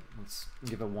 Okay, let's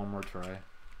give it one more try.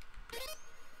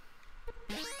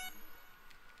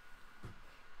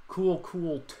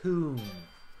 Cool tune.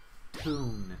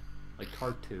 Tune. Like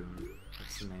cartoon.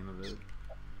 That's the name of it.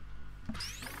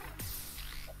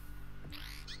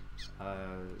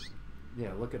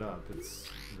 Yeah, look it up. It's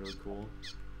really cool.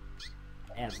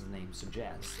 As the name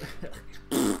suggests.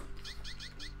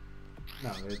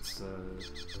 No, it's,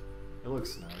 it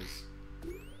looks nice.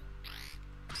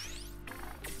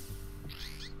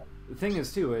 The thing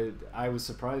is, too, I was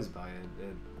surprised by it.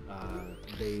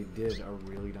 They did a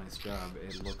really nice job.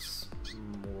 It looks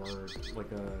more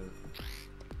like a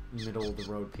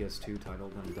middle-of-the-road PS2 title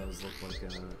than it does look like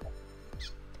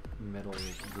a middle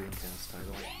Dreamcast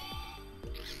title.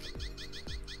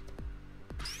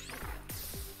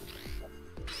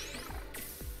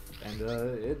 And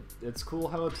it's cool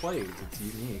how it plays. It's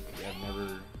unique. I've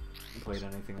never played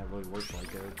anything that really worked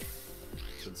like it.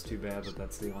 So it's too bad that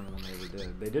that's the only one they ever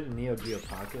did. They did a Neo Geo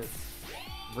Pocket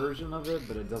version of it,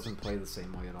 but it doesn't play the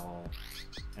same way at all.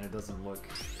 And it doesn't look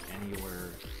anywhere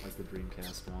like the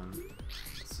Dreamcast one.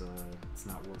 It's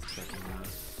not worth checking out.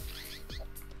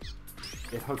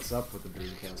 It hooks up with the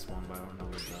Dreamcast one, but I don't know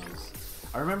what it does.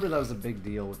 I remember that was a big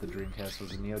deal with the Dreamcast,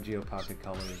 was the Neo Geo Pocket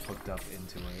Color hooked up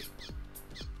into it.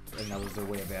 And that was their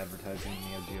way of advertising the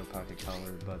Neo Geo Pocket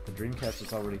Color, but the Dreamcast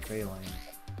was already failing,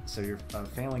 so your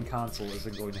failing console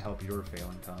isn't going to help your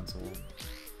failing console.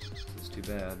 It's too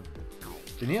bad.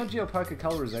 The Neo Geo Pocket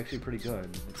Color is actually pretty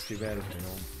good. It's too bad it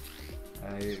failed.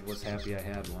 I was happy I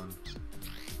had one.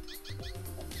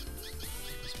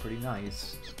 It's pretty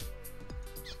nice.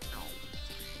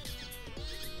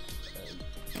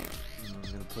 I'm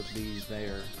gonna put these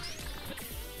there.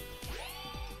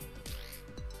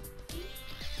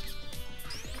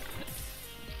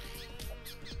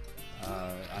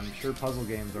 I'm sure puzzle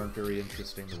games aren't very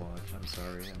interesting to watch. I'm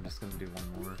sorry. I'm just gonna do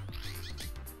one more.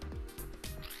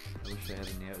 I wish I had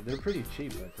a Neo. They're pretty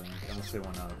cheap, I think, unless they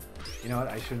went up. You know what?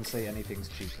 I shouldn't say anything's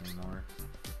cheap anymore,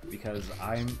 because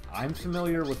I'm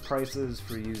familiar with prices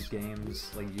for used games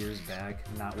like years back,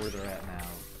 not where they're at now.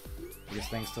 Because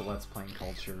thanks to Let's Playing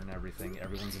culture and everything,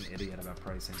 everyone's an idiot about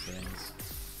pricing things.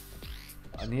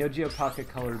 A Neo Geo Pocket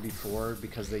Color before,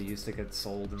 because they used to get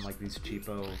sold in like these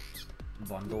cheapo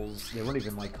bundles. They weren't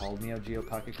even like called Neo Geo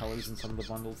Pocket Colors in some of the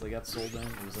bundles they got sold in.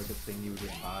 It was like a thing you would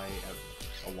just buy at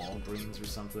a Walgreens or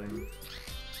something.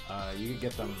 You could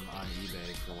get them on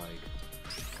eBay for like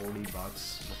 $40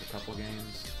 with a couple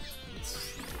games.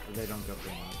 They don't go for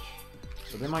much.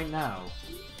 But they might now.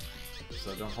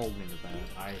 So don't hold me to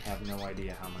that. I have no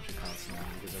idea how much it costs now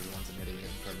because everyone's an idiot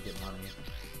and trying to get money.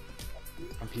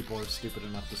 And people are stupid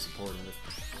enough to support it.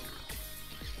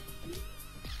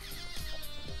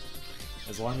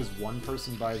 As long as one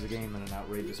person buys a game at an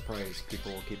outrageous price,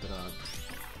 people will keep it up.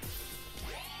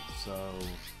 So,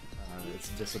 it's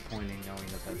disappointing knowing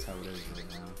that that's how it is right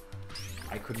now.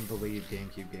 I couldn't believe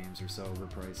GameCube games are so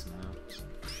overpriced now.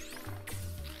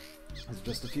 Because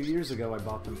just a few years ago I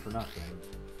bought them for nothing,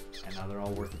 and now they're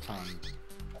all worth a ton.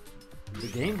 The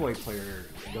Game Boy player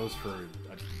goes for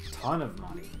a ton of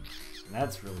money, and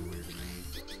that's really weird to me.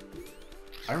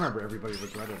 I remember everybody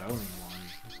regretted owning one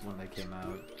when they came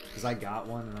out, because I got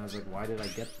one and I was like, why did I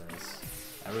get this?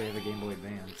 I already have a Game Boy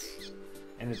Advance.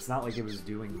 And it's not like it was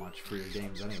doing much for your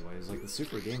games anyways. Like, the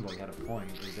Super Game Boy had a point.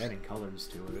 It was adding colors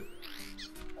to it.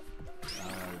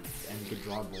 And you could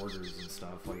draw borders and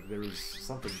stuff. Like, there was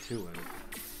something to it.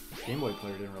 Game Boy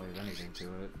player didn't really have anything to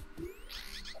it.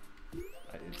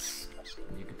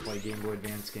 You could play Game Boy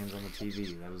Advance games on the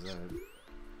TV. That was it.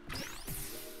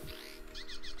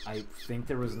 I think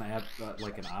there was an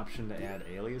like an option to add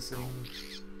aliasing.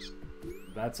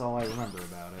 That's all I remember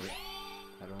about it.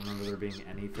 I don't remember there being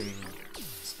anything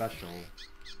special.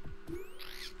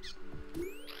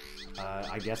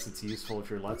 I guess it's useful if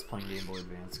you're Let's Playing Game Boy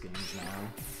Advance games now.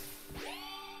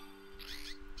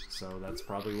 So that's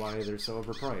probably why they're so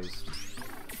overpriced.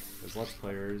 Because Let's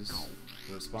Players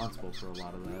are responsible for a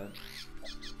lot of that.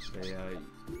 They,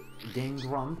 Game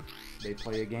Grump, they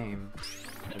play a game,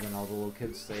 and then all the little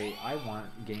kids say, I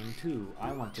want game 2,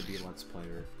 I want to be a Let's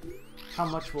Player. How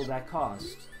much will that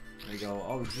cost? And they go,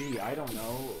 oh gee, I don't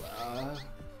know,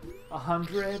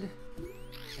 100?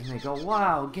 And they go,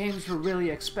 wow, games were really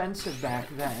expensive back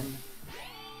then.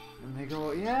 And they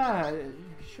go, yeah,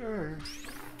 sure.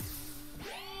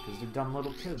 Because they're dumb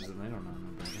little kids and they don't know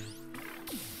no better.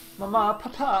 Mama,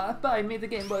 Papa, buy me the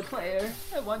Game Boy player.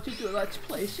 I want to do a Let's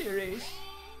Play series.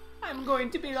 I'm going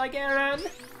to be like Aaron.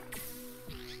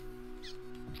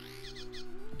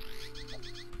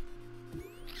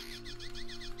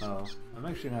 Oh, I'm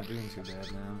actually not doing too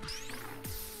bad now.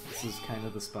 This is kind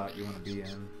of the spot you want to be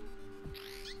in.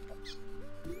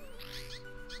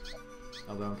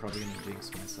 Although I'm probably going to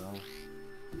jinx myself.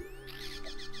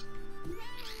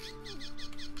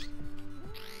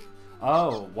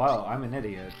 Oh, wow, I'm an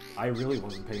idiot. I really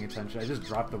wasn't paying attention. I just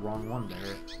dropped the wrong one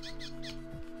there.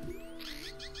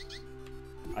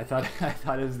 I thought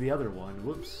it was the other one.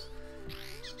 Whoops.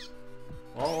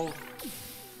 Well,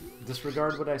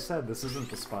 disregard what I said. This isn't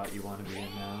the spot you want to be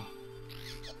in now.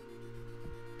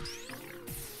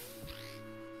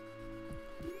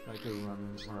 I could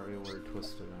run Mario where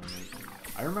twisted on it.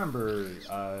 I remember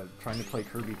trying to play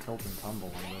Kirby Tilt and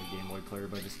Tumble on the Game Boy player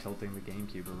by just tilting the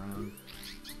GameCube around.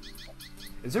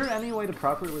 Is there any way to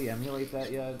properly emulate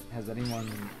that yet? Has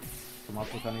anyone come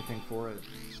up with anything for it?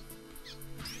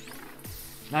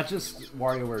 Not just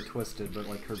WarioWare Twisted, but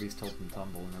like Kirby's Tilt and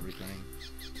Tumble and everything.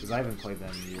 Because I haven't played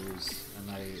that in years, and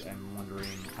I'm wondering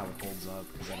how it holds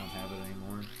up because I don't have it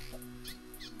anymore.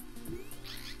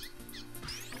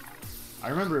 I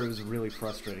remember it was really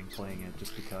frustrating playing it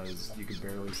just because you could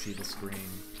barely see the screen.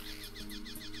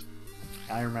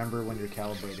 I remember when you're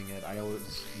calibrating it, I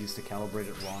always used to calibrate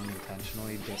it wrong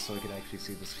intentionally just so I could actually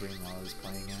see the screen while I was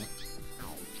playing it.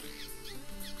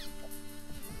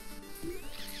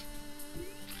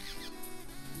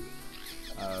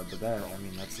 But that, I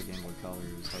mean, that's the Game Boy Color.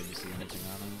 It was hard to see anything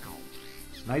on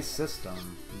it. Nice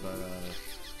system, but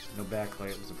no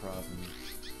backlight was a problem.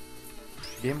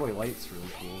 Game Boy Light's really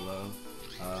cool, though.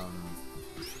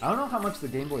 I don't know how much the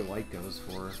Game Boy Light goes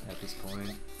for at this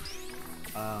point.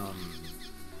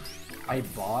 I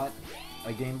bought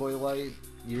a Game Boy Light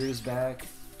years back.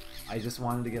 I just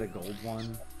wanted to get a gold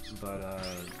one, but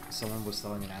someone was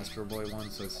selling an Astro Boy one,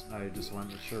 so I just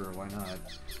went, sure, why not?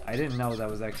 I didn't know that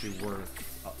was actually worth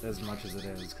as much as it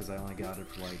is, because I only got it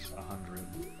for like 100.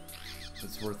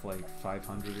 It's worth like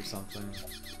 500 or something.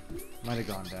 Might have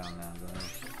gone down now,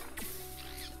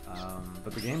 though.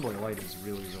 But the Game Boy Light is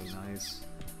really, really nice.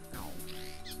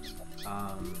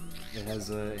 It has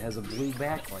a blue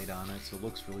backlight on it, so it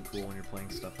looks really cool when you're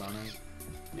playing stuff on it.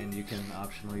 And you can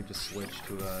optionally just switch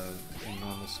to a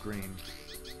normal screen,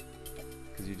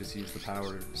 because you just use the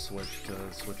power switch to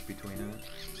switch between it.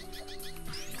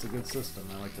 It's a good system.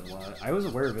 I liked it a lot. I was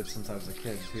aware of it since I was a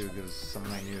kid too, because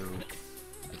someone I knew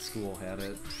at school had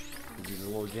it. Because he's a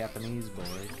little Japanese boy.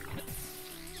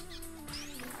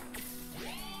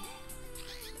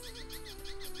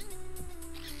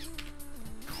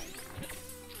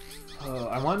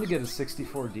 I wanted to get a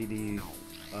 64DD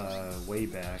way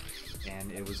back,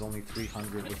 and it was only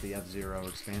 300 with the F-Zero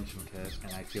expansion kit,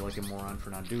 and I feel like a moron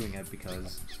for not doing it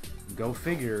because, go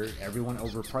figure, everyone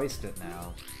overpriced it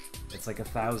now. It's like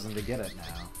 $1,000 to get it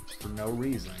now, for no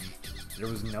reason. There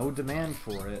was no demand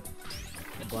for it,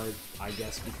 but I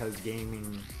guess because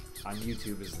gaming on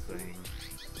YouTube is the thing,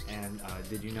 and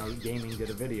did you know gaming did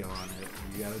a video on it?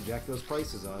 You gotta jack those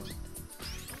prices up.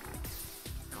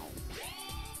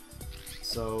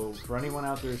 So, for anyone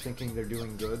out there thinking they're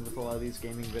doing good with a lot of these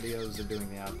gaming videos, they're doing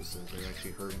the opposite. They're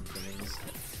actually hurting things,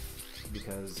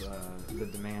 because the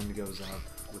demand goes up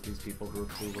with these people who are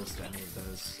clueless to any of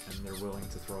this, and they're willing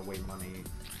to throw away money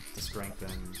to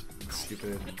strengthen the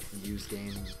stupid used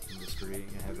game industry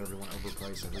and have everyone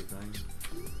overprice everything.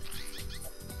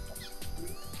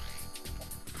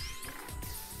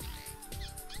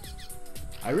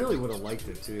 I really would have liked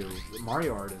it too. The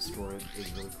Mario Artist for it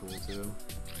is really cool too.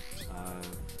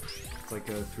 It's like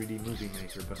a 3D movie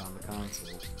maker, but on the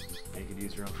console. You could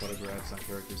use your own photographs on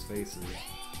characters' faces.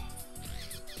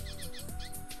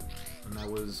 And that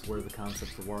was where the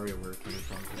concept for WarioWare came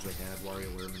from, because they had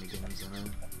WarioWare minigames in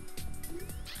it.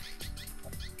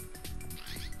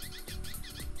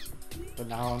 But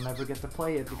now I'll never get to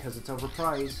play it because it's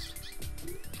overpriced.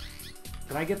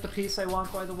 Can I get the piece I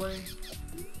want, by the way?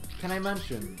 Can I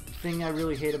mention, the thing I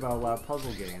really hate about a lot of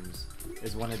puzzle games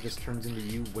is when it just turns into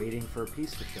you waiting for a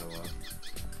piece to show up.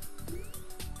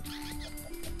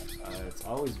 It's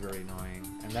always very annoying,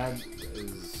 and that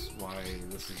is why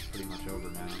this is pretty much over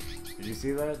now. Did you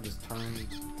see that? Just turned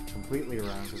completely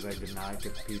around because I did not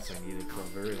get the piece I needed for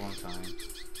a very long time.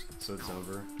 So it's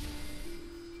over.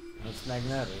 That's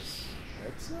Magnetis.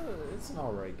 It's an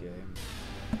alright game.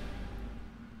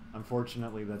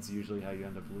 Unfortunately, that's usually how you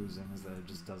end up losing, is that it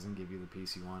just doesn't give you the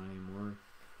piece you want anymore.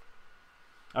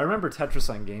 I remember Tetris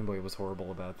on Game Boy was horrible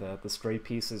about that. The stray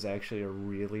piece is actually a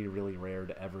really, really rare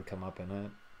to ever come up in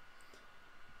it.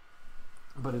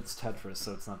 But it's Tetris,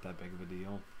 so it's not that big of a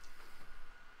deal.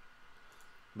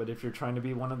 But if you're trying to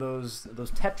be one of those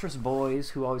Tetris boys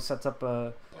who always sets up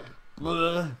a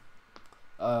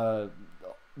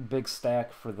big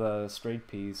stack for the straight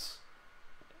piece,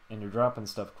 and you're dropping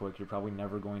stuff quick, you're probably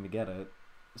never going to get it.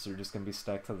 So you're just going to be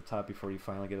stacked to the top before you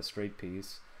finally get a straight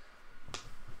piece.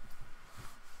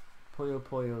 Puyo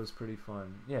Puyo is pretty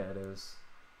fun. Yeah, it is.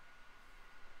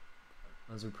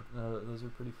 Those are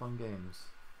pretty fun games.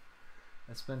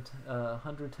 I spent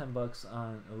 $110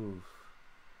 on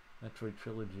Metroid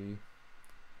Trilogy.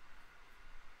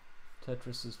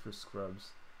 Tetris is for scrubs.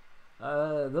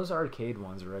 Those arcade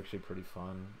ones are actually pretty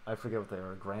fun. I forget what they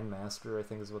are. Grandmaster, I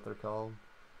think is what they're called.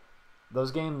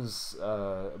 Those games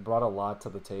brought a lot to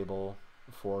the table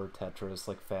for Tetris,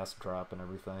 like fast drop and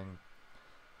everything.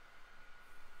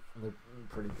 They're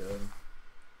pretty good.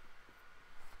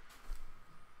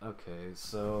 Okay,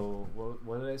 so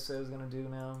what did I say I was gonna do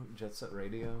now? Jet Set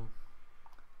Radio?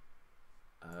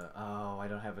 Oh, I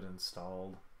don't have it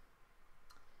installed.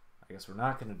 I guess we're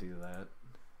not gonna do that.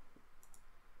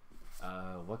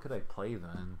 What could I play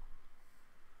then?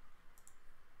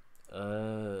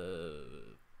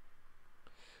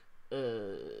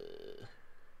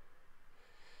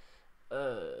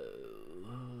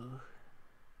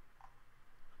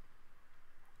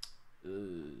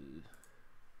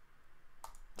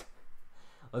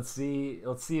 Let's see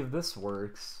if this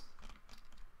works.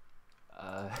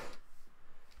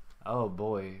 Oh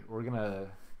boy, we're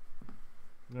gonna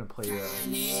play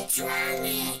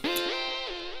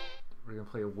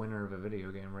a winner of a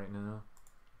video game right now.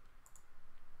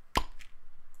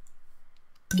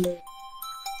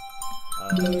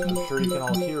 I'm sure you can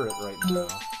all hear it right now.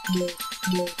 Because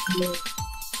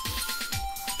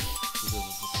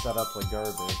it's set up like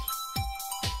garbage.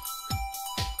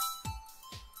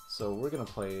 So we're gonna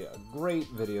play a great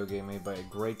video game made by a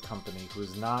great company who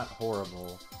is not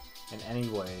horrible in any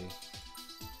way.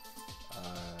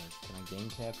 Can I game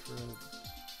capture it?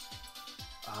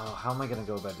 Oh, how am I gonna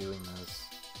go about doing this?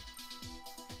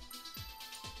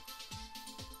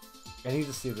 I need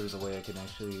to see if there's a way I can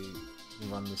actually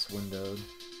run this windowed.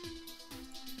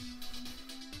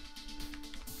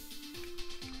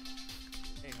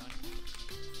 Hang on.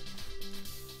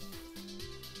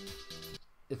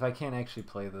 If I can't actually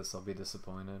play this, I'll be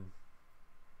disappointed.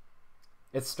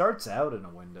 It starts out in a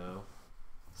window,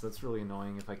 so that's really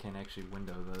annoying if I can't actually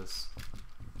window this.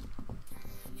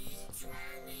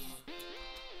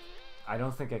 I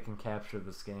don't think I can capture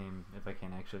this game if I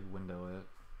can't actually window it.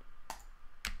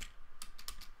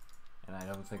 And I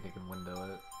don't think I can window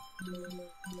it.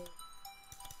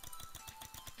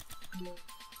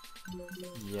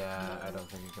 Yeah, I don't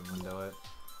think I can window it.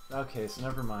 Okay, so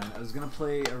never mind. I was gonna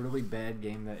play a really bad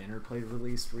game that Interplay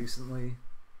released recently,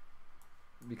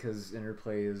 because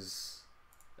Interplay is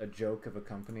a joke of a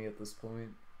company at this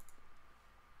point.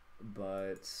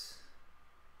 But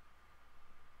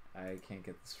I can't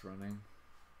get this running.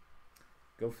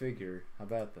 Go figure. How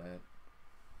about that?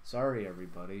 Sorry,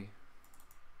 everybody.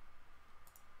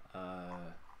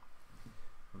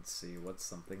 Let's see, what's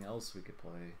something else we could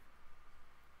play?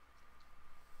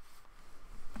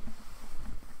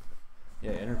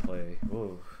 Yeah, Interplay.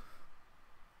 Ooh.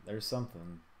 There's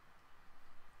something.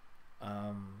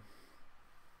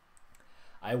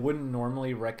 I wouldn't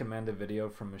normally recommend a video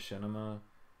from Machinima,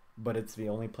 but it's the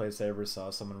only place I ever saw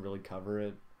someone really cover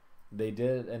it. They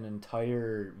did an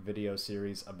entire video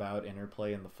series about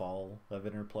Interplay in the fall of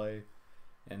Interplay,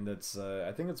 and it's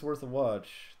I think it's worth a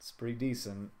watch. It's pretty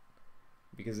decent,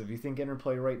 because if you think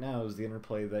Interplay right now is the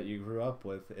Interplay that you grew up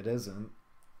with, it isn't.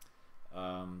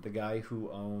 The guy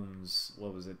who owns,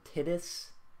 what was it,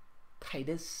 Titus? I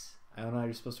don't know how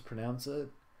you're supposed to pronounce it.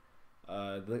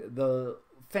 The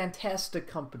fantastic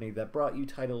company that brought you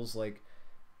titles like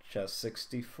Chess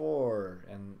 64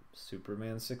 and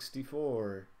Superman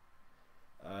 64.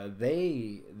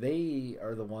 They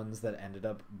are the ones that ended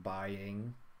up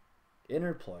buying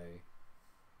Interplay.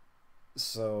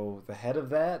 So the head of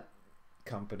that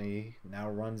company now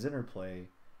runs Interplay,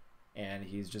 and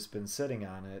he's just been sitting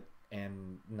on it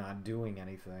and not doing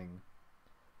anything.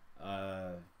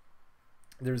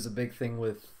 There's a big thing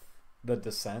with the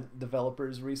Descent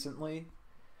developers recently,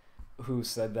 who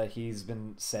said that he's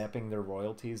been sapping their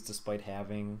royalties despite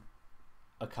having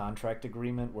a contract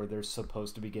agreement where they're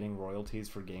supposed to be getting royalties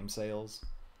for game sales,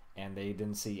 and they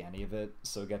didn't see any of it,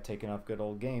 so it got taken off Good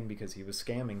Old Game because he was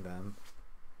scamming them.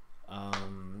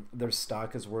 Their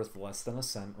stock is worth less than a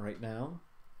cent right now.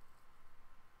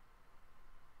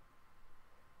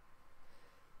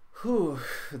 Whew,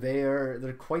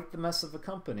 they're quite the mess of a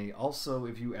company. Also,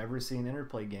 if you ever see an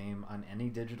Interplay game on any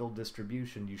digital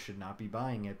distribution, you should not be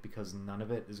buying it because none of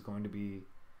it is going to be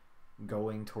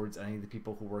going towards any of the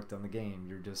people who worked on the game.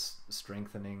 You're just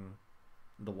strengthening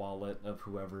the wallet of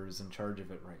whoever is in charge of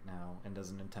it right now and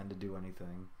doesn't intend to do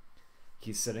anything.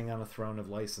 He's sitting on a throne of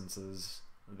licenses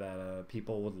that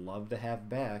people would love to have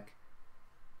back,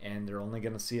 and they're only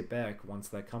going to see it back once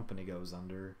that company goes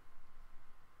under.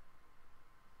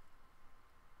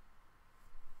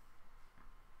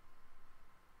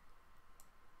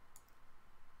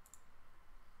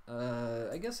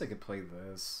 I guess I could play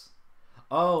this.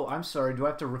 Oh, I'm sorry. Do I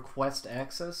have to request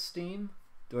access, Steam?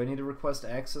 Do I need to request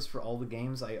access for all the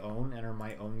games I own and are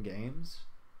my own games?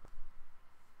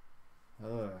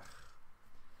 Ugh.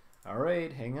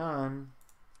 Alright, hang on.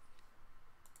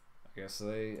 I guess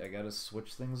I gotta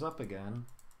switch things up again.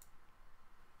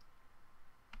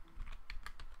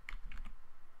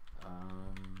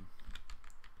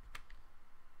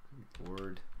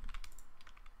 Lord.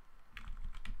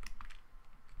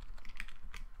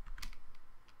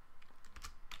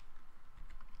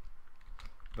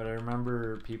 But I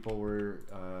remember people were,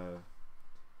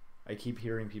 I keep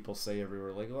hearing people say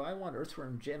everywhere, like, oh, I want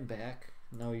Earthworm Jim back.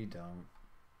 No, you don't.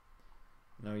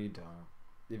 No, you don't.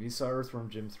 If you saw Earthworm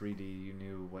Jim 3D, you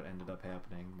knew what ended up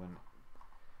happening when,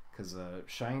 because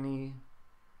Shiny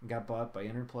got bought by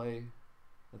Interplay,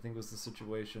 I think was the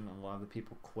situation, and a lot of the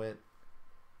people quit.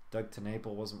 Doug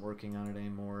TenNapel wasn't working on it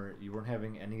anymore. You weren't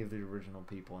having any of the original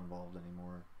people involved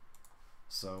anymore.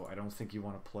 So I don't think you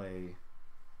want to play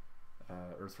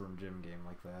Earthworm Jim game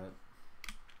like that.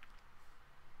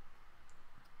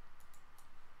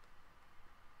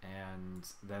 And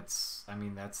that's, I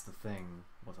mean, that's the thing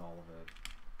with all of it.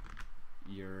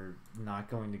 You're not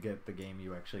going to get the game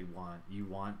you actually want. You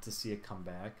want to see it come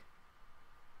back,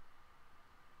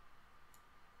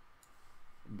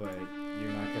 but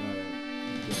you're not gonna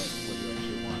get what you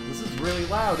actually want. This is really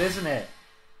loud, isn't it?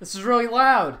 This is really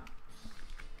loud.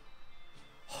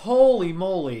 Holy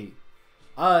moly.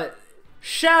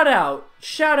 Shout out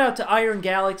to Iron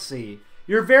Galaxy.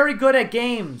 You're very good at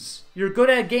games. You're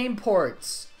good at game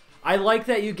ports. I like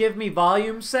that you give me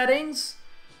volume settings,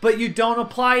 but you don't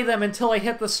apply them until I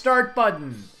hit the start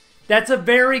button. That's a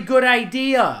very good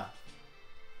idea.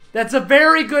 That's a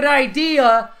very good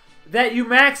idea that you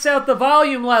max out the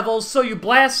volume levels so you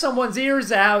blast someone's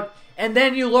ears out and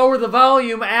then you lower the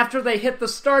volume after they hit the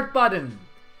start button.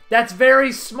 That's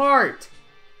very smart.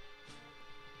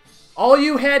 All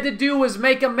you had to do was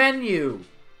make a menu.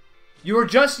 You were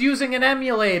just using an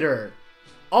emulator.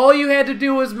 All you had to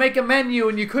do was make a menu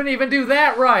and you couldn't even do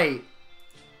that right.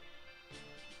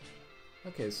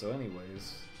 Okay, so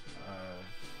anyways,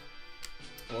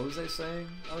 what was I saying?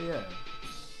 Oh yeah.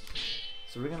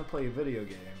 So we're gonna play a video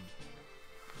game.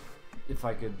 If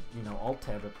I could, you know,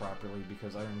 alt-tab it properly,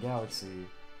 because Iron Galaxy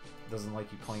doesn't like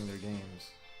you playing their games.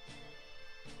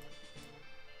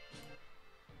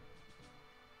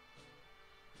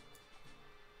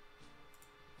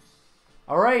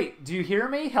 Alright, do you hear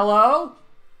me? Hello?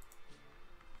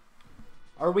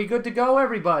 Are we good to go,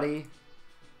 everybody?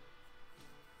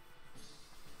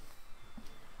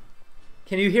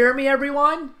 Can you hear me,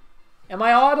 everyone? Am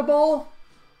I audible?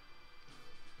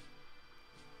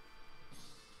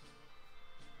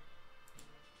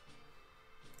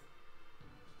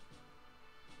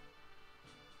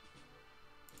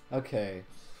 Okay.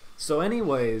 So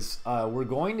anyways, we're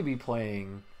going to be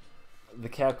playing the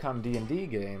Capcom D&D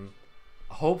game.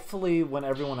 Hopefully, when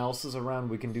everyone else is around,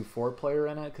 we can do 4-player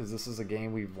in it, because this is a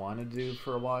game we've wanted to do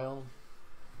for a while.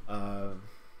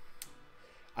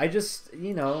 I just,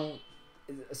 you know,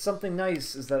 something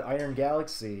nice is that Iron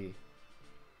Galaxy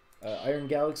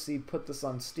put this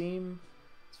on Steam.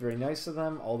 It's very nice of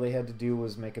them. All they had to do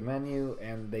was make a menu,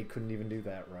 and they couldn't even do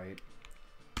that right.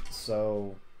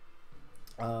 So,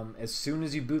 as soon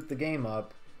as you boot the game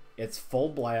up, it's full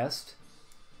blast.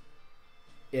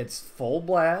 It's full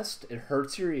blast, it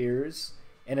hurts your ears,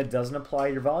 and it doesn't apply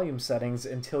your volume settings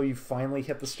until you finally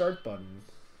hit the start button.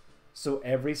 So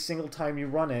every single time you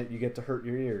run it, you get to hurt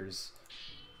your ears.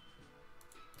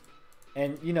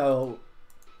 And, you know,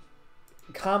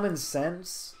 common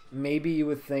sense, maybe you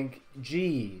would think,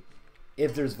 gee,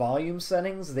 if there's volume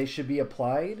settings, they should be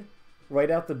applied right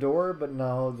out the door, but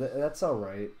no, that's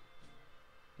alright.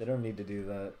 They don't need to do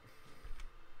that.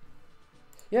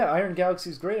 Yeah, Iron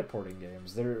Galaxy's great at porting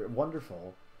games. They're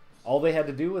wonderful. All they had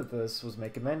to do with this was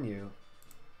make a menu.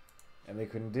 And they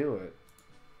couldn't do it.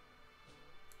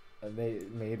 And they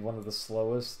made one of the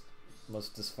slowest,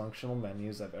 most dysfunctional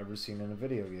menus I've ever seen in a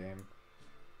video game.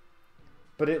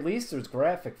 But at least there's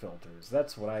graphic filters.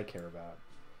 That's what I care about.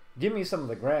 Give me some of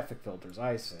the graphic filters,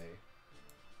 I say.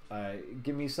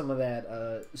 Give me some of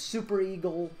that Super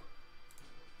Eagle.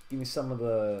 Give me some of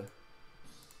the...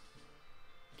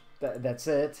 That's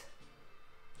it.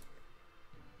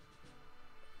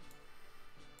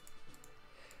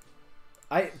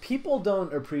 People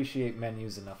don't appreciate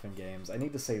menus enough in games. I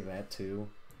need to say that too.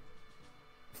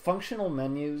 Functional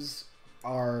menus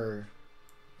are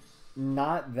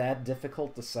not that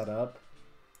difficult to set up,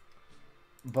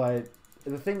 but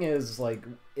the thing is, like,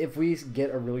 if we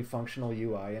get a really functional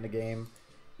UI in a game,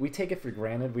 we take it for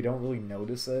granted. We don't really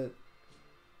notice it.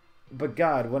 But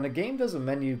God, when a game does a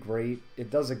menu great, it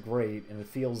does it great, and it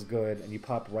feels good, and you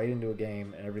pop right into a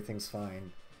game, and everything's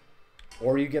fine.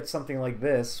 Or you get something like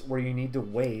this, where you need to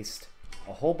waste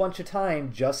a whole bunch of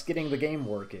time just getting the game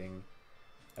working.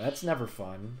 And that's never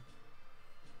fun.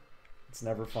 It's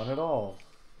never fun at all.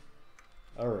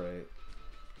 Alright.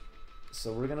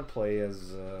 So we're gonna play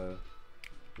as,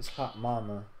 this hot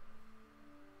mama.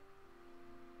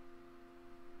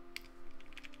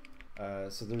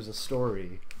 So there's a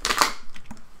story.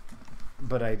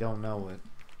 But I don't know it.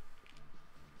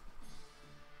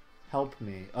 Help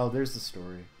me. Oh, there's the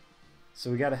story. So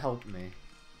we gotta help me.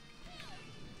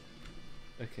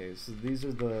 Okay, so these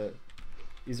are the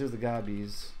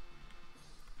gobbies.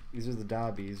 These are the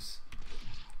dobbies.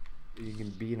 You can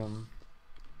beat them,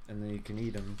 and then you can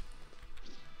eat them.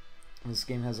 This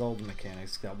game has all the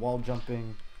mechanics. It's got wall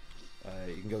jumping.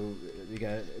 You can go. You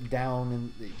got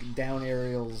down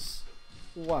aerials.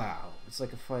 Wow, it's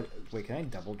like a fight. Wait, can I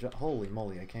double jump? Holy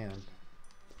moly, I can.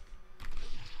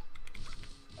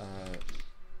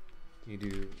 You do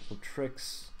little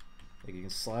tricks. Like you can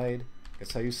slide.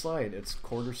 That's how you slide. It's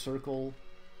quarter circle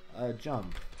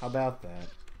jump. How about that?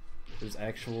 There's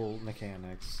actual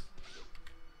mechanics.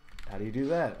 How do you do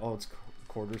that? Oh, it's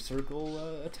quarter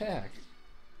circle attack.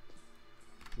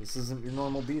 This isn't your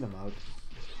normal beat 'em up.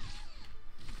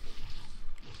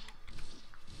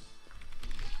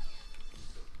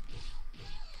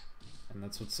 And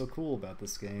that's what's so cool about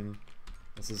this game.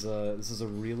 This is a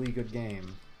really good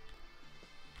game.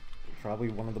 Probably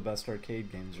one of the best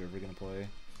arcade games you're ever gonna play.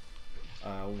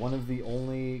 One of the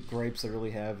only gripes I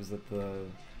really have is that the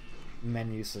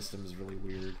menu system is really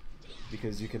weird.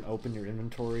 Because you can open your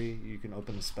inventory, you can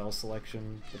open the spell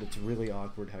selection, but it's really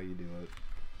awkward how you do it.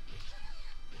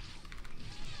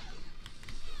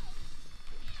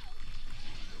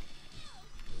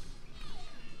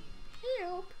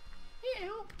 Help!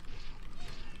 Help!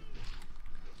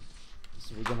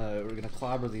 So we're gonna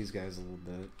clobber these guys a little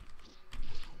bit.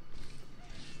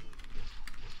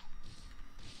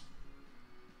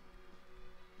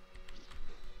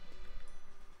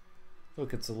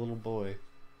 Look, it's a little boy.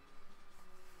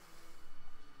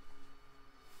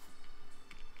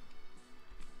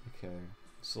 Okay,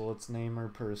 so let's name our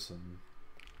person.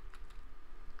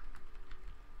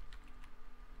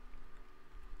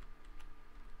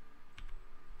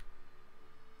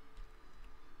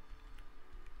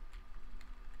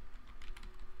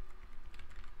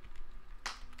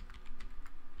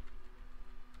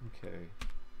 Okay.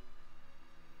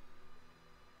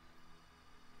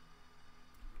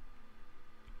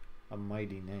 A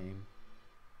mighty name.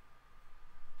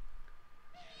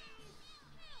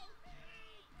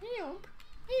 Help!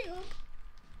 Help!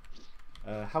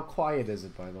 How quiet is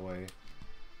it, by the way?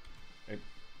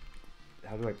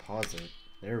 How do I pause it?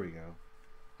 There we go.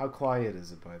 How quiet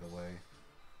is it, by the way?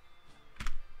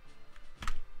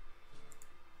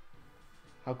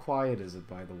 How quiet is it,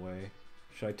 by the way?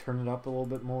 Should I turn it up a little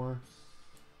bit more?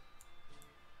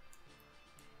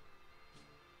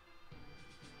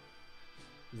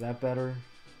 Is that better?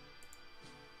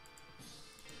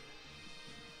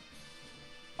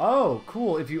 Oh,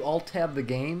 cool. If you alt-tab the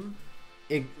game,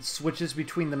 it switches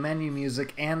between the menu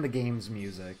music and the game's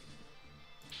music.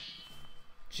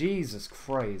 Jesus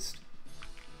Christ.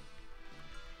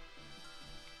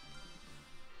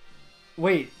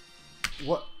 Wait.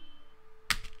 What?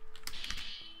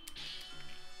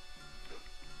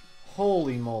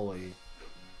 Holy moly.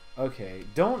 Okay,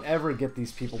 don't ever get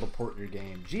these people to port your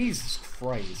game. Jesus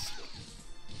Christ.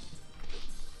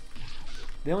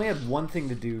 They only had one thing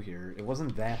to do here. It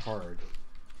wasn't that hard.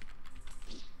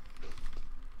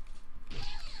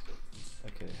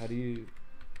 Okay, how do you...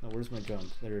 No, where's my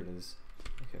jump? There it is.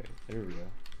 Okay, there we go.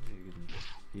 You can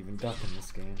even duck in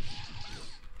this game.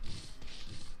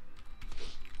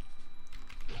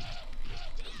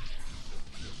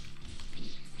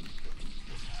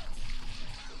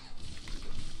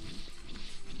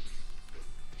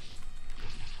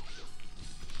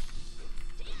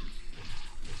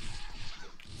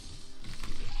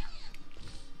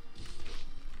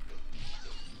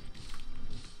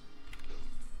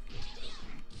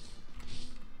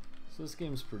 So this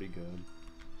game's pretty good.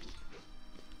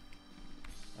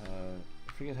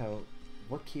 I forget how...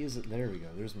 What key is it? There we go.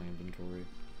 There's my inventory.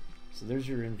 So there's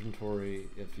your inventory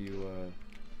if you,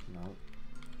 no.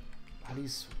 How do you...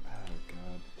 Oh,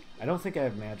 God. I don't think I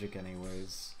have magic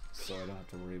anyways, so I don't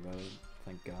have to worry about it.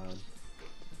 Thank God.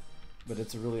 But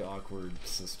it's a really awkward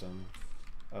system.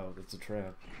 Oh, it's a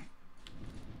trap.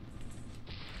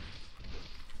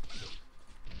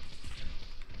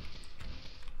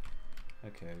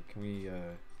 Okay, can we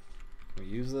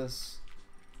use this?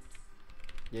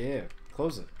 Yeah,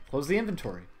 close it. Close the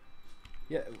inventory.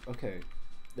 Yeah, okay.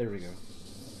 There we go.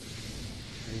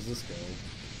 Who's this guy?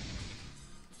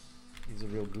 He's a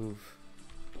real goof.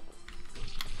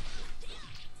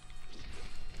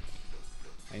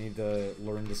 I need to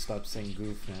learn to stop saying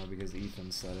goof now because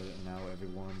Ethan said it, and now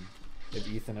everyone, if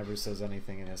Ethan ever says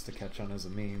anything, it has to catch on as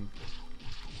a meme.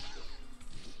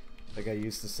 Like I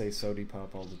used to say sody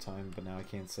pop all the time, but now I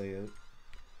can't say it.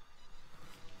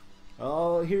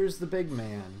 Oh, here's the big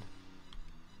man.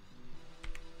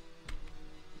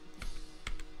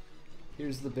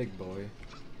 Here's the big boy.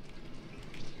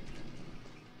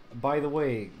 By the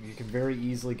way, you can very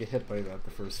easily get hit by that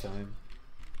the first time.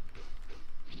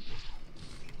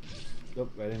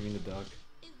 Nope, I didn't mean to duck.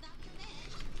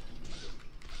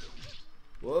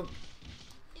 Whoop.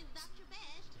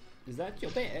 Is that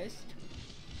your best?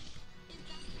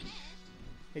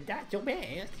 Is that your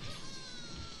best?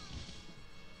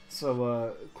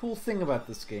 So, cool thing about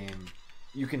this game,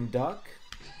 you can duck.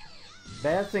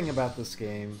 Bad thing about this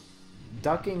game,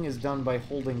 ducking is done by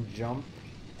holding jump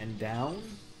and down.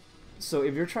 So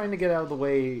if you're trying to get out of the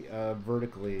way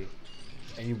vertically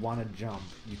and you want to jump,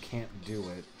 you can't do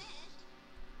it.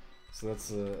 So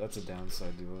that's a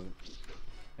downside to it.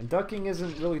 And ducking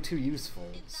isn't really too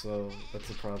useful, so that's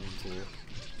a problem too.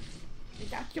 Is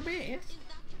that your best?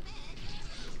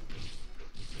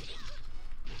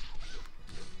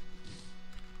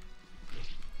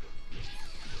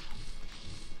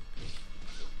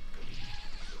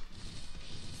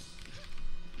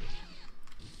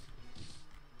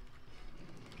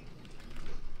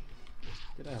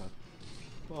 Get out.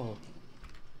 Oh.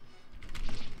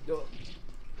 Oh.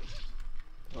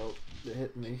 Oh, it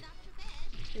hit me.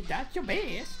 Is that your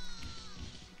best?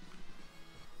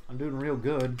 I'm doing real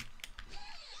good.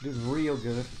 Doing real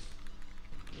good.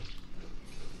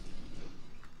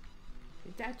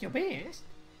 Is that your best?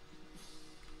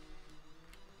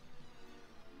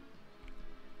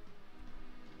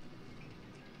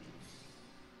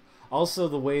 Also,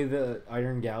 the way that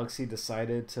Iron Galaxy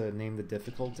decided to name the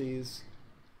difficulties.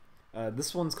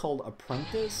 This one's called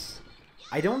Apprentice.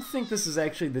 I don't think this is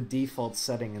actually the default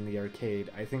setting in the arcade.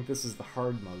 I think this is the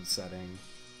hard mode setting.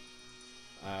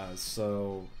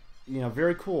 So, you know,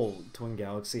 very cool, Twin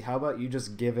Galaxy. How about you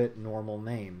just give it normal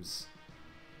names?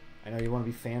 I know you want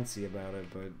to be fancy about it,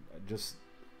 but just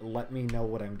let me know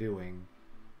what I'm doing.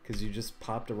 Because you just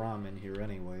popped a ROM in here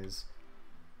anyways.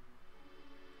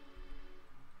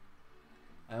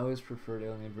 I always preferred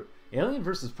Alien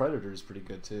vs. Predator is pretty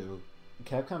good too.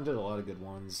 Capcom did a lot of good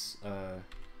ones.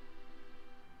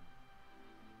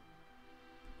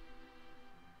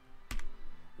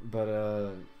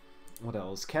 But what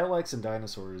else? Cadillacs and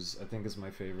Dinosaurs, I think, is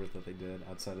my favorite that they did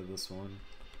outside of this one.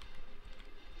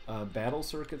 Battle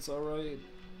Circuit's alright.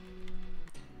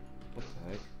 What the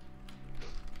heck?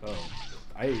 Oh,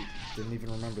 I didn't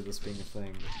even remember this being a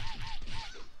thing.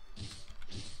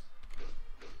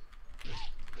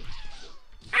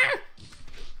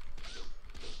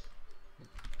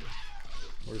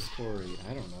 Where's Corey?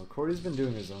 I don't know. Corey's been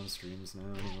doing his own streams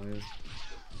now anyways.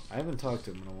 I haven't talked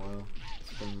to him in a while.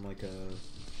 It's been like a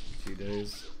few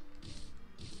days.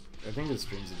 I think his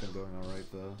streams have been going alright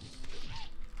though.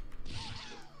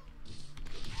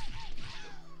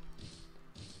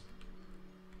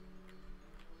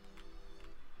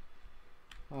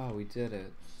 Oh, we did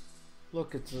it.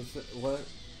 Look, it's a... what?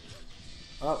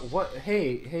 What?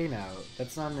 Hey now.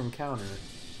 That's not an encounter.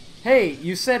 Hey,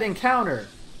 you said encounter!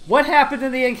 What happened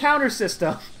in the encounter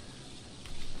system?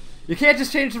 You can't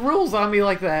just change the rules on me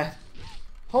like that.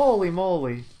 Holy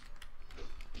moly.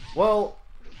 Well,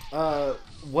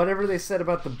 whatever they said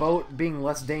about the boat being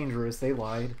less dangerous, they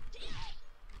lied.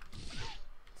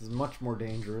 This is much more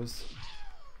dangerous.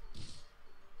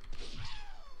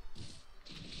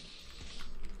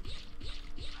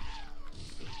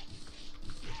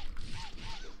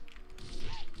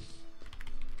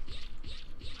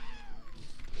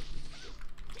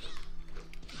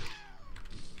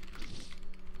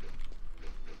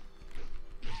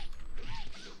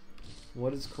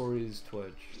 What is Corey's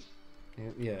Twitch?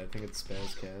 Yeah, I think it's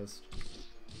Spazcast.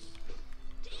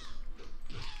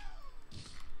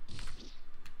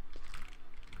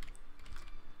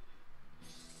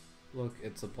 Look,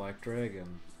 it's a black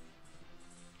dragon.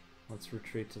 Let's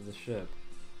retreat to the ship.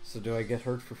 So do I get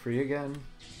hurt for free again?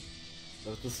 Is that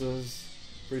what this is?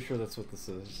 Pretty sure that's what this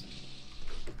is.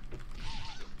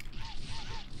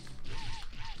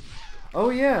 Oh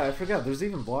yeah, I forgot. There's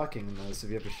even blocking in this if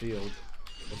you have a shield.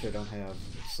 Which I don't have,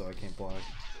 so I can't block.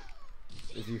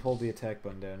 If you hold the attack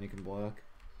button down, you can block.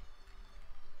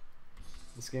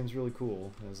 This game's really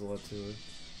cool. There's a lot to it.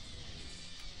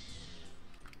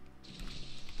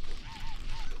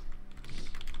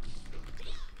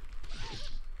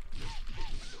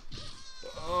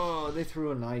 Oh, they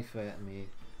threw a knife at me.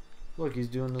 Look, he's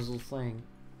doing his little thing.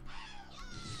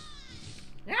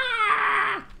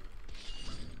 Ah!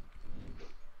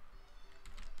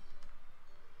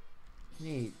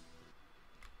 Neat.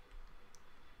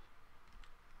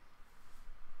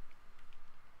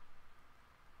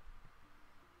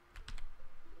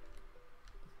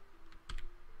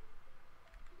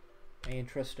 I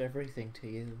entrust everything to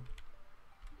you.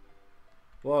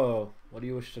 Whoa, what do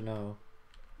you wish to know?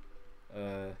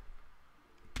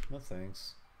 No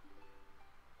thanks.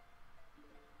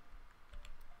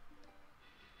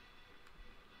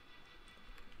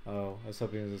 Oh, I was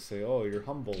hoping to say, oh, you're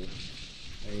humble.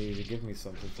 I need you to give me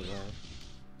something for that.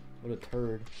 What a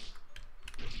turd.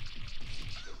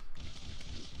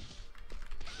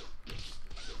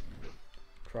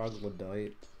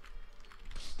 Troglodyte.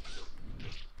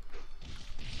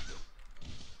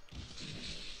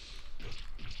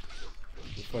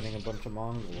 We're fighting a bunch of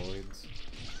mongoloids.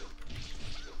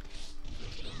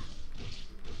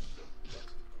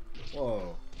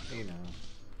 Whoa, hey now.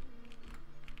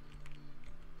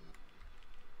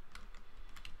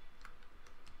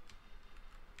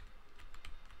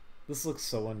 This looks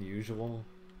so unusual.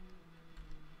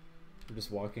 We're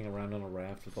just walking around on a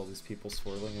raft with all these people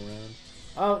swirling around.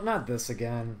 Oh, not this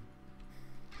again.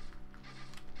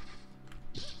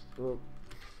 Oh.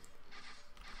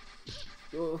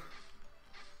 Oh.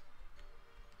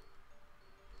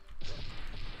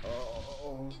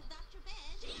 Oh.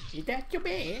 Is that your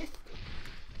best?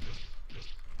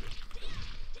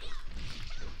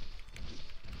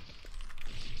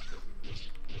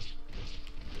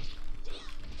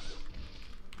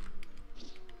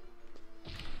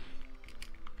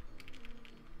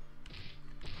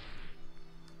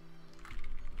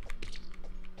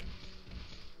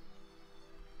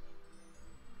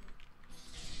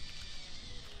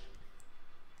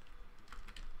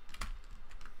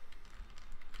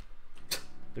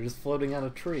 They're just floating on a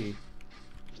tree.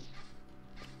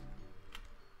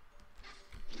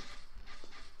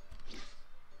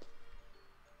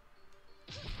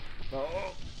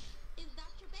 Oh.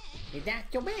 Is that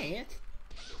your best?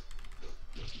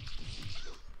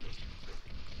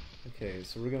 Okay,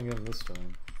 so we're gonna get him this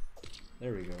time.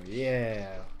 There we go.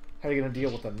 Yeah. How are you gonna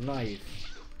deal with a knife?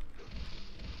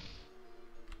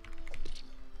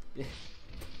 Yeah.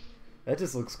 That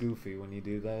just looks goofy when you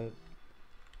do that.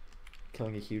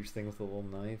 Killing a huge thing with a little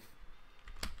knife.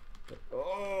 But,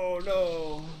 oh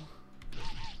no!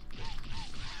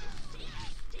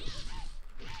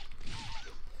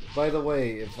 By the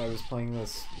way, if I was playing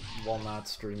this while not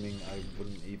streaming, I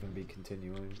wouldn't even be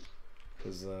continuing.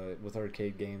 Because with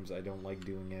arcade games, I don't like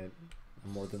doing it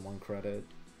on more than one credit.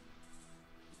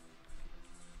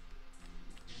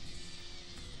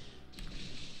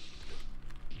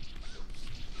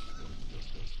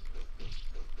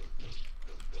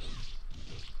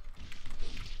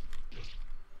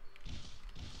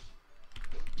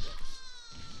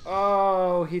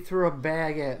 Oh, he threw a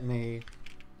bag at me.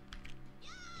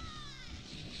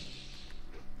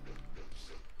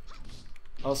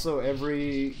 Also,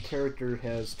 every character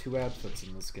has 2 outfits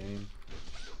in this game.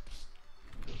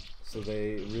 So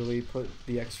they really put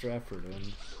the extra effort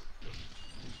in.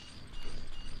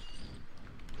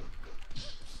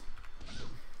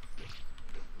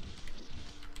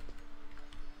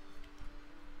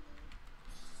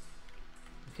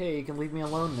 Okay, you can leave me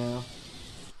alone now.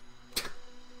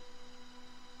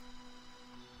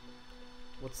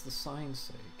 What's the sign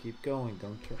say? Keep going,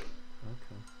 don't turn.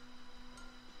 Okay.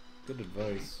 Good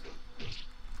advice.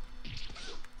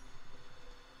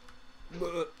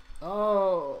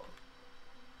 Oh!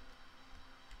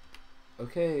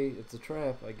 Okay, it's a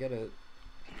trap, I get it.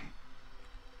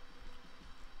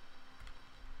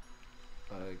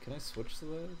 Can I switch to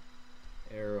that?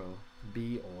 Arrow.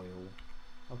 Bee oil.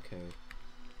 Okay.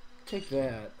 Take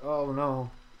that. Oh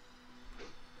no.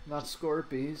 Not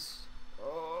Scorpies.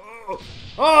 Oh!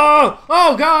 Oh!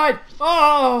 Oh god!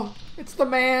 Oh! It's the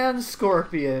man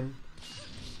scorpion.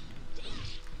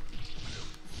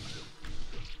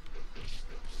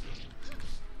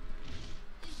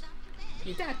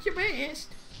 Is that your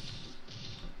best?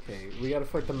 Okay, we gotta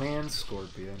fight the man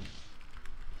scorpion.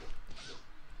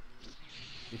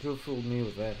 You could have fooled me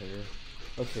with that hair.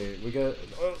 Okay, we got.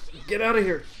 Oh, get out of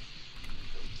here!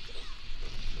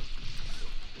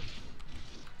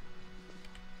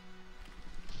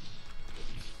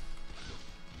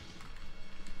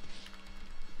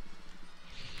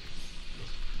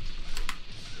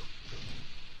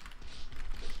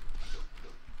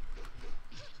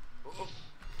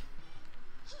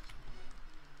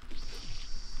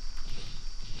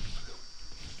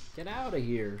 Get out of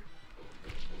here.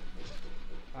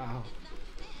 Ow.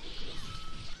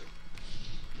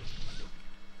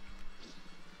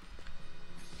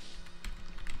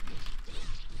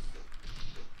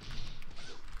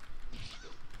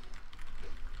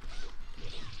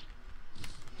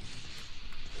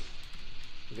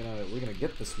 We're gonna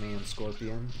get this man,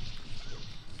 Scorpion.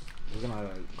 We're gonna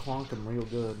clonk him real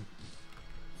good.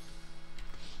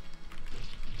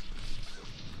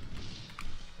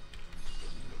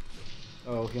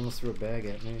 Oh, he almost threw a bag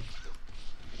at me.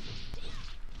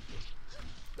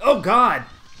 Oh God!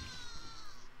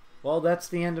 Well, that's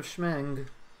the end of Schmeng.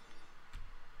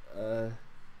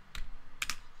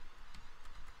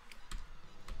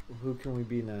 Who can we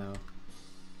be now?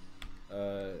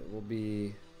 We'll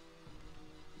be...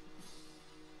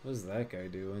 What is that guy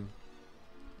doing?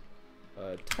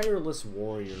 Tireless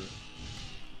Warrior.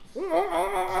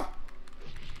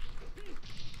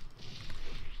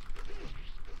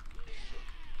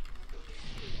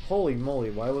 Holy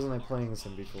moly, why wasn't I playing this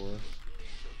one before?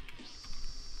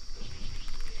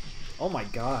 Oh my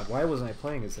god, why wasn't I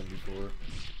playing this one before?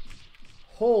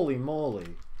 Holy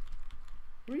moly.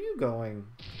 Where are you going?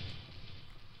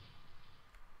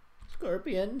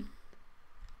 Scorpion.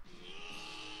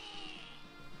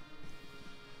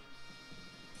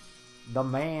 The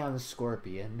man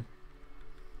Scorpion.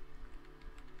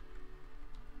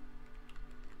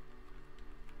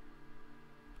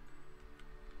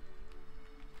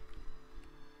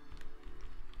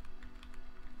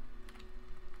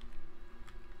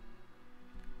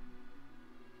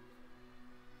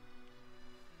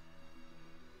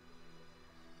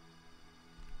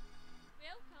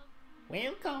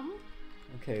 Welcome.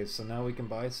 Okay, so now we can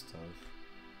buy stuff.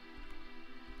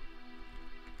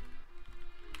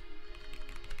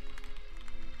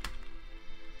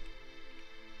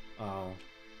 Oh.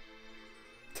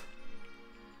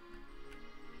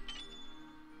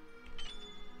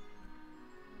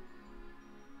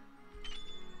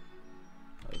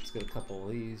 Let's get a couple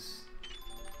of these.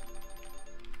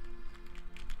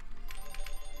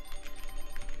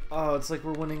 Oh, it's like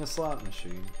we're winning a slot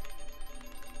machine.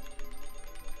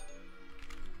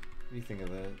 What do you think of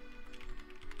that?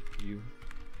 You?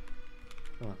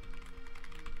 Come on.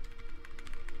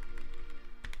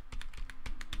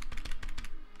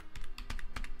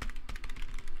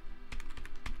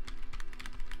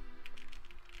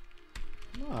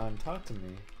 Come on, talk to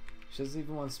me. She doesn't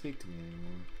even want to speak to me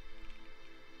anymore.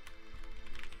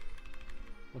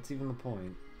 What's even the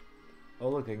point? Oh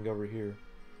look, I can go over here.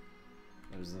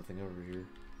 There's nothing over here.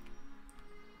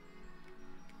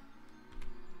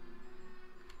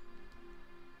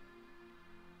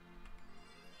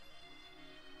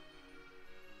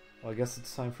 Well, I guess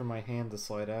it's time for my hand to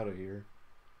slide out of here.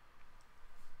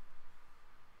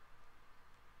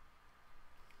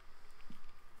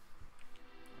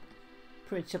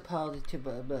 Principality,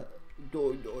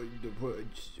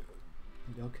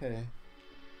 Okay.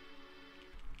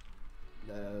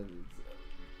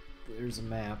 There's a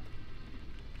map.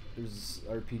 There's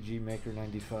RPG Maker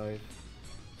 95.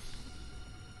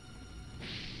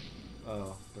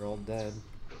 Oh, they're all dead.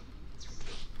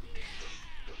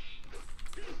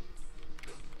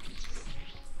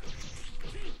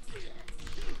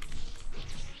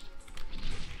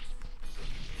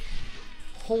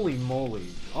 Holy moly.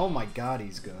 Oh my god,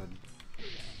 he's good.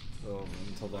 Oh,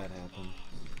 until that happened.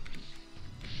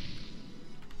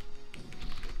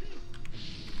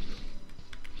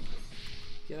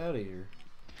 Get out of here.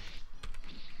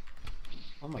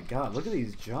 Oh my god, look at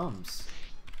these jumps.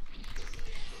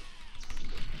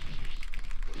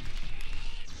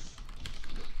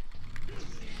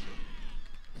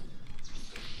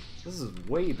 This is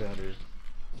way better.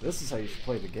 This is how you should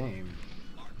play the game.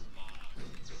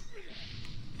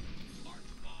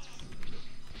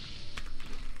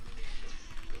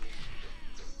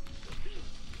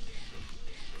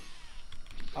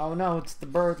 Oh no, it's the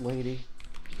bird lady.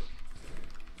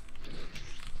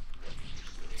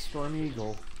 Storm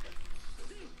Eagle.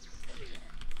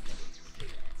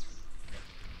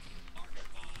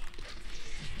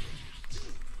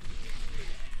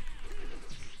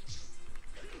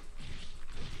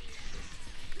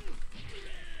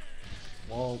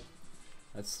 Well,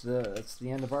 That's the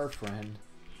end of our friend.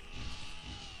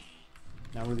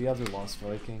 Now we're the other lost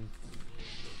Viking.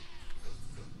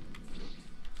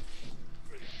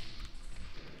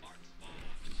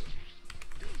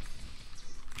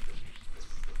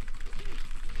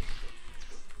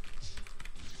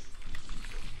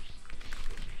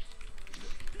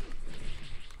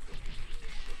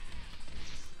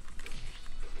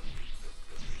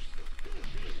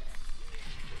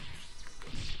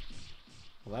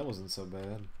 Well, that wasn't so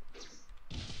bad.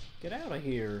 Get out of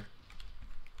here.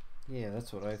 Yeah,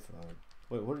 that's what I thought.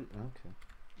 Wait, what? Okay.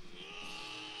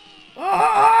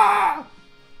 Ah!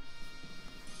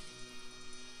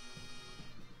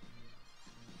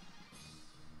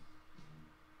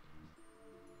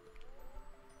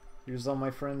 Here's all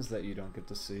my friends that you don't get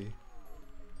to see.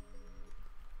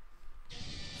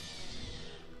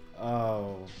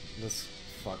 Oh, this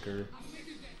fucker.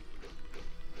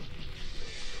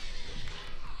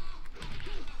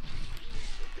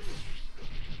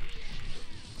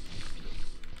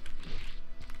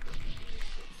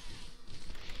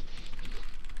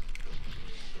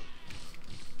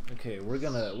 Okay, we're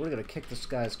gonna kick this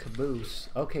guy's caboose.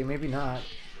 Okay, maybe not.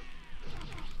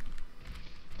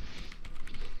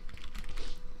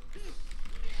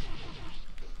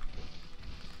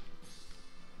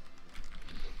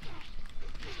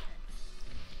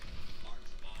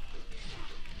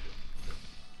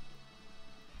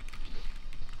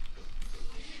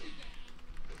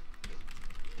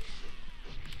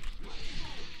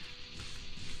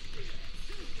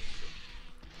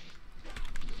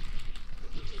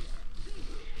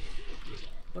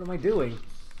 What am I doing?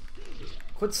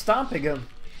 Quit stomping him!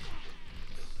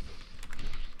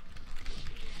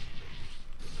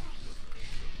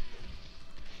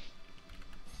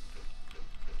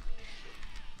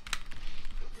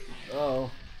 Oh.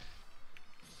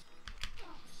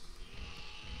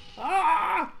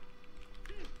 Ah!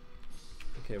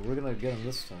 Okay, we're gonna get him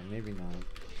this time. Maybe not.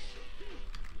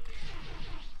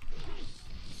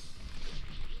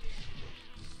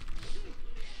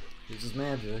 This is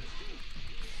magic.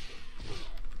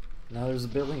 Now there's a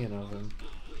billion of them.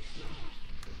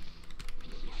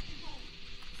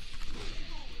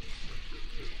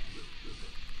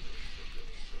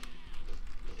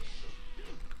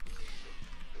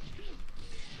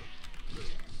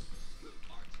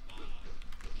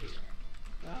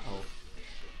 Ow.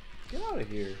 Get out of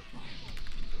here.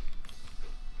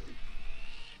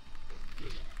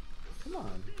 Come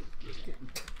on.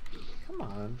 Come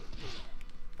on.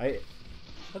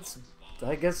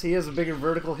 I guess he has a bigger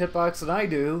vertical hitbox than I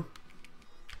do.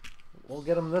 We'll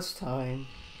get him this time.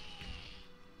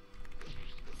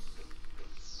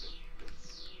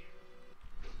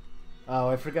 Oh,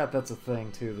 I forgot that's a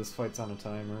thing too. This fight's on a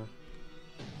timer.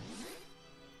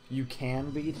 You can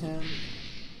beat him,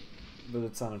 but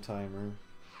it's on a timer.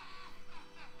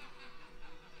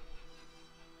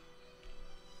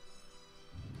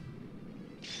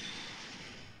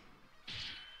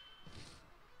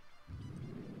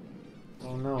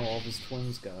 Oh no, all of his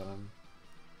twins got him.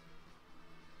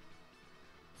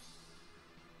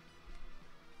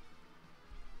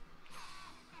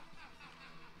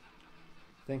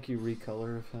 Thank you,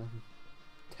 recolor of him.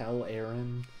 Tell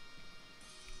Aaron.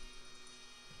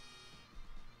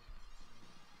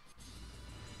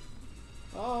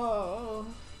 Oh!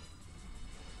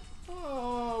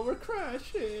 Oh, we're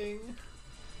crashing!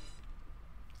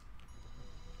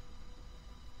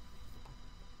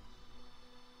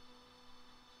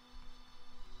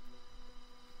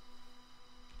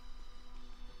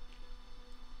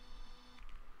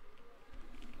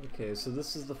 Okay, so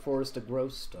this is the Forest of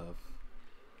Gross stuff.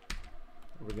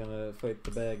 We're gonna fight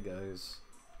the bad guys.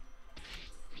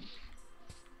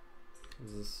 What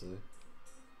does this say?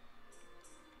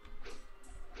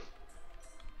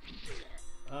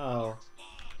 Oh.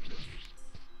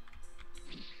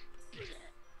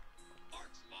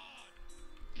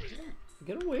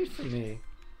 Get away from me.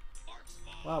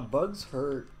 Wow, bugs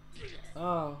hurt.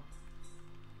 Oh.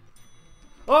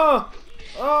 Oh!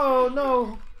 Oh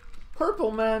no!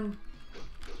 Purple men!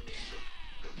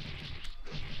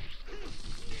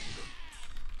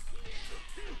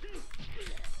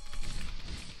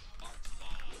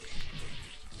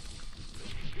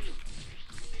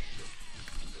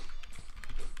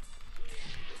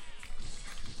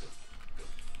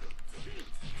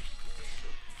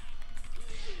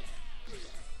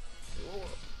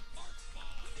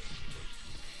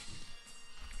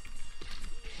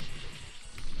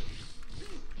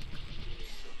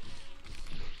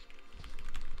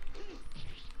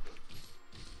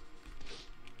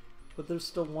 But there's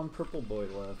still one purple boy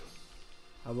left.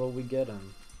 How about we get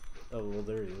him? Oh, well,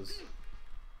 there he is.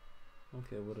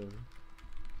 Okay, whatever.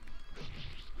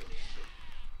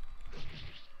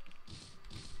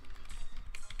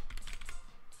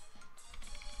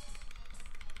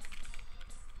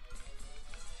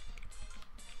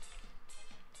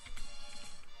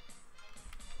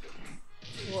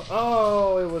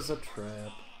 Oh, it was a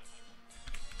trap.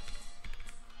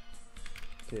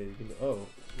 Okay, you can. Oh,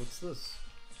 what's this?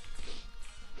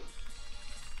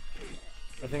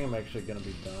 I think I'm actually gonna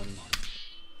be done.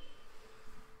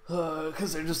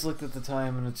 Cause I just looked at the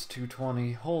time and it's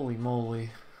 2:20. Holy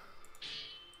moly.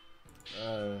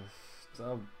 I'll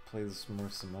play this more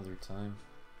some other time.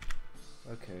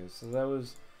 Okay, so that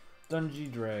was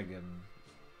Dungeon Dragon.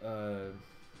 Sure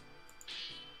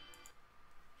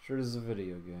is a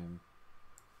video game.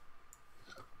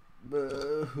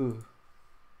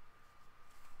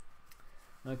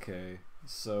 Okay,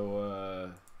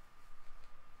 so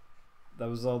that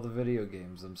was all the video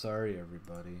games. I'm sorry,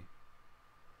 everybody.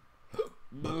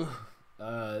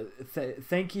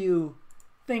 Thank you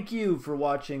for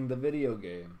watching the video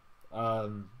game.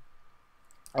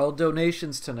 All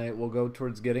donations tonight will go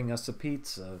towards getting us a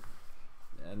pizza,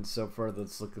 and so far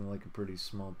that's looking like a pretty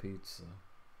small pizza.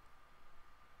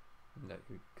 I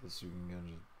guess you can get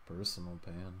a personal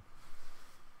pan.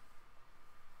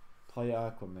 Play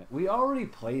Aquaman. We already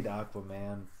played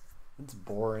Aquaman. It's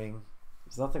boring.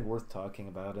 There's nothing worth talking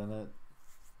about in it.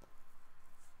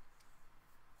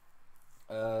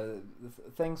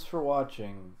 Thanks for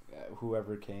watching,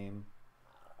 whoever came.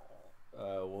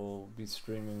 We'll be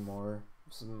streaming more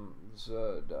some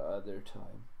other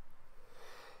time.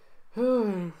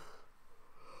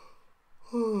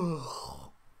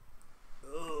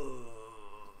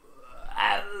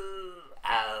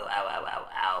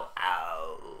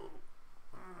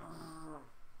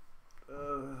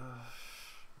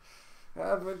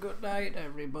 Have a good night,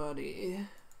 everybody.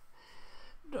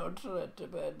 Don't let the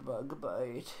bed bug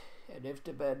bite. And if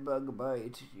the bed bug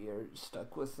bite, you're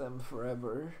stuck with them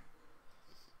forever.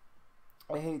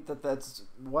 I hate that that's...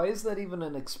 Why is that even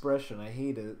an expression? I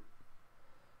hate it.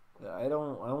 I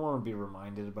don't want to be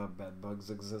reminded about bed bugs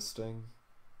existing.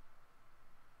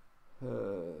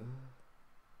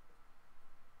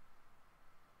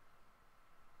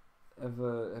 Have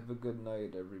a good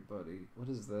night, everybody. What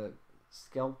is that?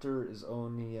 Skelter is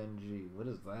O-N-E-N-G. What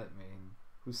does that mean?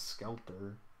 Who's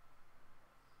Skelter?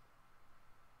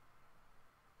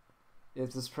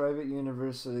 If this private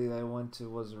university that I went to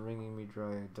wasn't wringing me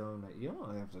dry, I'd donate. You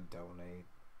don't have to donate.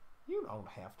 You don't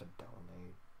have to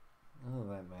donate. None of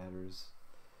that matters.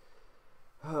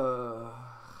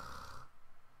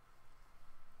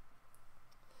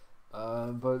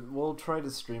 But we'll try to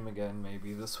stream again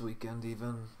maybe this weekend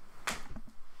even.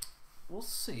 We'll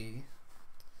see.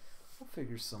 We'll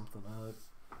figure something out.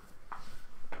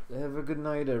 Have a good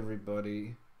night,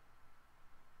 everybody.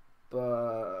 Bye.